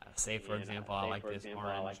 And say, for example, I like this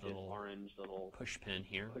orange little push pin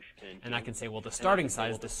here. And I can say, well, the starting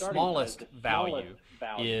size, the smallest value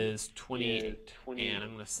is 28. And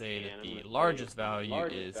I'm going to say that the largest value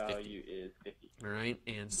is 50. All right,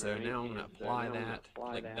 and so now I'm going to apply that,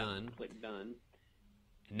 click Done.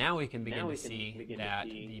 Now we can begin to see that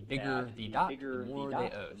the bigger the dot, the more they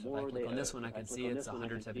owe. So if I click on this one, I can see it's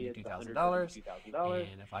 $172,000.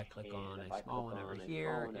 And if I click on a small one over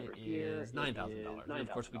here, it is $9,000. And of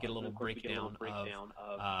course, we get a little breakdown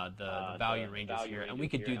of the value ranges here. And we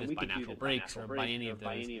could do this by natural breaks or by any of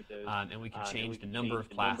those. And we can change the number of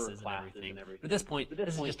classes and everything. But at this point,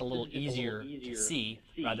 this is just a little easier to see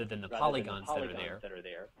rather than the polygons that are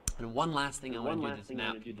there. And one last thing I want to do this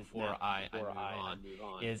map before I move on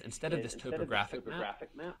is, instead of this topographic map,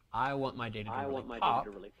 I want my data to really pop,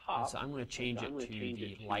 and so I'm going to change it to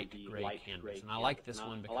the light gray canvas. And I like this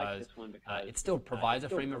one because it still provides a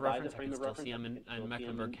frame of reference. I can still see I'm in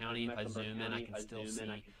Mecklenburg County. If I zoom in, I can still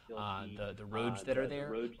see the roads that are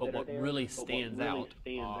there. But what really stands out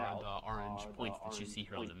are the orange points that you see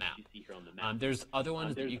here on the map. There's other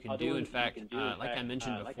ones that you can do. In fact, like I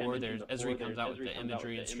mentioned before, Esri comes out with the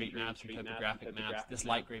imagery and street maps and topographic maps. This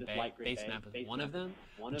light gray base map is one of them.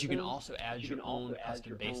 But you can also add your own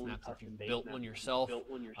custom base maps if you've built one yourself,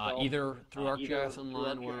 either through ArcGIS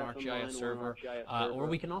Online or an ArcGIS server, or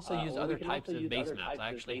we can also use other types of base maps. I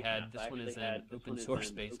actually had, this one is an open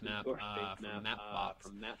source base map from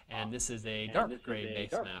Mapbox, and this is a dark gray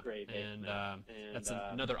base map, and that's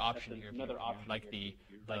another option here if you like the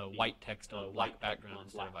white text on a black background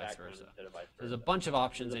instead of vice versa. There's a bunch of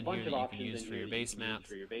options in here that you can use for your base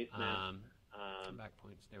maps. Back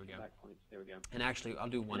points, there we go. And actually, I'll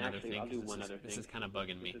do one other thing. This is kind of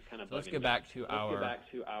bugging me. So let's go back to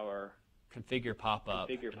our configure pop-up,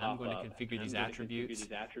 and I'm going to configure these attributes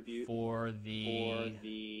for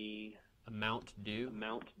the amount due.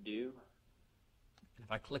 And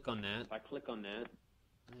if I click on that,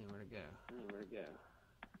 where'd it go?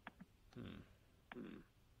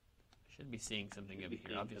 Should be seeing something over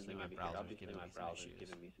here. Obviously, my browser is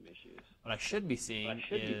giving me some issues. What I should be seeing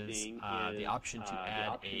is the option to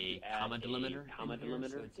add a comma delimiter.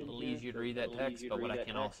 So it's a little easier to read that text, but what I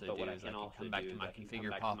can also do is I can come back to my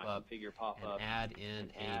configure pop-up and add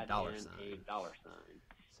in a $sign.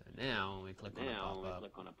 So now when we click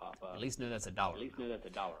on a pop-up, at least know that's a dollar.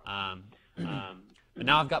 But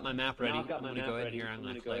now I've got my map ready. I'm going to go ahead here. I'm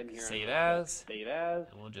going to click Save As, and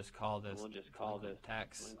we'll just call this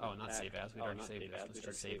tax. Oh, not Save As. We've already saved this. Let's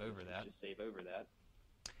just save over that.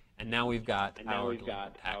 And now we've got our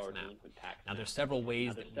delinquent tax map. Now there's several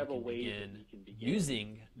ways that we can begin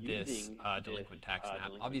using this delinquent tax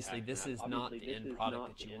map. Obviously, this is not the end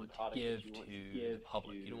product that you want to give to the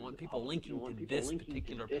public. You don't want people linking to this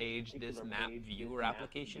particular page, this map viewer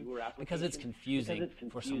application, because it's confusing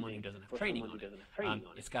for someone who doesn't have training on it.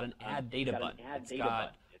 It's got an add data button. It's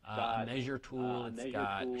got a measure tool, it's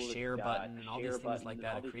got a share button, and all these things like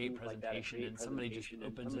that, a create presentation, and somebody just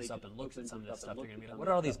opens this up and looks at some of this stuff, they're going to be like, what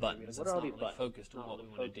are all these buttons? It's not really focused on what we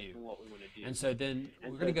want to do. And so then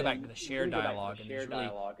we're going to go back to the share dialog, and there's really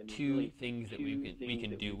two things that we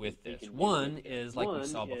can do with this. One is, like we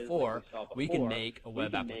saw before, we can make a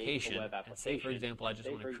web application, and say, for example, I just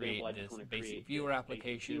want to create this basic viewer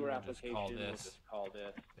application. We'll just call this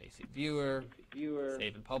basic viewer,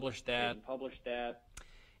 save and publish that.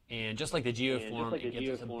 And just like the GeoForm, it gives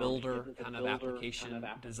us a builder kind of application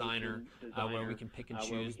designer where we can pick and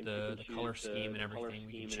choose the color scheme and everything.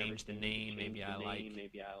 We can change the name. Maybe I like,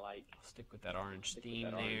 I'll stick with that orange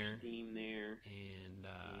theme there. And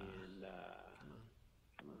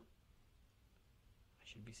come on. I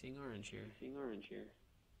should be be seeing orange here.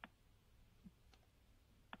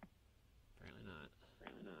 Apparently not.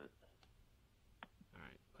 All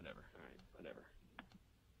right, whatever.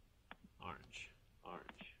 Orange.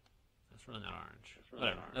 That's really not orange.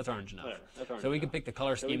 Whatever. That's orange enough. So we can pick the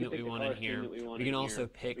color scheme that we want in here. We can also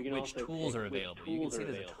pick which tools are available. You can see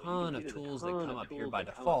there's a ton of tools that come up here by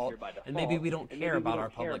default, and maybe we don't care about our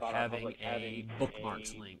public having a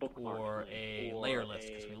bookmarks link or a layer list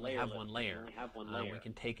because we only have one layer. We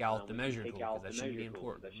can take out the measure tool because that shouldn't be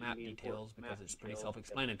important. Map details because it's pretty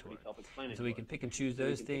self-explanatory. So we can pick and choose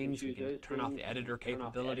those things. We can turn off the editor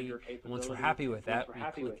capability. And once we're happy with that, we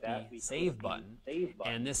click the Save button.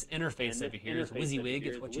 And this interface over here is WYSIWYG.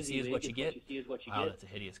 It's what you see is what you get. Wow, that's a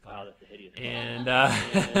hideous color. And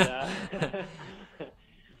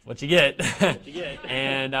what you get.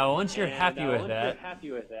 And once you're happy with that,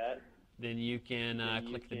 then you can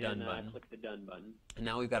click the Done button. And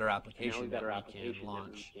now we've got our application that we can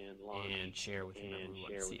launch and share with whomever we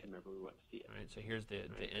want to see it. All right, so here's the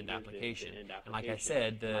end application. And like I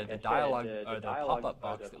said, the dialog or the pop-up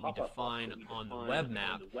box that we define on the web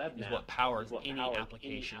map is what powers any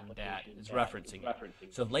application that is referencing it.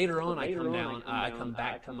 So if later on I come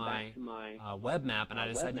back to my web map and I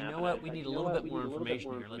decide, you know what, we need a little bit more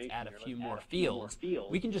information here. Let's add a few more fields.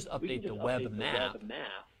 We can just update the web map.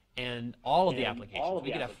 And all of the applications,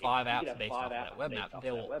 we could have 5 apps based off of that web map.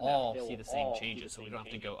 They will all see the same changes, so we don't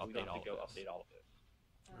have to go update all of those.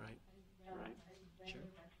 All right. Sure.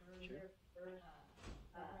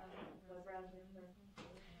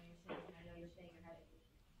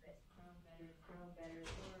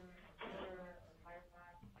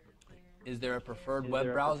 Is there a preferred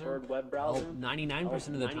web browser? Well, 99%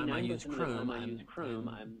 of the time I use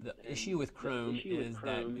Chrome. The issue with Chrome is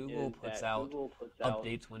that Google puts out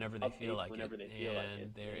updates whenever they feel like it.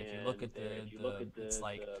 And if you look at it's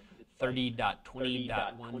like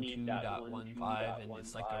 30.20.12.15, and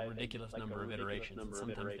it's like a ridiculous number of iterations, and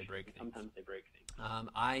sometimes they break things.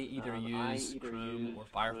 I either use Chrome or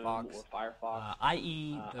Firefox.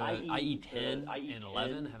 IE 10 and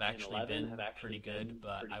 11 have actually been pretty good,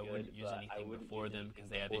 but I wouldn't use anything before them because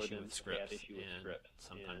they have issue with scripts, and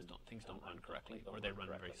sometimes things don't run correctly, or they run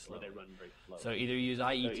very slowly. So either use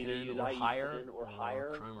IE 10 or higher, or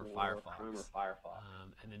Chrome or Firefox.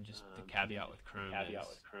 And then just the caveat with Chrome is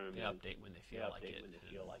they update when they feel like it.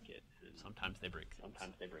 And sometimes they break things.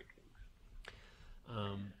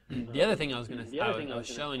 The other thing I was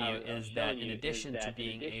showing you is that in addition to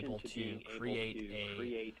being able to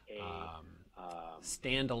create a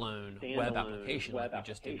standalone web application like we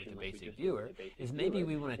just did with the basic viewer, is maybe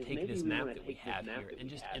we want to take this map that we have here and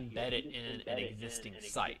just embed it in an existing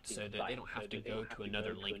site so that they don't have to go to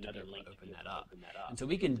another link to be able to open that up. And so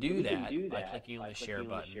we can do that by clicking on the share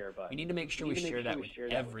button. We need to make sure we share that with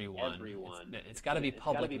everyone. It's got to be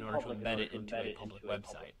public in order to embed it into a public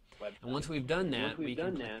website. And once we've done that, we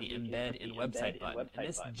can click the Embed in Website button, and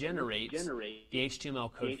this generates the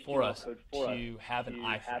HTML code for us to have an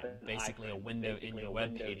iframe, basically a window in your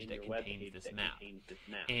web page that contains this map.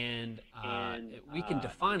 And we can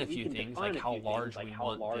define a few things, like how large we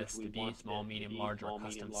want this to be, small, medium, large, or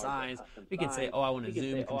custom size. We can say, oh, I want a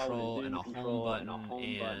zoom control and a home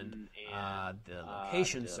button and the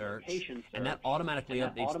location search, and that automatically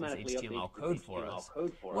updates this HTML code for us.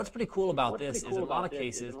 What's pretty cool about this is in a lot of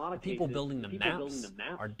cases, the people building the maps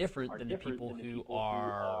are different than the people who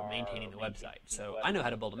are maintaining the website. So I know how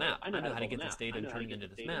to build a map. I know how to get this data and turn it into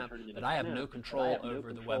this map, but I have no control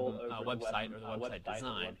over the website or the website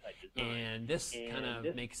design. And this kind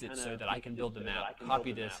of makes it so that I can build the map,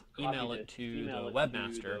 copy this, email it to the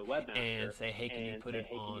webmaster, and say, hey, can you put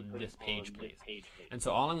it on this page, please? And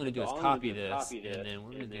so all I'm going to do is copy this, and then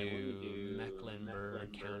we're going to do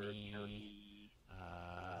Mecklenburg County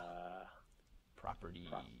property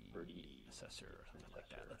assessor or something like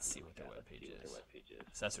that. Let's see what their webpage is.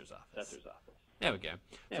 Assessor's office. There we go.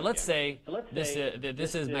 So let's say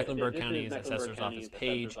this is Mecklenburg County's assessor's office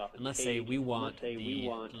page, and let's say we want the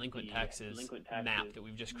delinquent taxes map that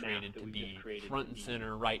we've just created to be front and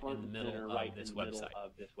center, right in the middle of this website,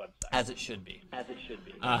 as it should be.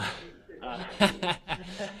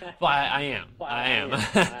 Well, I am.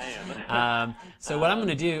 So what I'm going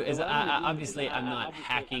to do is, obviously, I'm not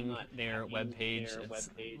hacking their web page. It's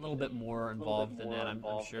a little bit more involved than that, I'm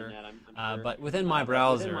sure. But within my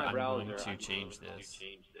browser, I'm going to change this.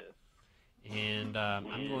 And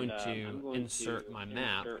I'm going to insert my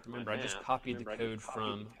map. Remember, I just copied the code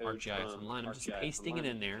from ArcGIS Online. I'm just pasting it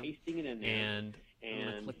in there. And I'm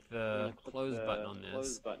going to click the close button on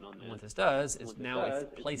this, and what this does is now it's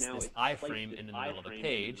placed this iframe in the middle of the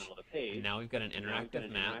page, and now we've got an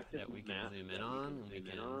interactive map that we can zoom in on, and we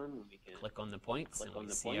can click on the points, and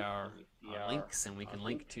we see our links, and we can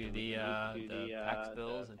link to the tax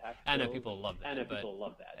bills, and I know people love that,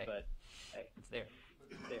 but hey, it's there.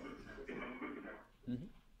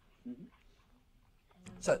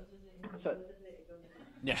 So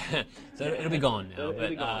yeah, so it'll be gone now,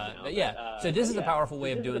 but yeah, so this is a powerful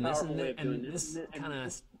way of doing this, and this kind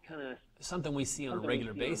of something we see on a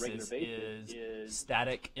regular basis is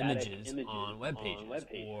static images on web pages,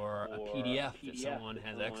 or a PDF that someone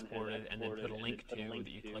has exported and then put a link to that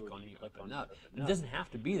you click on and you open up. It doesn't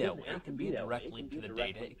have to be that way. It can be a direct link to the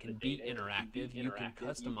data. It can be interactive. You can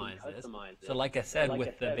customize this. So like I said,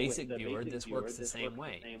 with the basic viewer, this works the same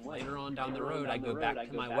way. Later on down the road, I go back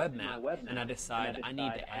to my web map and I decide I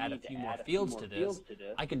need to add a few more fields to this.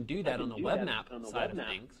 I can do that on the web map side of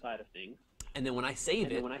things. And then when I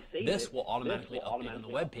save it, this will automatically update on the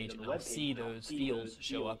web page, and I'll see those fields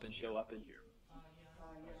show up in here.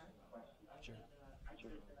 Sure.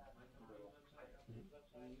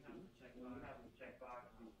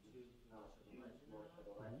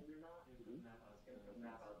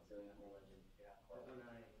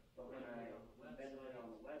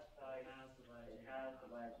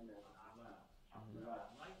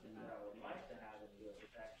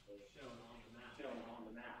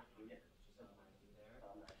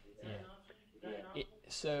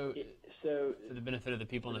 So for the benefit of the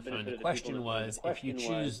people on the phone, the question was, if you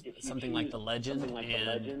choose something like the legend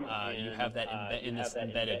and you have that in this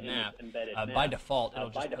embedded map, by default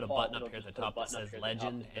it'll just put a button up here at the top that says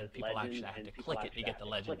legend, and people actually have to click it to get the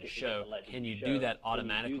legend to show. Can you do that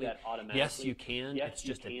automatically? Yes, you can. It's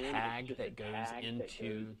just a tag that goes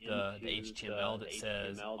into the HTML that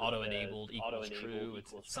says auto-enabled equals true.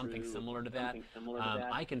 It's something similar to that.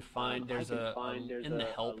 I can find, in the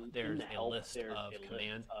help, there's a list of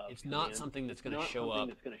commands. It's not something that's going to show up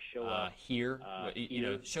here.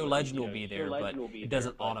 Show legend will be there, but it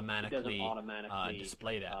doesn't automatically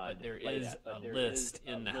display that. But there is a list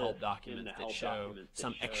in the help documents that show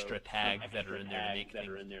some extra tags that are in there to make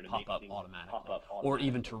things pop up automatically, or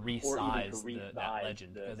even to resize that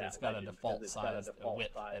legend, because it's got a default size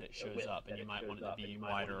width that it shows up, and you might want it to be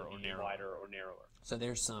wider or narrower. So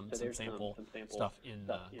there's some sample stuff in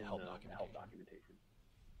the help documentation.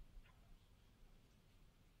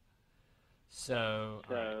 So,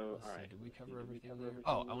 all right, did we cover everything there?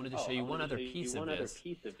 Oh, I wanted to show you one other piece of this.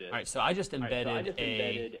 All right, so I just embedded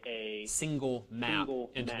a single map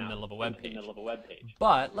into the middle of a web page.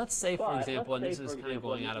 But let's say, for example, and this is kind of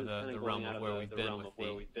going out of the realm of where we've been with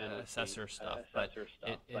the assessor stuff, but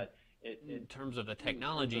in terms of the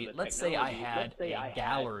technology, let's say I had a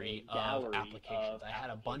gallery of applications. I had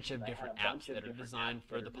a bunch of different apps that are designed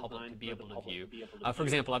for the public to be able to view. For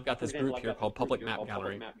example, I've got this group here called Public Map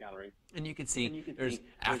Gallery, and you can see there's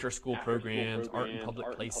after-school programs, art in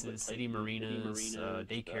public places, city marinas,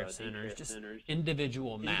 daycare centers, just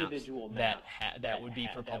individual maps that would be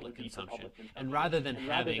for public consumption. And rather than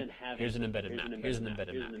having, here's an embedded map, here's an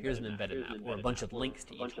embedded map, here's an embedded map, or a bunch of links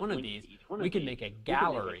to each one of these, we can make a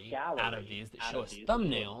gallery out of these that show us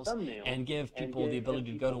thumbnails and give people the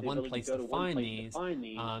ability to go to one place to find these,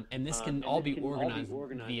 and this can all be organized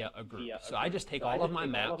via a group. So I just take all of my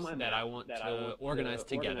maps that I want to organize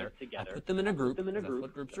together, I put them in a group, that's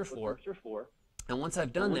what groups are for, and once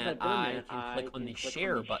I've done that, I can click on the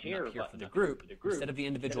share button up here for the group. Instead of the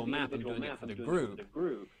individual map, I'm doing it for the group.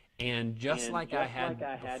 And just like I had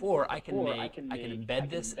before, I can embed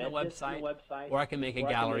this in a website, or I can make a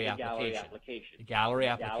gallery application. The gallery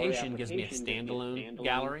application gives me a standalone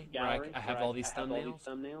gallery where I have all these thumbnails,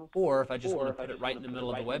 or if I just want to put it right in the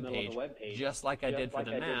middle of the web page, just like I did for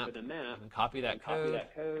the map, I can copy that code.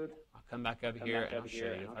 I'll come back up here and I'll show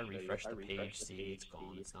you. If I refresh the page, see, it's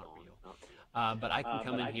gone, it's not real. But I can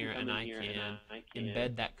come in here and I can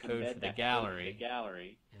embed that code for the gallery.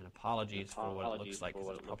 And apologies for what it looks like,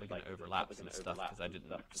 because it's probably going to overlap some stuff because I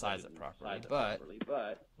didn't size it properly. But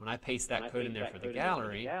when I paste that code in there for the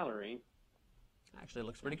gallery, actually, it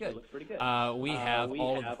looks pretty good. We have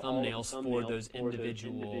all of the thumbnails for those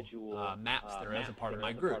individual maps that are as a part of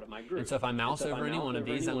my group. And so if I mouse over any one of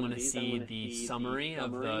these, I'm going to see the summary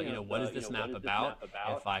of the, what is this map about.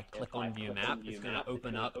 If I click on View Map, it's going to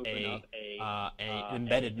open up an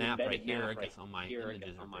embedded map right here. I guess all my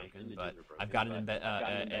images are broken, but I've got an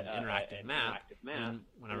interactive map. And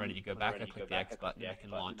when I'm ready to go back, I click the X button. I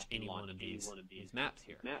can launch any one of these maps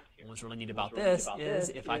here. And what's really neat about this is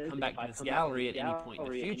if I come back to this gallery at any point in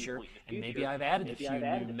the future, and maybe I've added a few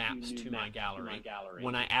new maps to my gallery.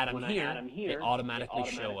 When I add them here, they automatically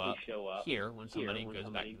show up here when somebody goes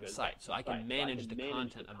back to the site. So I can manage the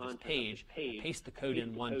content of this page, paste the code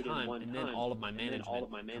in one time, and then all of my management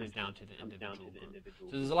comes down to the individual group.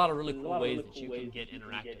 So there's a lot of really cool ways that you can get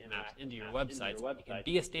interactive maps into your websites. It can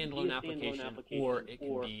be a standalone application, or it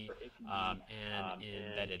can be an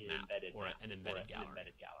embedded map or an embedded gallery.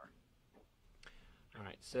 All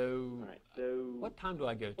right, so what time do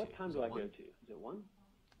I go to? Is it 1?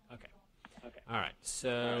 Okay. All right,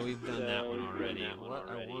 so we've done that one already. What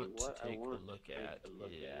I want to take a look at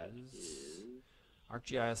is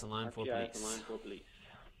ArcGIS Align for Police.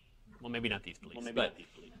 Well, maybe not these police,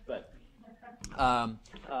 but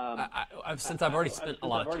since I've already spent a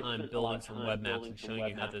lot of time building some web maps and showing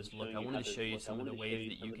you how those look, I wanted to show you some of the ways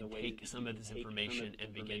that you can take some of this information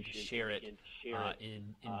and begin to share it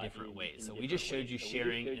in different ways. So we just showed you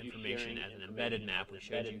sharing information as an embedded map. We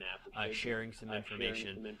showed you sharing some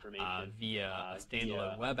information via a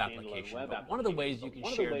standalone web application. But one of the ways you can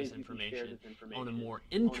share this information on a more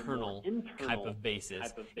internal type of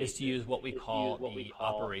basis is to use what we call the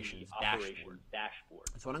operations dashboard.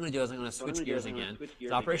 So what I'm going to do is I'm going to switch gears again.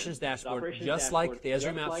 The operations dashboard, just like the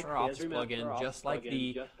Esri Maps for Office plugin, just like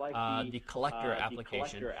the collector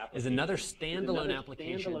application, is another standalone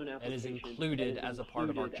application that is included as a part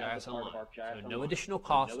of ArcGIS Online. So no additional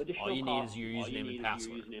cost. All you need is your username and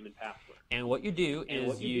password. And what you do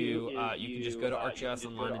is you can just go to ArcGIS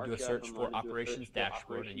Online and do a search for Operations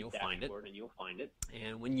Dashboard, and you'll find it.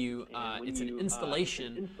 And when you, it's an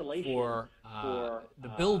installation for the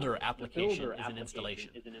Builder application is an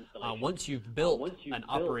installation. Once you've built an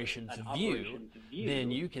operations view,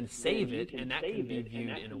 then you can save it, and that can be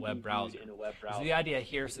viewed in a web browser. So the idea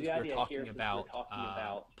here, since we're talking about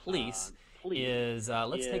police, is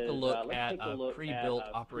let's take a look at a pre-built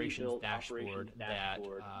operations dashboard that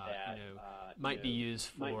might be used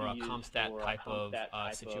for a ComStat type of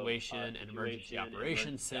situation, an emergency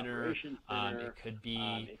operations center. It could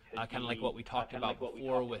be kind of like what we talked about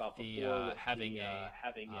before with the having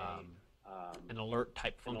an alert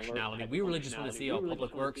type functionality. We really just want to see, oh,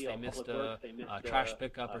 Public Works, they missed a trash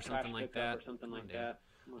pickup or something like that.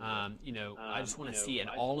 I just want to see an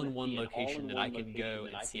all-in-one location that I can go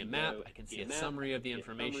and see a map. I can see a summary of the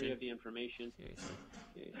information. Seriously.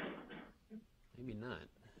 Maybe not.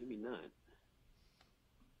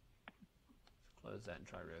 Close that and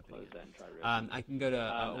try reopening it. I can go to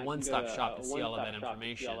a one-stop shop to see all of that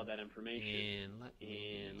information. And let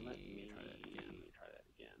me try that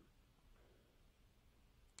again.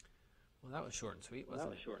 Well, that was short and sweet,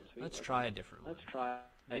 wasn't it? Let's try a different one.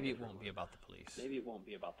 Maybe it won't be about the police.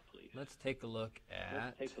 Let's take a look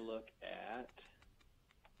at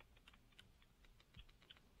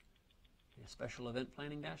the special event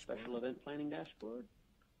planning dashboard.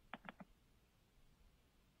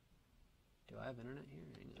 Do I have internet here?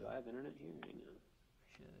 Hang on.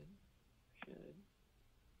 Should.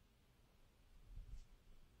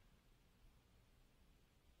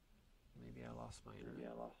 Maybe I lost my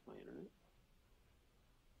internet.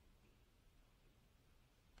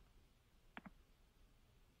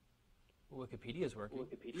 Well, Wikipedia's working.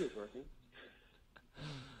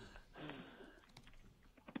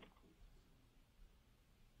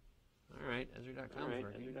 All right, Esri.com is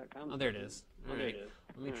working. Oh, there it is. All right,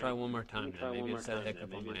 let me try one more time then. Maybe it's a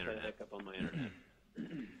hiccup on my internet.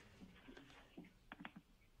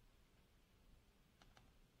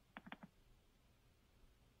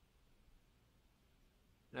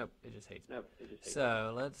 Nope, it just hates me.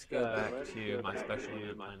 So let's go back to my special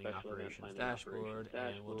event planning operations dashboard,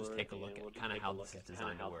 and we'll just take a look at kind of how this is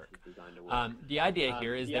designed to work. The idea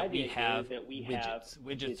here is that we have widgets.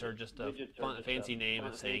 Widgets are just a fancy name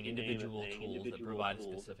of saying individual tools that provide a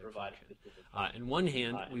specific function. In one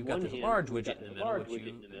hand, we've got this large widget in the middle, which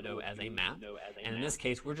you know as a map. And in this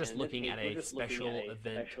case, we're just looking at a special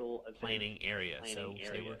event planning area. So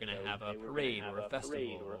say we're going to have a parade or a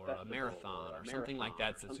festival or a marathon or something like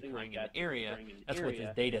that that's occurring in an area. That's what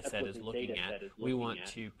this data set is looking at. We want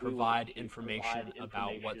to provide information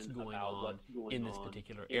about what's going on in this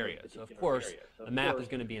particular area. So of course, the map is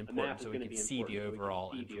going to be important so we can see the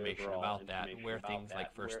overall information about that and where things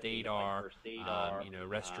like first aid are,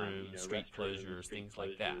 restrooms, street closures, things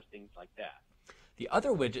like that. The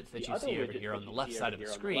other widgets that you see over here on the left side of the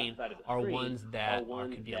screen are ones that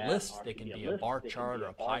could be a list, they can be a bar chart or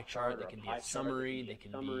a pie chart, they can be a summary, they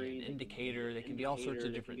can be an indicator, they can be all sorts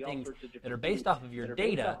of different things that are based off of your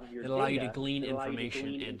data that allow you to glean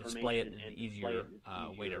information and display it in an easier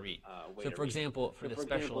way to read. So for example, for the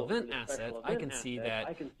special event assets, I can see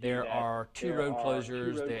that there are 2 road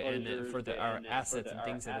closures, and then for our assets and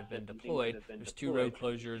things that have been deployed, there's 2 road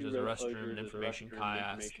closures, there's a restroom, an information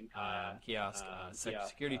kiosk,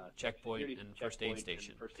 security checkpoint, and first aid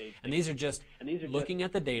station. And these are just looking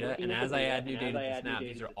at the data, and as I add new data to Snap,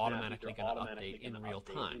 these are automatically going to update in real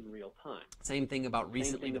time. Same thing about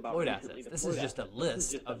recently deployed assets. This is just a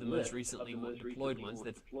list of the most recently deployed ones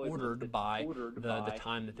that's ordered by the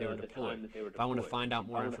time that they were deployed. If I want to find out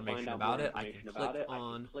more information about it, I can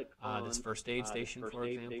click on this first aid station, for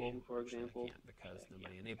example. Actually, I can't because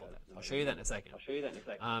nobody enabled that. I'll show you that in a second.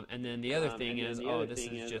 And then the other thing is, this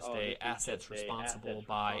is just a assets responsible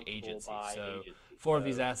by agency. So 4 of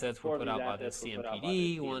these assets were put out by the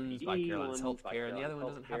CMPD, one's by Caroline's Healthcare, and the other one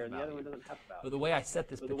doesn't have a value. But the way I set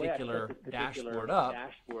this particular dashboard up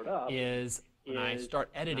is when I start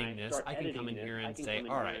editing this, I can come in here and say,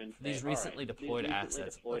 all right, for these recently deployed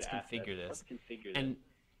assets, let's configure this. And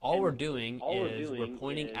all we're doing is we're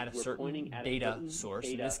pointing at a certain data source.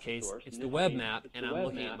 In this case, it's the web map, and I'm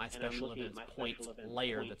looking at my special events point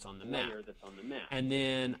layer that's on the map. And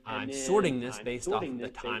then I'm sorting this based off of the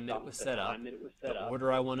time that it was set up, the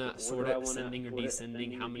order I want to sort it, ascending or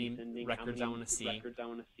descending, how many records I want to see,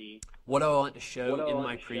 what I want to show in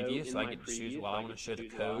my preview, so I get to choose, well, I want to show the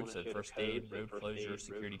code, so first aid, road closure,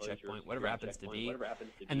 security checkpoint, whatever it happens to be.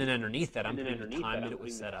 And then underneath that, I'm putting the time that it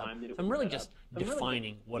was set up. So I'm really just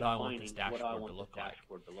defining what I want this dashboard to look like.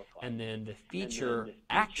 And then the feature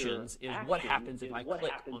actions is what happens if I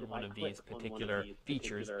click on one of these particular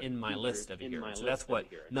features in my list of here. So that's what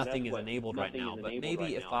nothing is enabled right now. But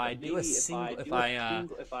maybe if I do a single, if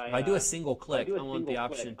I do a single click, I want the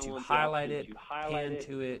option to highlight it, pan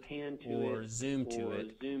to it, or zoom to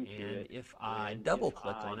it. And if I double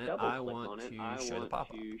click on it, I want to show the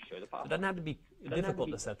pop-up. So it doesn't have to be difficult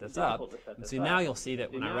to set this up. And so now you'll see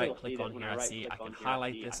that when I right click on here, I see I can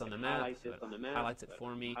highlight this on the map, so it highlights it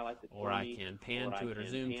for me, or I can pan to it or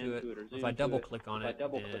zoom to it. If I double click on it,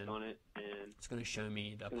 then it's going to show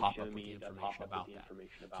me the pop-up with the information about that.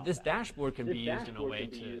 So this dashboard can be used in a way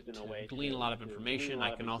to glean a lot of information.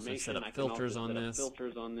 I can also set up filters on this.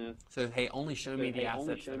 So hey, only show me the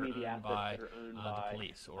assets that are owned by the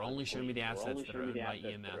police, or only show me the assets that are owned by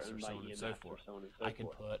EMS, or so on and so forth. I can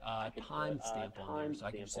put a timestamp on there, so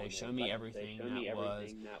I can say show me everything that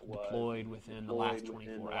was deployed within the last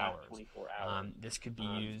 24 hours. This could be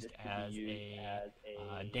used as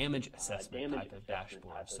a damage assessment type of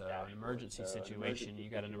dashboard. So an emergency situation, you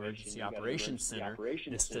got an emergency operations center.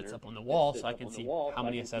 This sits up on the wall, so I can see how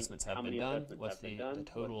many assessments have been done, what's the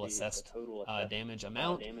total assessed damage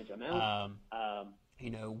amount. You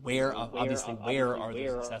know, where obviously where are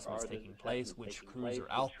those assessments taking place, which crews are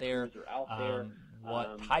out there,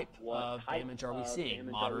 what type of damage are we seeing?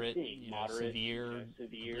 Moderate, severe,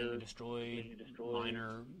 completely destroyed,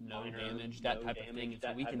 minor, no damage, that type of thing. And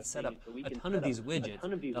so we can set up a ton of these widgets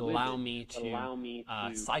that allow me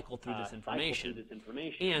to cycle through this information.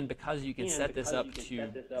 And because you can set this up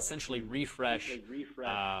to essentially refresh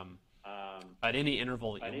at any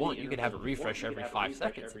interval that you want, you could have it refresh every 5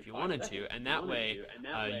 seconds if you wanted to, and that way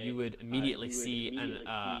you would immediately see an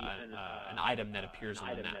item that appears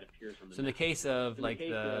on the map. So in the case of like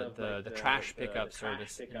the trash pickup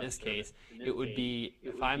service, in this case, it would be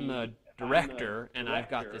if I'm a director and I've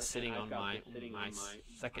got this sitting on my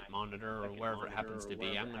second monitor or wherever it happens to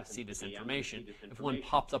be, I'm going to see this information. If one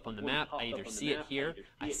pops up on the map, I either see it here,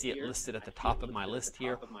 I see it listed at the top of my list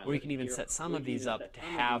here, or you can even set some of these up to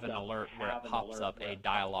have an alert where it pops up a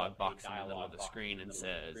dialog box in the middle of the screen and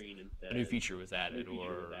says a new feature was added,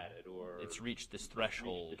 or it's reached this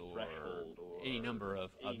threshold, or any number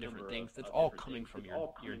of different things. That's all coming from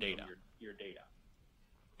your data.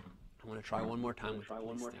 I want to try one more time with the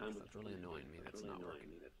police thing. That's really annoying me. That's not working.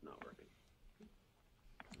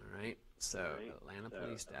 All right. So Atlanta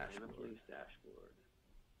Police Dashboard.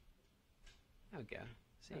 There we go.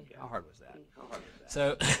 See, how hard was that?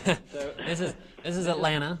 So this is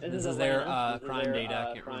Atlanta. This is their crime data.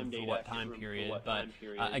 I can't remember for what time period, but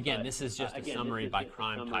again, this is just a summary by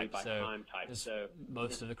crime type. So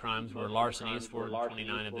most of the crimes were larcenies,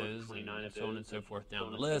 429 of those, and so on and so forth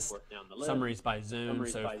down the list. Summaries by zone.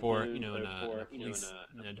 So for in a police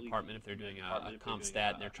department, if they're doing a comp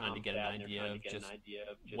stat, and they're trying to get an idea of just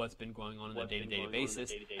what's been going on a day-to-day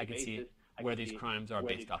basis, I can see where these crimes are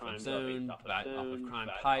based off of zone, off of crime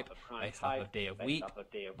type, based off of day of week,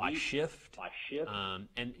 by shift,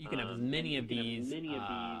 and you can have as many of these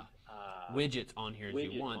widgets on here as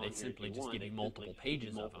you want. They simply just give you multiple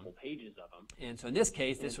pages of them. And so in this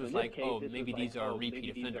case, this was like, oh, maybe these are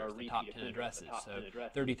repeat offenders, the top 10 addresses. So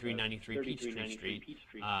 3393 Peachtree Street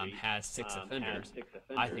has 6 offenders.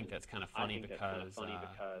 I think that's kind of funny because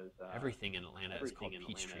everything in Atlanta is called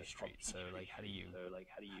Peachtree Street. So like, how do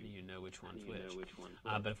you know which one's which?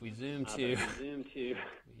 But if we zoom to, we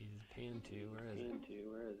pan to, where is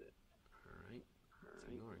it? All right, it's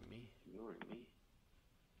ignoring me.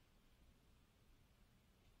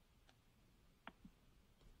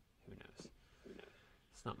 Who knows?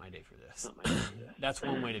 It's not my day for this. That's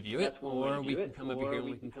one way to view it, or we can come over here and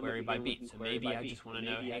we can query by beat. So maybe I just want to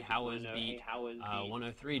know, hey, how is beat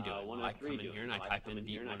 103 doing? Well, I come in here and I type in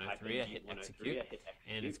beat 103, I hit execute,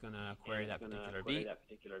 and it's going to query that particular beat.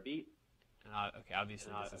 Okay,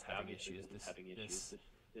 obviously this is having issues.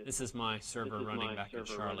 This is my server running back in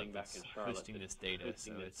Charlotte that's hosting this data,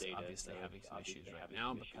 so it's obviously having some issues right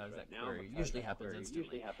now because that query usually happens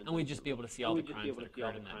instantly. And we'd just be able to see all the crimes that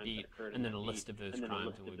occurred in that beat, and then a list of those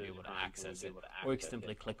crimes, and we'd be able to access it. Or we can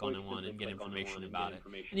simply click on one and get information about it.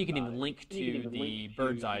 And you can even link to the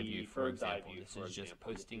bird's eye view, for example. This is just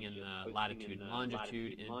posting in the latitude and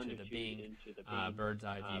longitude into the Bing bird's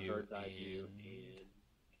eye view.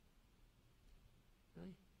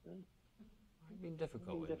 Being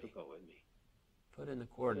difficult with me. Put in the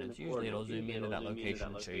coordinates. Usually it'll zoom into that location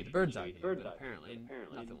and show you the bird's eye view, but apparently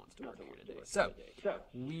nothing wants to work here today. So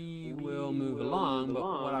we will move along, but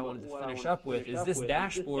what I wanted to finish up with is this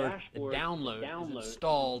dashboard, the download is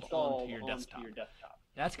installed onto your desktop.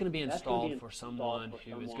 That's going to be installed for someone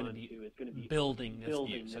who is going to be building this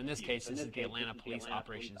view. So in this case, this is the Atlanta Police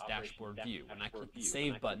Operations Dashboard view. When I click the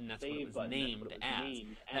Save button, that's what it was named as.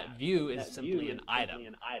 That view is simply an item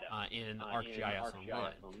in ArcGIS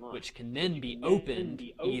Online, which can then be opened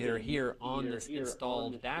either here on this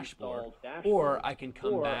installed dashboard, or I can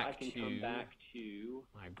come back to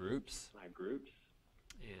my groups,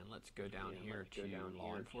 and let's go down here to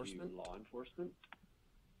law enforcement.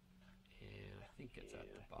 And I think it's at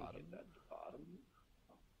the bottom.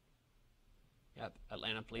 Yep,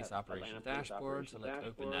 Atlanta Police Operations Dashboard. So let's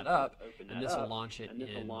open that up, and this will launch it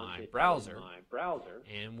in my browser.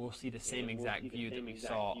 And we'll see the same exact view that we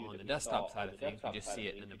saw on the desktop side of things. We just see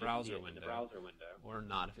it in the browser window, or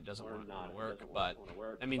not if it doesn't want to work. But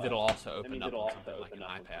that means it'll also open up on something like an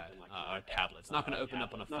iPad or a tablet. It's not going to open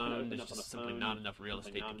up on a phone. There's just simply not enough real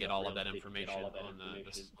estate to get all of that information on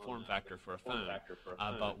the form factor for a phone.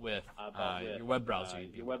 But with your web browser,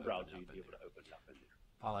 you'd be able to open it up.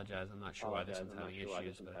 Apologize, I'm not sure why this one's having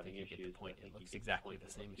issues, but I think you get the point. It looks exactly the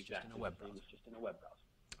same. It's just in a web browser.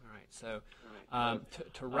 All right, so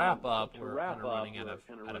to wrap up, we're kind of running out of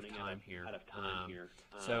time here.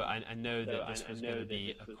 So I know that this was going to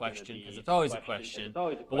be a question, because it's always a question,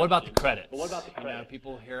 but what about the credits? You know,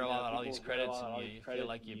 people hear a lot about all these credits, and you feel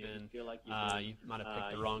like you've been, you might have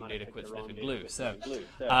picked the wrong day to quit sniffing glue. So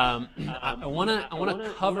I want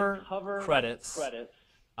to cover credits.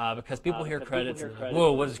 Because people hear credits and like,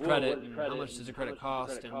 whoa, what is credit, and how much does a credit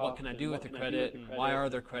cost, and what can I do with the credit, and why are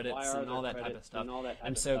there credits, and all that type of stuff.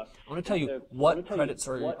 And so I want to tell you what credits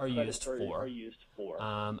are used for.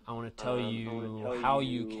 I want to tell you how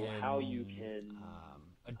you can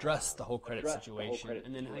address the whole credit situation,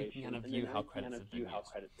 and then how you can kind of view how credits have been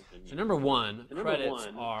used. So number one, credits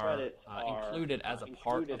are included as a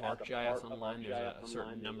part of ArcGIS Online. There's a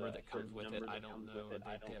certain number that comes with it. I don't know.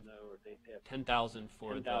 They have 10,000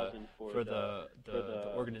 for the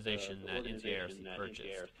organization that NCARC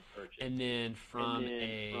purchased. And then from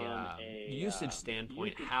a usage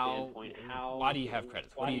standpoint, why do you have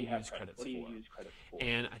credits? What do you use credits for?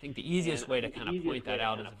 And I think the easiest way to kind of point that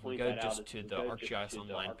out is if we go just to the ArcGIS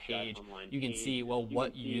Online page, you can see, well,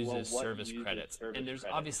 what uses service credits. And there's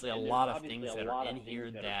obviously a lot of things that are in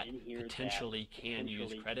here that potentially can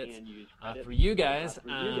use credits. For you guys,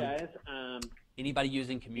 anybody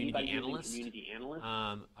using community analysts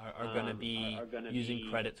are going to be using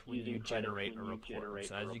credits when you generate a report.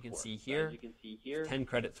 So as you can see here, 10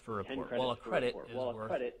 credits for a report. Well, a credit is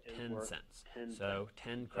worth 10 cents. So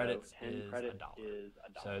 10 credits is $1.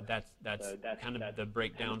 So that's kind of the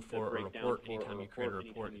breakdown for a report. Anytime you create a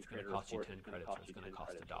report, it's going to cost you 10 credits, or it's going to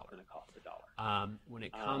cost $1. When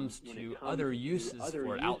it comes to other uses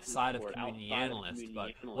for it outside of community analysts,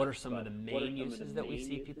 but what are some of the main uses that we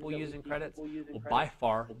see people using credits? Well, by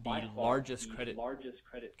far, the largest credit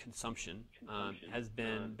consumption has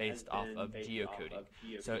been based off of geocoding.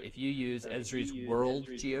 So if you use Esri's World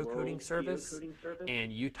Geocoding Service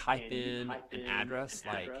and you type in an address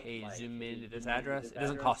like, hey, zoom in to this address, it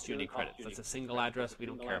doesn't cost you any credits. That's a single address. We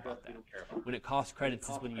don't care about that. When it costs credits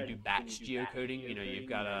is when you do batch geocoding. You know, you've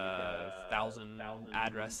got 1,000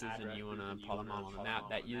 addresses and you want to plot them all on the map.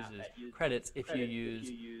 That uses credits if you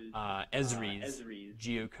use Esri's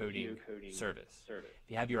geocoding service.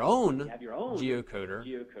 If you have your own geocoder,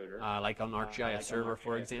 like on ArcGIS server,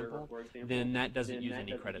 for example, then that doesn't use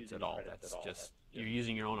any credits at all. That's just, you're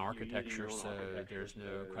using your own architecture, so there's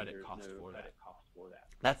no credit cost for that.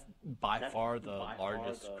 That's by far the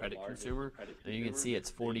largest credit consumer. Now you can see it's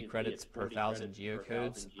 40 credits per 1,000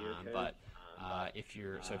 geocodes, but if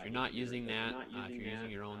you're not using that, if you're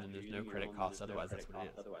using your own, then there's no credit cost. Otherwise, that's what it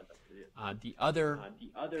is. The other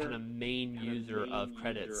kind of main user of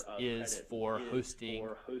credits is for hosting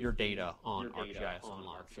your data on ArcGIS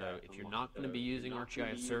Online. So if you're not going to be using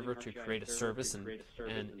ArcGIS Server to create a service and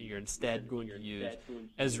you're instead going to use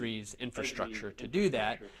Esri's infrastructure to do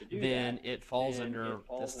that, then it falls under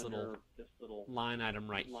this little line item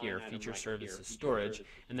right here, feature services storage,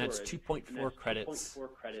 and that's 2.4 credits,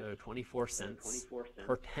 so 24 cents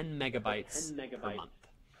per 10 megabytes per month.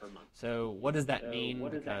 So what does that mean?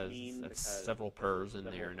 Because that's several pers in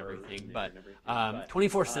there and everything, but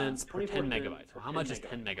 24 cents per 10 megabytes. Well, how much is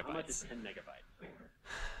 10 megabytes?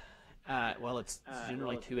 Well, it's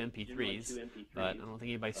generally 2 MP3s, but I don't think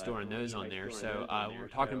anybody's storing those on there. So when we're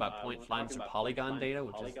talking about points, lines, or polygon data,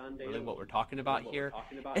 which is really what we're talking about here,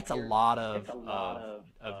 it's a lot of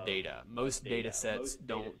data. Most data sets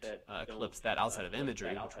don't eclipse that outside of imagery,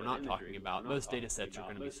 which we're not talking about. Most data sets are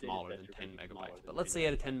going to be smaller than 10 megabytes. But let's say you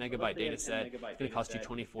had a 10 megabyte data set, it's going to cost you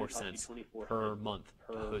 24 cents per month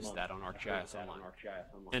to host that on ArcGIS Online.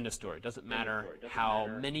 End of story. It doesn't matter how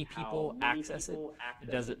many people access it.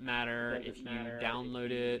 It doesn't matter if you download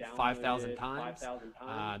it 5,000 times.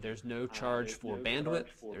 There's no charge for bandwidth.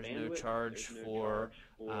 There's no charge for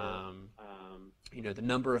the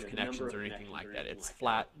number of connections or anything like that. It's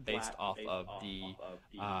flat based off of the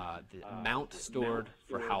amount stored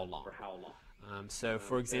for how long. So,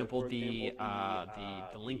 for example, the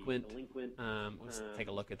delinquent. Let's take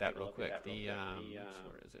a look at that real quick. Where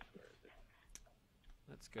is it?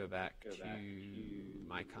 Let's go back to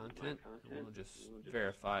my content, and we'll just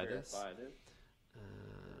verify this.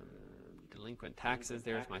 Delinquent taxes,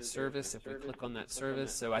 there's my service. If we click on that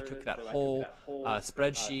service, so I took that whole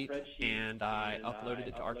spreadsheet and I uploaded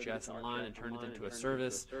it to ArcGIS Online and turned it into a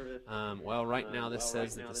service. Well, right now this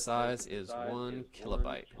says that the size is 1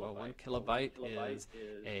 kilobyte. Well, 1 kilobyte is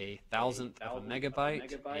 1,000th of a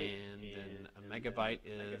megabyte, and then a megabyte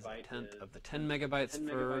is 1/10 of the 10 megabytes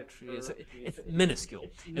per tree. So it's minuscule,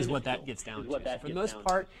 is what that gets down to. So for the most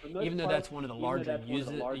part, even though that's one of the larger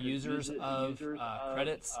users of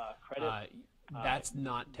credits, that's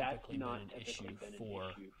not typically been an issue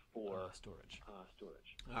for storage,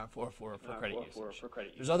 for credit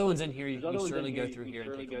usage. There's other ones in here. You can certainly go through here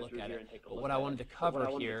and take a look at it. But what I wanted to cover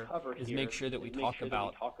here is make sure that we talk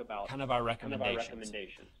about kind of our recommendations.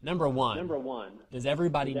 Number one, does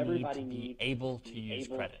everybody need to be able to use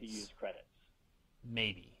credits?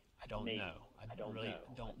 Maybe. I don't know. I really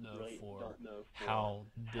don't know for how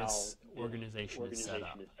this organization is set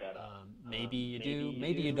up. Maybe you do,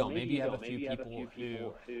 maybe you don't. Maybe you have a few people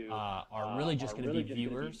who are really just going to be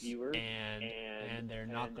viewers and they're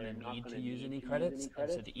not going to need to use any credits.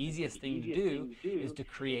 And so the easiest thing to do is to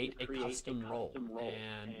create a custom role,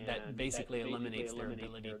 and that basically eliminates their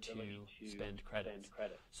ability to spend credits.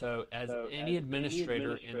 So as any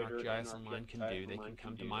administrator in ArcGIS Online can do, they can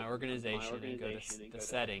come to my organization and go to the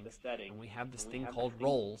settings, and we have this thing called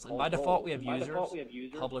roles, and by default we have users,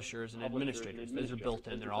 publishers, and administrators. Those are built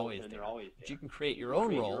in, they're always there. But you can create your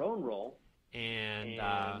own role, and you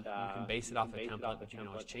can base it off a template, but you can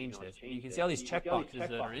always change this. And you can see all these checkboxes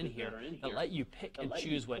that are in here that let you pick and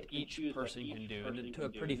choose what each person can do, and to a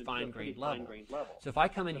pretty fine-grained level. So if I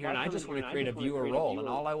come in here and I just want to create a viewer role, and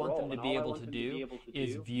all I want them to be able to do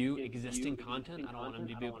is view existing content, I don't want them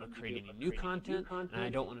to be able to create any new content, and I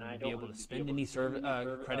don't want them to be able to spend any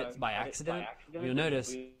credits by accident. You'll notice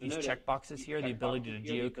these checkboxes here, the ability to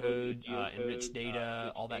geocode, enrich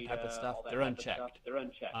data, all that type of stuff, they're unchecked.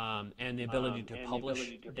 And the ability to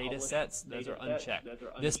publish data sets, those are unchecked.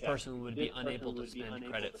 This person would be unable to spend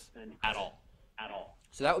credits at all.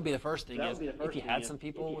 So that would be the first thing, is if you had some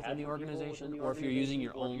people within the organization, or if you're using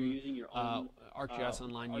your own ArcGIS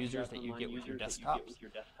Online users that you get with your desktops,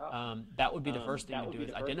 that would be the first thing to do,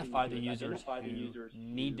 is identify the users who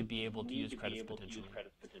need to be able to use credits potentially,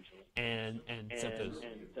 and set those.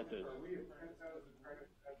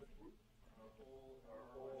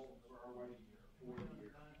 for the year.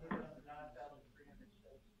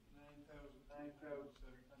 9,700, so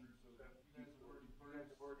you guys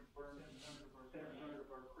have already burned 700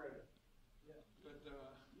 of our credit.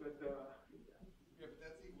 But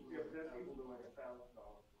that's equal to like $1,000.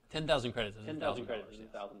 10,000 credits is 10,000 $1,000. credits is Yes.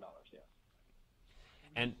 $1,000. Yes.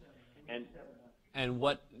 And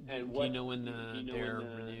what do you know when do you know they're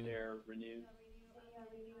when renewed? they're renewed?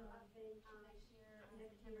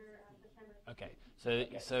 Okay,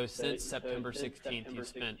 so since September 16th, you've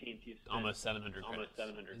spent almost 700 credits.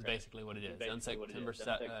 Is basically what it is. On September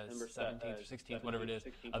 17th or 16th, whatever it is,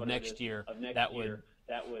 of next year, that would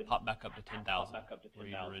pop back up to 10,000. Where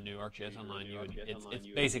you renew ArcGIS Online, it's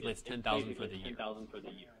basically 10,000 for the year.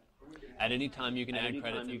 At any time, you can add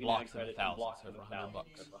credits in blocks of 1,000, so for $100.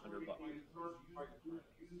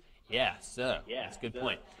 Yeah, so that's a good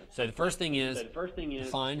point. So the first thing is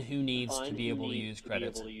define who needs to be able to use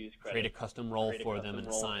credits, create a custom role for them, and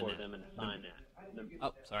assign that.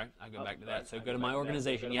 Oh, sorry, I'll go back to that. So go to My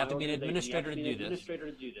Organization. You have to be an administrator to do this,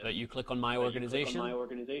 but you click on My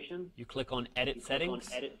Organization, you click on Edit Settings,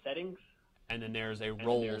 and then there's a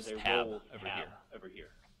Roles tab over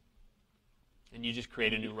here. And you just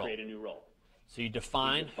create a new role. So you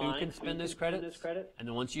define who can spend those credits, and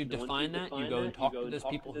then once you define that, you go and talk to those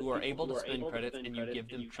people who are able to spend credits, and you give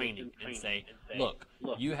them training and say, look,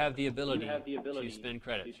 you have the ability to spend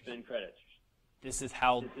credits. This is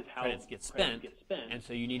how credits get spent, and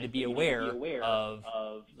so you need to be aware of,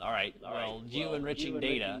 all right, well, geo-enriching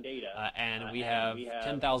data, and we have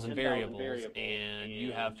 10,000 variables, and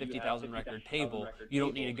you have 50,000 record table. You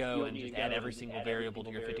don't need to go and just add every single variable to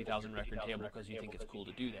your 50,000 record table because you think it's cool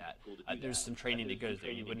to do that. There's some training that goes there.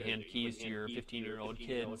 You wouldn't hand keys to your 15-year-old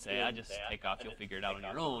kid and say, I just take off, you'll figure it out on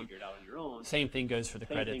your own. Same thing goes for the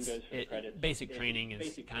credits. Basic training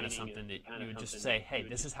is kind of something that you would just say, hey,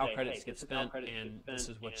 this is how credits get spent, and this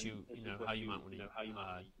is what how you might want to take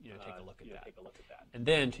a look at that. And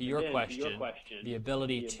then to your question, the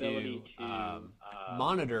ability to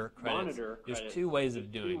monitor credits, there's two ways of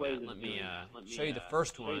doing that. Let me show you the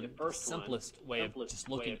first one. The simplest way of just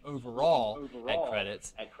looking overall at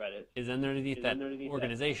credits is underneath that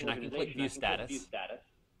organization. I can click View Status,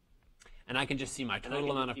 and I can just see my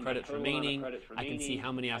total amount of credits remaining. I can see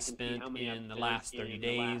how many I spent in the last 30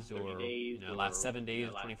 days or last 7 days,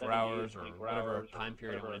 24 hours, or whatever time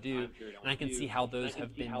period I want to do. And I can see how those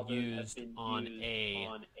have been used on a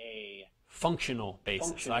functional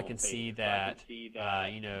basis. So I can see that,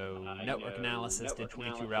 network analysis did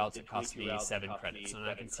 22 routes, it cost me 7 credits, and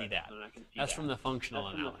I can see that. That's from the functional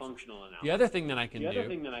analysis. The other thing that I can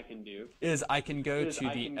do is I can go to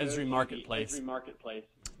the Esri Marketplace,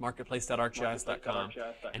 marketplace.arcgis.com,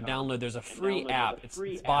 and download. There's a free app. It's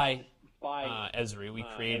by Esri. We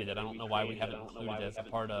created it. I don't know why we haven't included it as a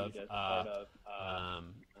part of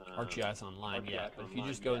ArcGIS Online yet, but if you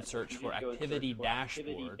just go and search for Activity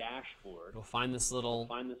Dashboard, you'll find this little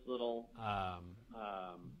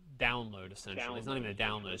download, essentially. It's not even a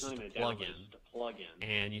download, it's just a plug-in.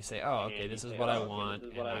 And you say, oh, okay, this is what I want,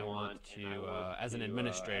 and I want to, as an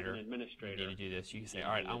administrator, you need to do this. You say,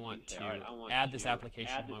 all right, I want to add this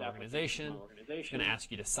application to my organization. It's going to ask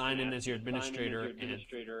you to sign in as your administrator, and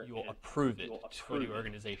you will approve it for the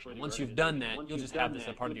organization. Once you've done that, you'll just have this as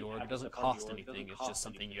a part of the org. It doesn't cost anything. It's just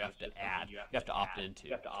something you have to add. You have to opt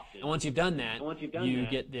into. And once you've done that, you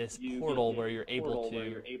get this portal where you're able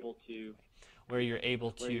to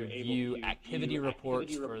view activity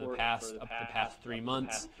reports for the past 3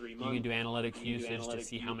 months. You can do analytics usage to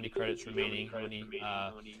see how many credits remaining, how many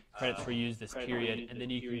credits were used this period, and then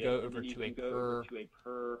you can go over to a per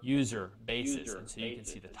user basis, and so you can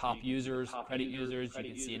see the top users, credit users, you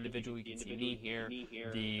can see individual, you can see me here,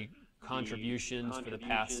 the contributions for the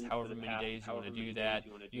past however many days you want to do that.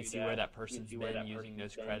 You can see where that person's been using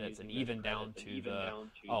those credits, and even down to the,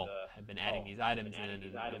 have been adding these items in, and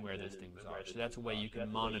where those things are. So that's a way you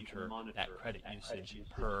can monitor that credit usage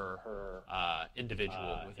per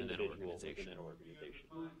individual within an organization.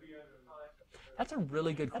 That's a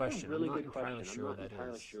really good question. I'm not entirely sure what that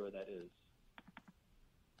is.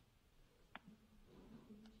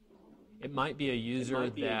 It might be a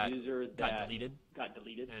user that got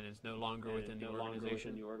deleted and is no longer within the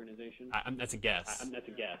organization. That's a guess. Let's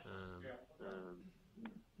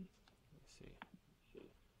see.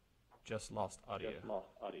 Just lost audio.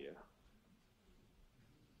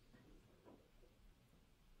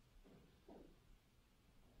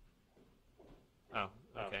 Oh,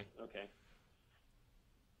 okay.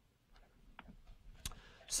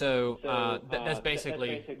 So that's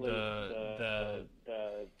basically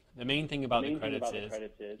the main thing about the credits is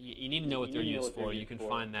you need to know what they're used for. You can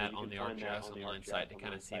find that on the ArcGIS Online site to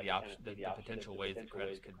kind of see the potential ways that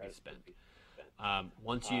credits could be spent.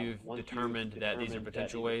 Once you've determined that these are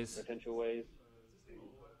potential ways,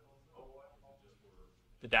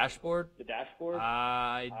 the dashboard?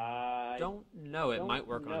 I don't know. It might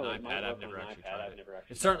work on an iPad. I've never actually tried it.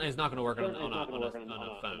 It certainly is not going to work on a phone.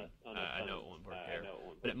 I know it won't work there,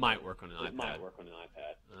 but it might work on an iPad.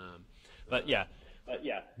 But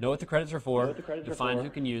yeah, know what the credits are for, define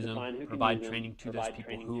who can use them, provide training to those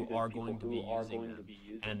people who are going to be using them,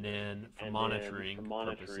 and then for monitoring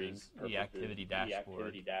purposes, the activity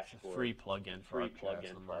dashboard is a free plugin for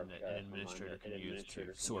ArcGIS Online that an administrator can use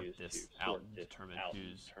to sort this out and determine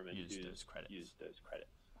who's used those credits.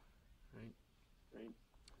 Right?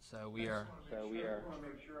 So we are. I want to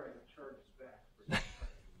make sure I get charged back.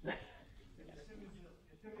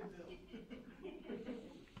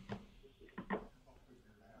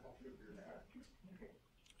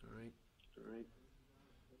 All right.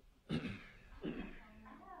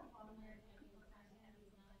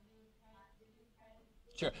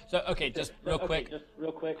 Sure. So okay, just real quick.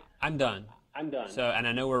 I'm done. So, and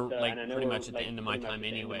I know we're pretty much at the end of my time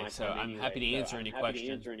anyway. So I'm happy to answer any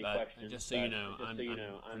questions. But just so you know, I'm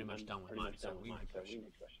pretty much done with mine. So we can take questions.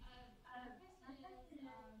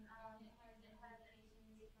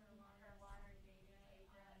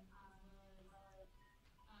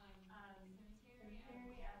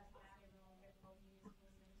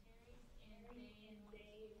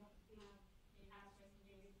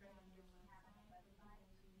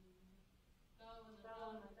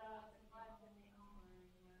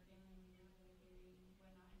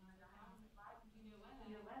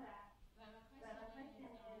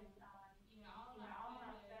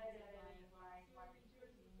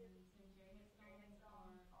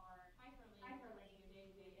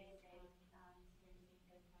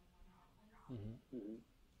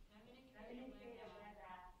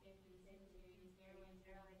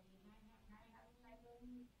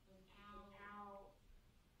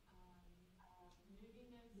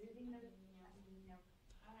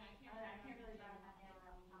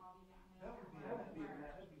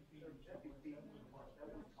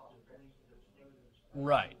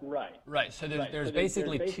 Right. So there's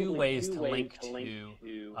basically two ways to link to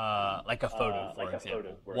like a photo, for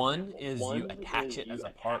example. One is you attach it as a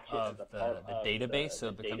part of the database, so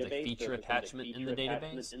it becomes a feature attachment in the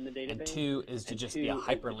database. And two is to just be a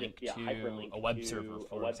hyperlink to a web server,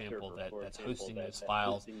 for example, that's hosting those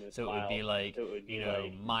files. So it would be like,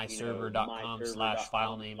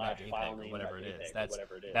 myserver.com/filename.jpg or whatever it is.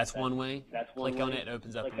 That's one way. Click on it, it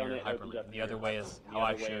opens up in your hyperlink. The other way is how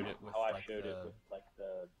I showed it with like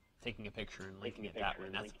the taking a picture and linking it that way,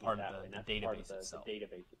 and that's part of the database itself. And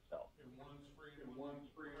one's free, and one's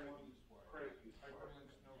credit use.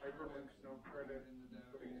 Hyperlinks, no credit,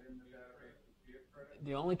 putting it in the database would be a credit.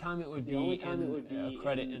 The only time it would be a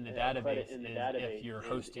credit in the database is if you're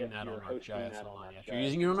hosting that on ArcGIS Online. If you're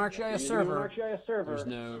using your own ArcGIS server, there's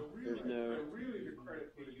no. Really, the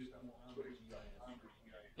credit is used on putting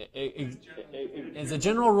As a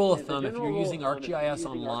general rule of thumb, if you're using ArcGIS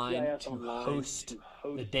Online to host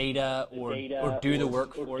the data or do the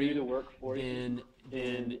work for you,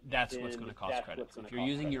 then that's what's going to cost credits. If you're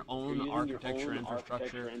using your own architecture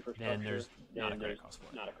infrastructure, then there's not a credit cost for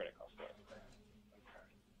it.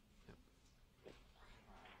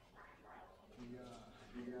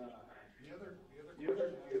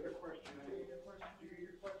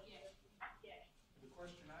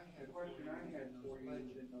 The question I had for you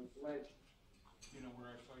is in those ledges, where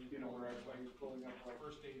I saw you pulling up like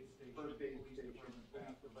first aid station, police department,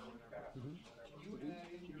 bathroom, whatever. Can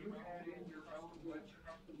you add in your own ledge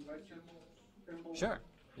symbol? Sure.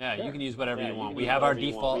 Yeah, you can use whatever you want. We have our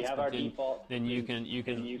defaults, but then you can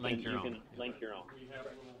link your own. We have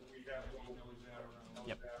little knows that around.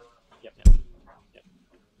 Yep.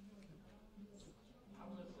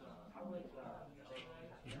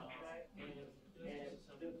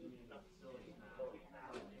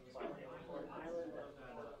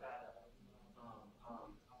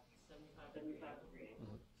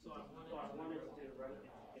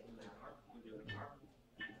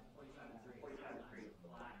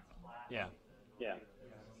 Yeah.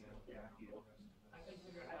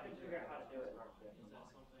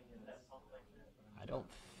 I don't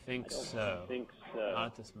think so. Not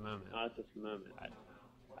at this moment.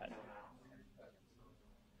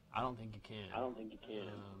 I don't think you can. I don't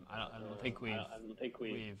think we've.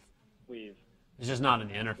 It's just not in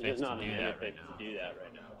the interface to do that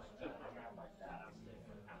right now.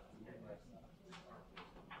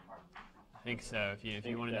 I think so. If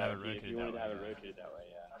you wanted to have it rotated that way,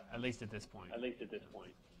 yeah. At least at this point.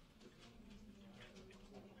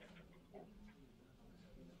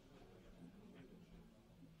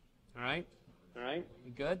 All right.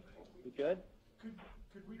 You good? We good?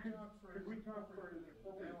 Could we talk for now in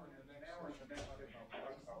the next session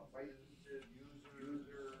about licenses,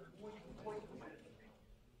 user, point listing?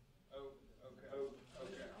 Oh, okay.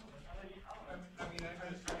 I mean,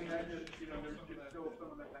 I just, you know, there's still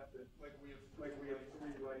some of that like we have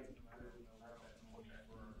three licenses. I don't know what that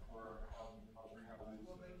means for how we talk about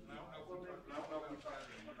that.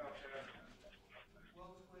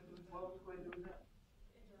 Well, let's go ahead and do that.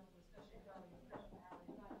 Internal discussion.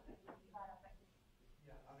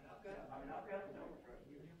 Yeah, I mean, I've got the numbers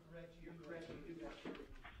right. You're correct, you do that.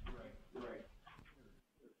 Right.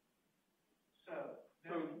 So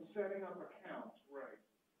setting up accounts, right,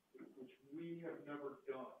 which we have never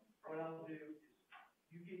done. What I'll do is,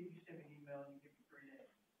 you send me an email, and you give me 3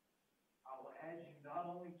 days. I will add you not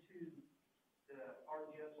only to the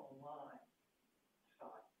RGS online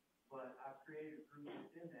site, but I've created a group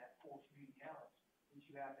within that for community college, which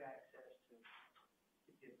you have access to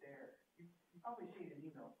get there. You've probably seen an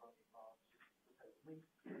email from me, Bob, because link.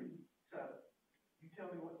 So, you tell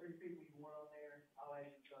me what 3 people you want on there, I'll add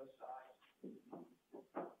you to those sites.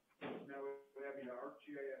 Now, would that be the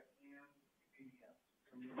ArcGIS and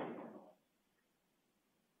community analyst?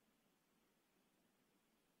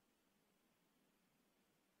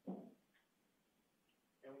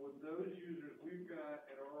 And with those users we've got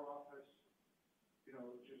at our office, you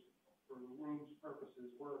know, just for rooms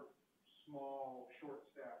purposes, we're small,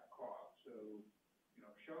 short-staffed costs. So, you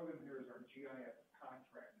know, Sheldon here is our GIS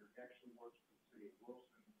contractor. He actually works for the city of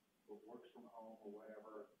Wilson, or works from home or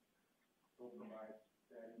whatever. He'll provide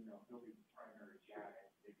that, you know, he'll be the primary guy,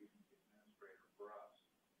 maybe the administrator for us.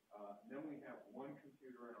 Then we have one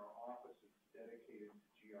computer in our office that's dedicated to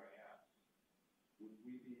GIS. Would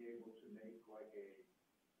we be able to make like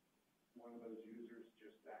one of those users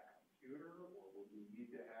just that computer, or would we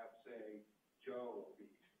need to have, say, Joe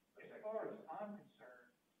be? As far as I'm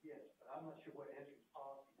concerned, yes, but I'm not sure what Ezra's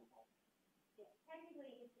policy is on. Yeah,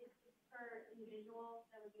 technically, it's per individual,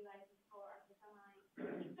 that would be licensed for Arctic Online.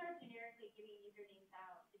 You start generically giving usernames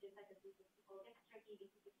out to just like a group of people. It gets tricky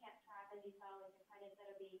because you can't track, as you saw, like the credits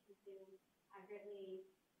that are being consumed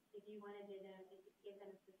accurately. If you wanted to give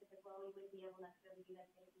them a specific role, you wouldn't be able to necessarily do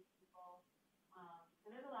that to every people.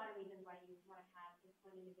 So there's a lot of reasons why you want to have just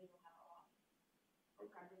one individual have a lot.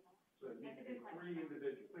 Okay. So it needs to be 3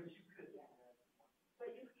 individuals. But you could. Yeah.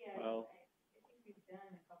 But you, yeah, Well, I think we've done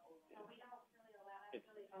a couple of. No, we don't really allow that. It's-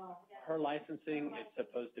 Really her licensing is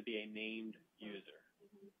supposed to be a named user. We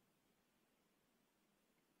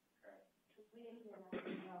didn't hear that.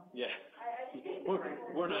 No. Yeah. I just think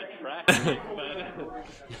We're not tracking it, but. We're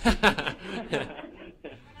not gonna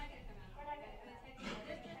come out. We're not gonna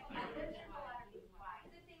come out. There's just a lot of reasons why.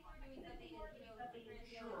 The thing we're doing something is, you know, different.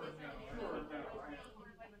 You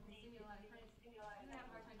have a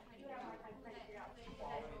hard time trying to figure out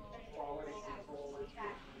Quality control is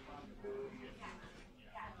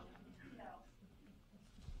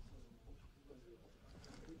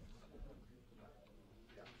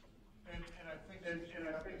And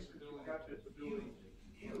I think that you've got this ability to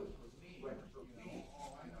use, like for me,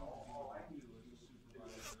 all I need to do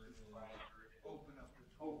is open up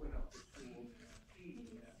the tool and see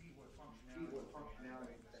what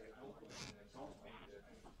functionality they don't like it.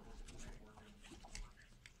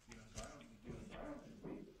 You know, so I don't need to read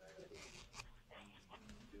that.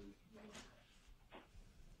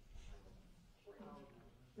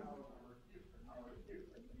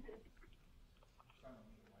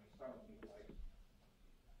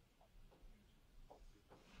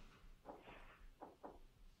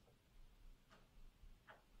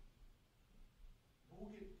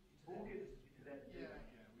 We'll get to that.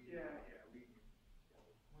 Yeah.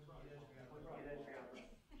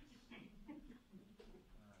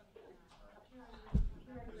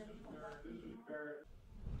 This is very.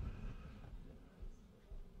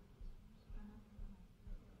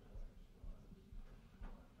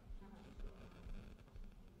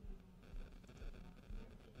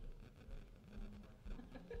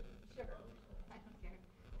 Sure, I don't care.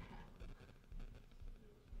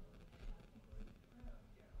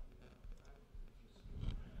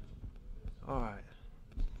 All right.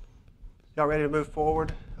 Y'all ready to move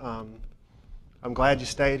forward? I'm glad you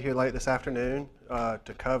stayed here late this afternoon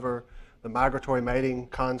to cover the migratory mating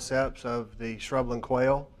concepts of the shrubland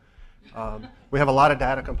quail. We have a lot of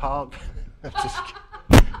data compiled.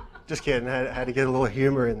 Just kidding, had to get a little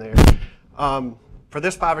humor in there. For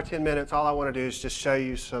this 5 or 10 minutes, all I want to do is just show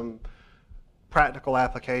you some practical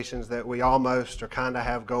applications that we almost or kind of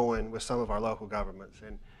have going with some of our local governments.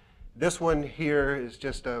 And this one here is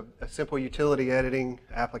just a simple utility editing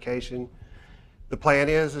application. The plan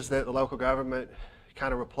is that the local government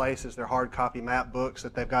kind of replaces their hard copy map books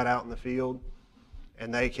that they've got out in the field,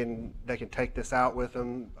 and they can take this out with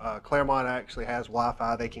them. Claremont actually has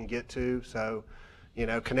Wi-Fi they can get to, so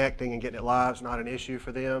connecting and getting it live is not an issue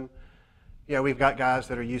for them. We've got guys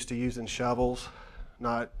that are used to using shovels,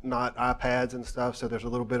 not iPads and stuff, so there's a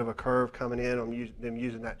little bit of a curve coming in on them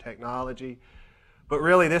using that technology. But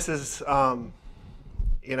really, this is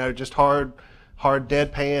just hard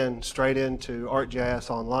deadpan straight into ArcGIS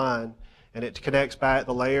Online, and it connects back.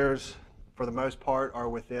 The layers, for the most part, are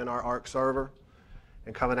within our ARC server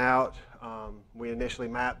and coming out. We initially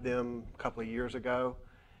mapped them a couple of years ago,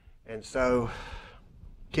 and so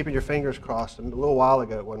keeping your fingers crossed. A little while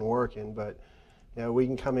ago it wasn't working, but we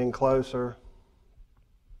can come in closer,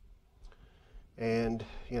 and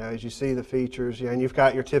as you see the features, and you've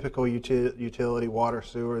got your typical utility, water,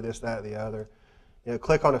 sewer, this, that, the other.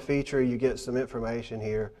 Click on a feature, you get some information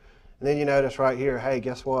here, and then you notice right here, hey,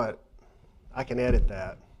 guess what? I can edit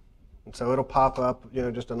that, and so it'll pop up,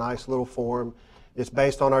 just a nice little form. It's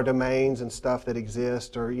based on our domains and stuff that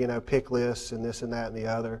exist, or pick lists and this and that and the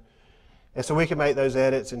other. And so we can make those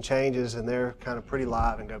edits and changes, and they're kind of pretty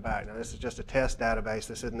live and go back. Now, this is just a test database.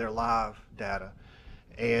 This isn't their live data.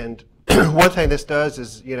 And one thing this does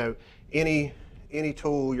is, any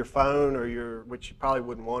tool, your phone or which you probably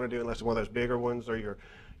wouldn't want to do unless it's one of those bigger ones, or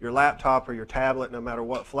your laptop or your tablet, no matter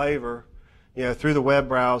what flavor, through the web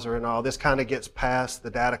browser and all, this kind of gets past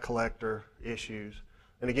the data collector issues.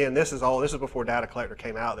 And again, this is before data collector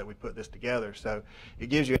came out that we put this together. So it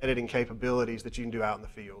gives you editing capabilities that you can do out in the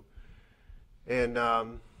field. And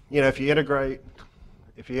if you integrate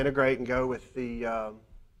and go with the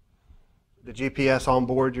GPS on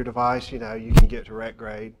board your device, you can get direct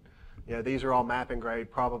grade. These are all mapping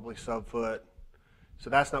grade, probably sub-foot.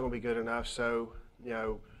 So that's not going to be good enough. So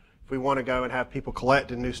if we want to go and have people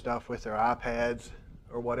collecting new stuff with their iPads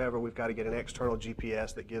or whatever, we've got to get an external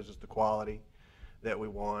GPS that gives us the quality that we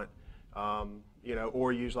want.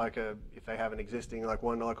 Or use if they have an existing, like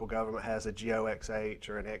one local government has a GeoXH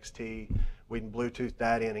or an XT, we can Bluetooth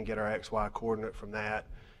that in and get our XY coordinate from that,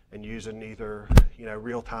 and using either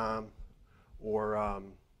real-time or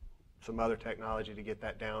some other technology to get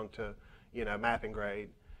that down to mapping grade,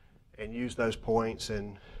 and use those points.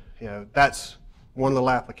 And that's one little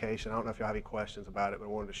application. I don't know if y'all have any questions about it, but I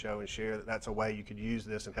wanted to show and share that that's a way you could use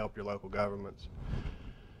this and help your local governments.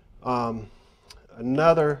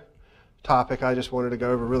 Another topic I just wanted to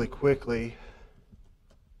go over really quickly.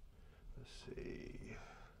 Let's see.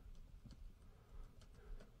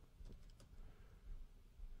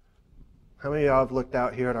 How many of y'all have looked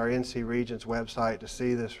out here at our NC Regions website to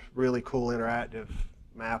see this really cool interactive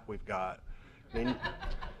map we've got? I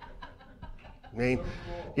mean,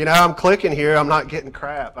 I'm clicking here, I'm not getting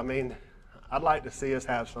crap. I'd like to see us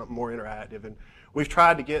have something more interactive, and we've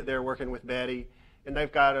tried to get there working with Betty. And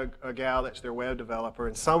they've got a gal that's their web developer,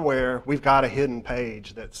 and somewhere we've got a hidden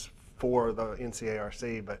page that's for the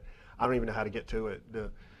NCARC, but I don't even know how to get to it.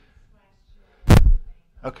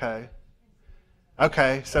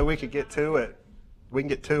 Okay, so we could get to it. We can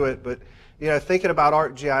get to it, but thinking about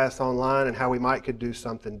ArcGIS Online and how we could do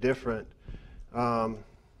something different.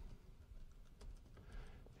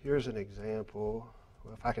 Here's an example.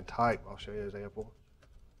 Well, if I can type, I'll show you an example.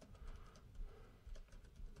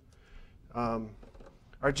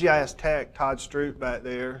 Our GIS tech, Todd Stroop back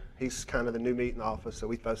there, he's kind of the new meat in the office, so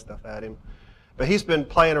we throw stuff at him. But he's been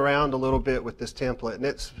playing around a little bit with this template, and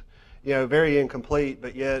it's very incomplete,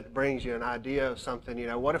 but yet brings you an idea of something.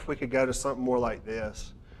 What if we could go to something more like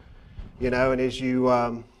this? And as you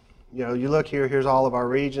you look here, here's all of our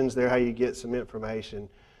regions there, how you get some information.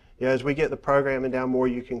 As we get the programming down more,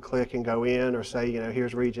 you can click and go in, or say,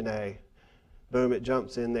 here's region A. Boom, it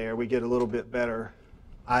jumps in there. We get a little bit better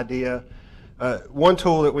idea. One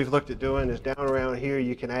tool that we've looked at doing is down around here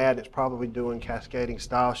you can add, it's probably doing cascading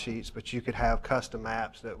style sheets, but you could have custom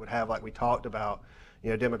maps that would have, like we talked about,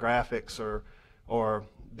 demographics or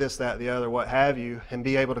this, that, the other, what have you, and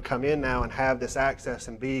be able to come in now and have this access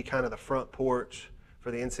and be kind of the front porch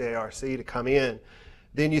for the NCARC to come in.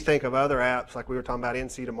 Then you think of other apps, like we were talking about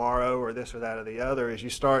NC Tomorrow or this or that or the other, as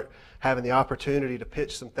you start having the opportunity to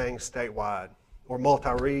pitch some things statewide or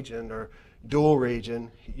multi-region or dual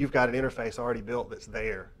region. You've got an interface already built that's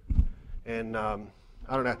there. And I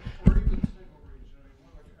don't know. Or even single region.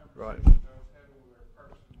 One of the Right. conversations I was having with our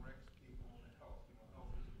Parks and Recs people on health,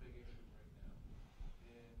 health is a big issue right now.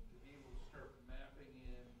 And to be able to start mapping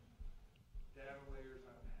in data layers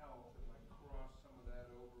on health and cross some of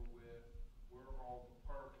that over with where all the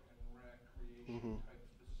park and rec creation type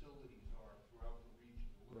facilities are throughout the region.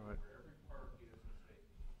 Right. Where every park is, and say,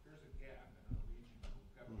 here's a gap in our region.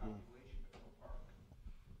 We've got a population but no park,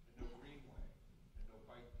 and no greenway, and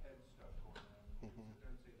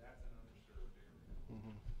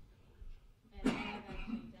And I have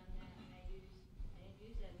actually done that, and I didn't use that for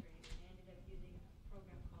anything. I ended up using a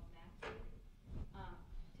program called Map to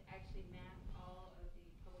actually map all of the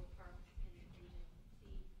public parks in Region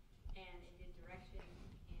C, and it did directions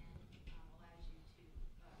and allows you to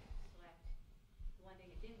select. The one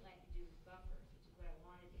thing it didn't let you do was buffers, which is what I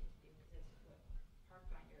wanted it to do, because that's what Park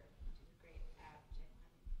Finder, which is a great app, which I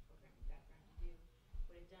don't have any programming background to do,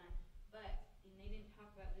 would have done. But, and they didn't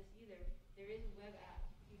talk about this either, there is a web app.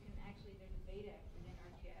 You can actually, there's a beta within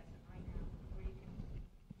ArcGIS right now where you can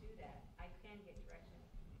do that. I can get directions,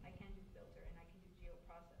 I can do filter, and I can do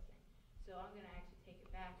geoprocessing. So I'm going to actually take it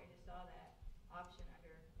back. I just saw that option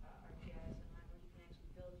under ArcGIS Online where you can actually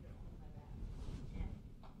build your own web app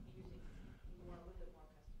and using a little bit more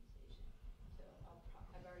customization. So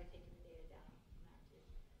I've already taken the data down now to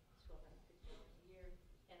 $1,250 a year,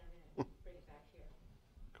 and I'm going to bring it back here.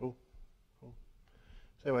 Cool. Cool.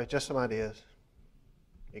 So anyway, just some ideas.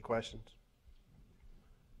 Any questions?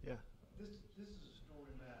 Yeah. This is a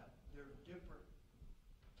story map. There are different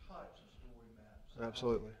types of story maps.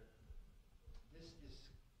 Absolutely. This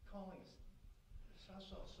is calling us. I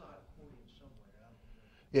saw a side accordion somewhere. I don't know.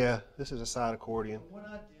 Yeah, this is a side accordion. And what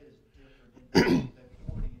I did is different. The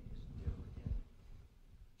accordion is different.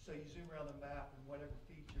 So you zoom around the map, and whatever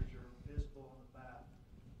features are visible on the map,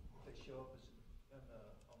 they show up as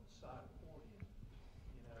on the side accordion.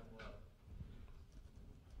 You know,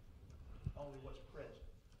 only what's present.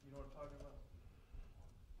 You know what I'm talking about?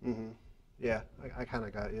 Mm-hmm. Yeah, I kind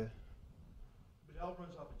of got you. But it all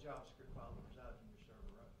runs off a JavaScript file that resides in your server,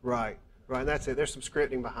 right? Right, right. And that's it. There's some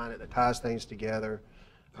scripting behind it that ties things together.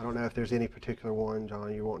 I don't know if there's any particular one,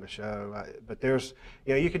 John, you want to show, but there's,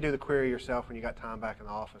 you know, you can do the query yourself when you got time back in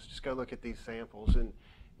the office. Just go look at these samples, and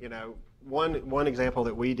you know, one example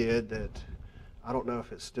that we did that I don't know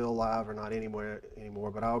if it's still live or not anymore,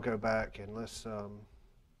 but I'll go back and let's see.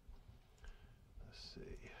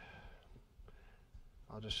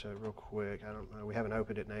 I'll just show it real quick. I don't know. We haven't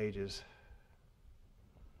opened it in ages,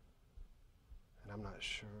 and I'm not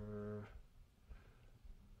sure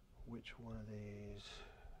which one of these.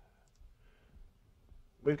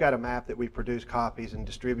 We've got a map that we produce copies and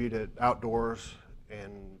distribute it outdoors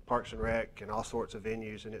and Parks and Rec and all sorts of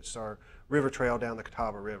venues, and it's our river trail down the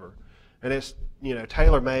Catawba River. And it's, you know,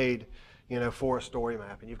 tailor-made, you know, for a story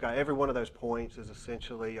map. And you've got every one of those points is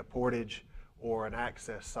essentially a portage or an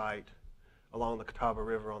access site along the Catawba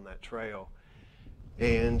River on that trail.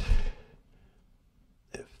 And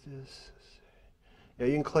if this, yeah,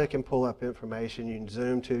 you can click and pull up information. You can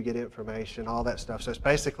zoom to get information, all that stuff. So it's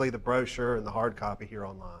basically the brochure and the hard copy here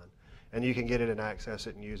online. And you can get it and access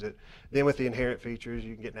it and use it. Then with the inherent features,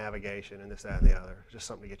 you can get navigation and this, that, and the other. Just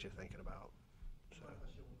something to get you thinking about. So,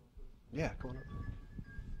 yeah, go on up.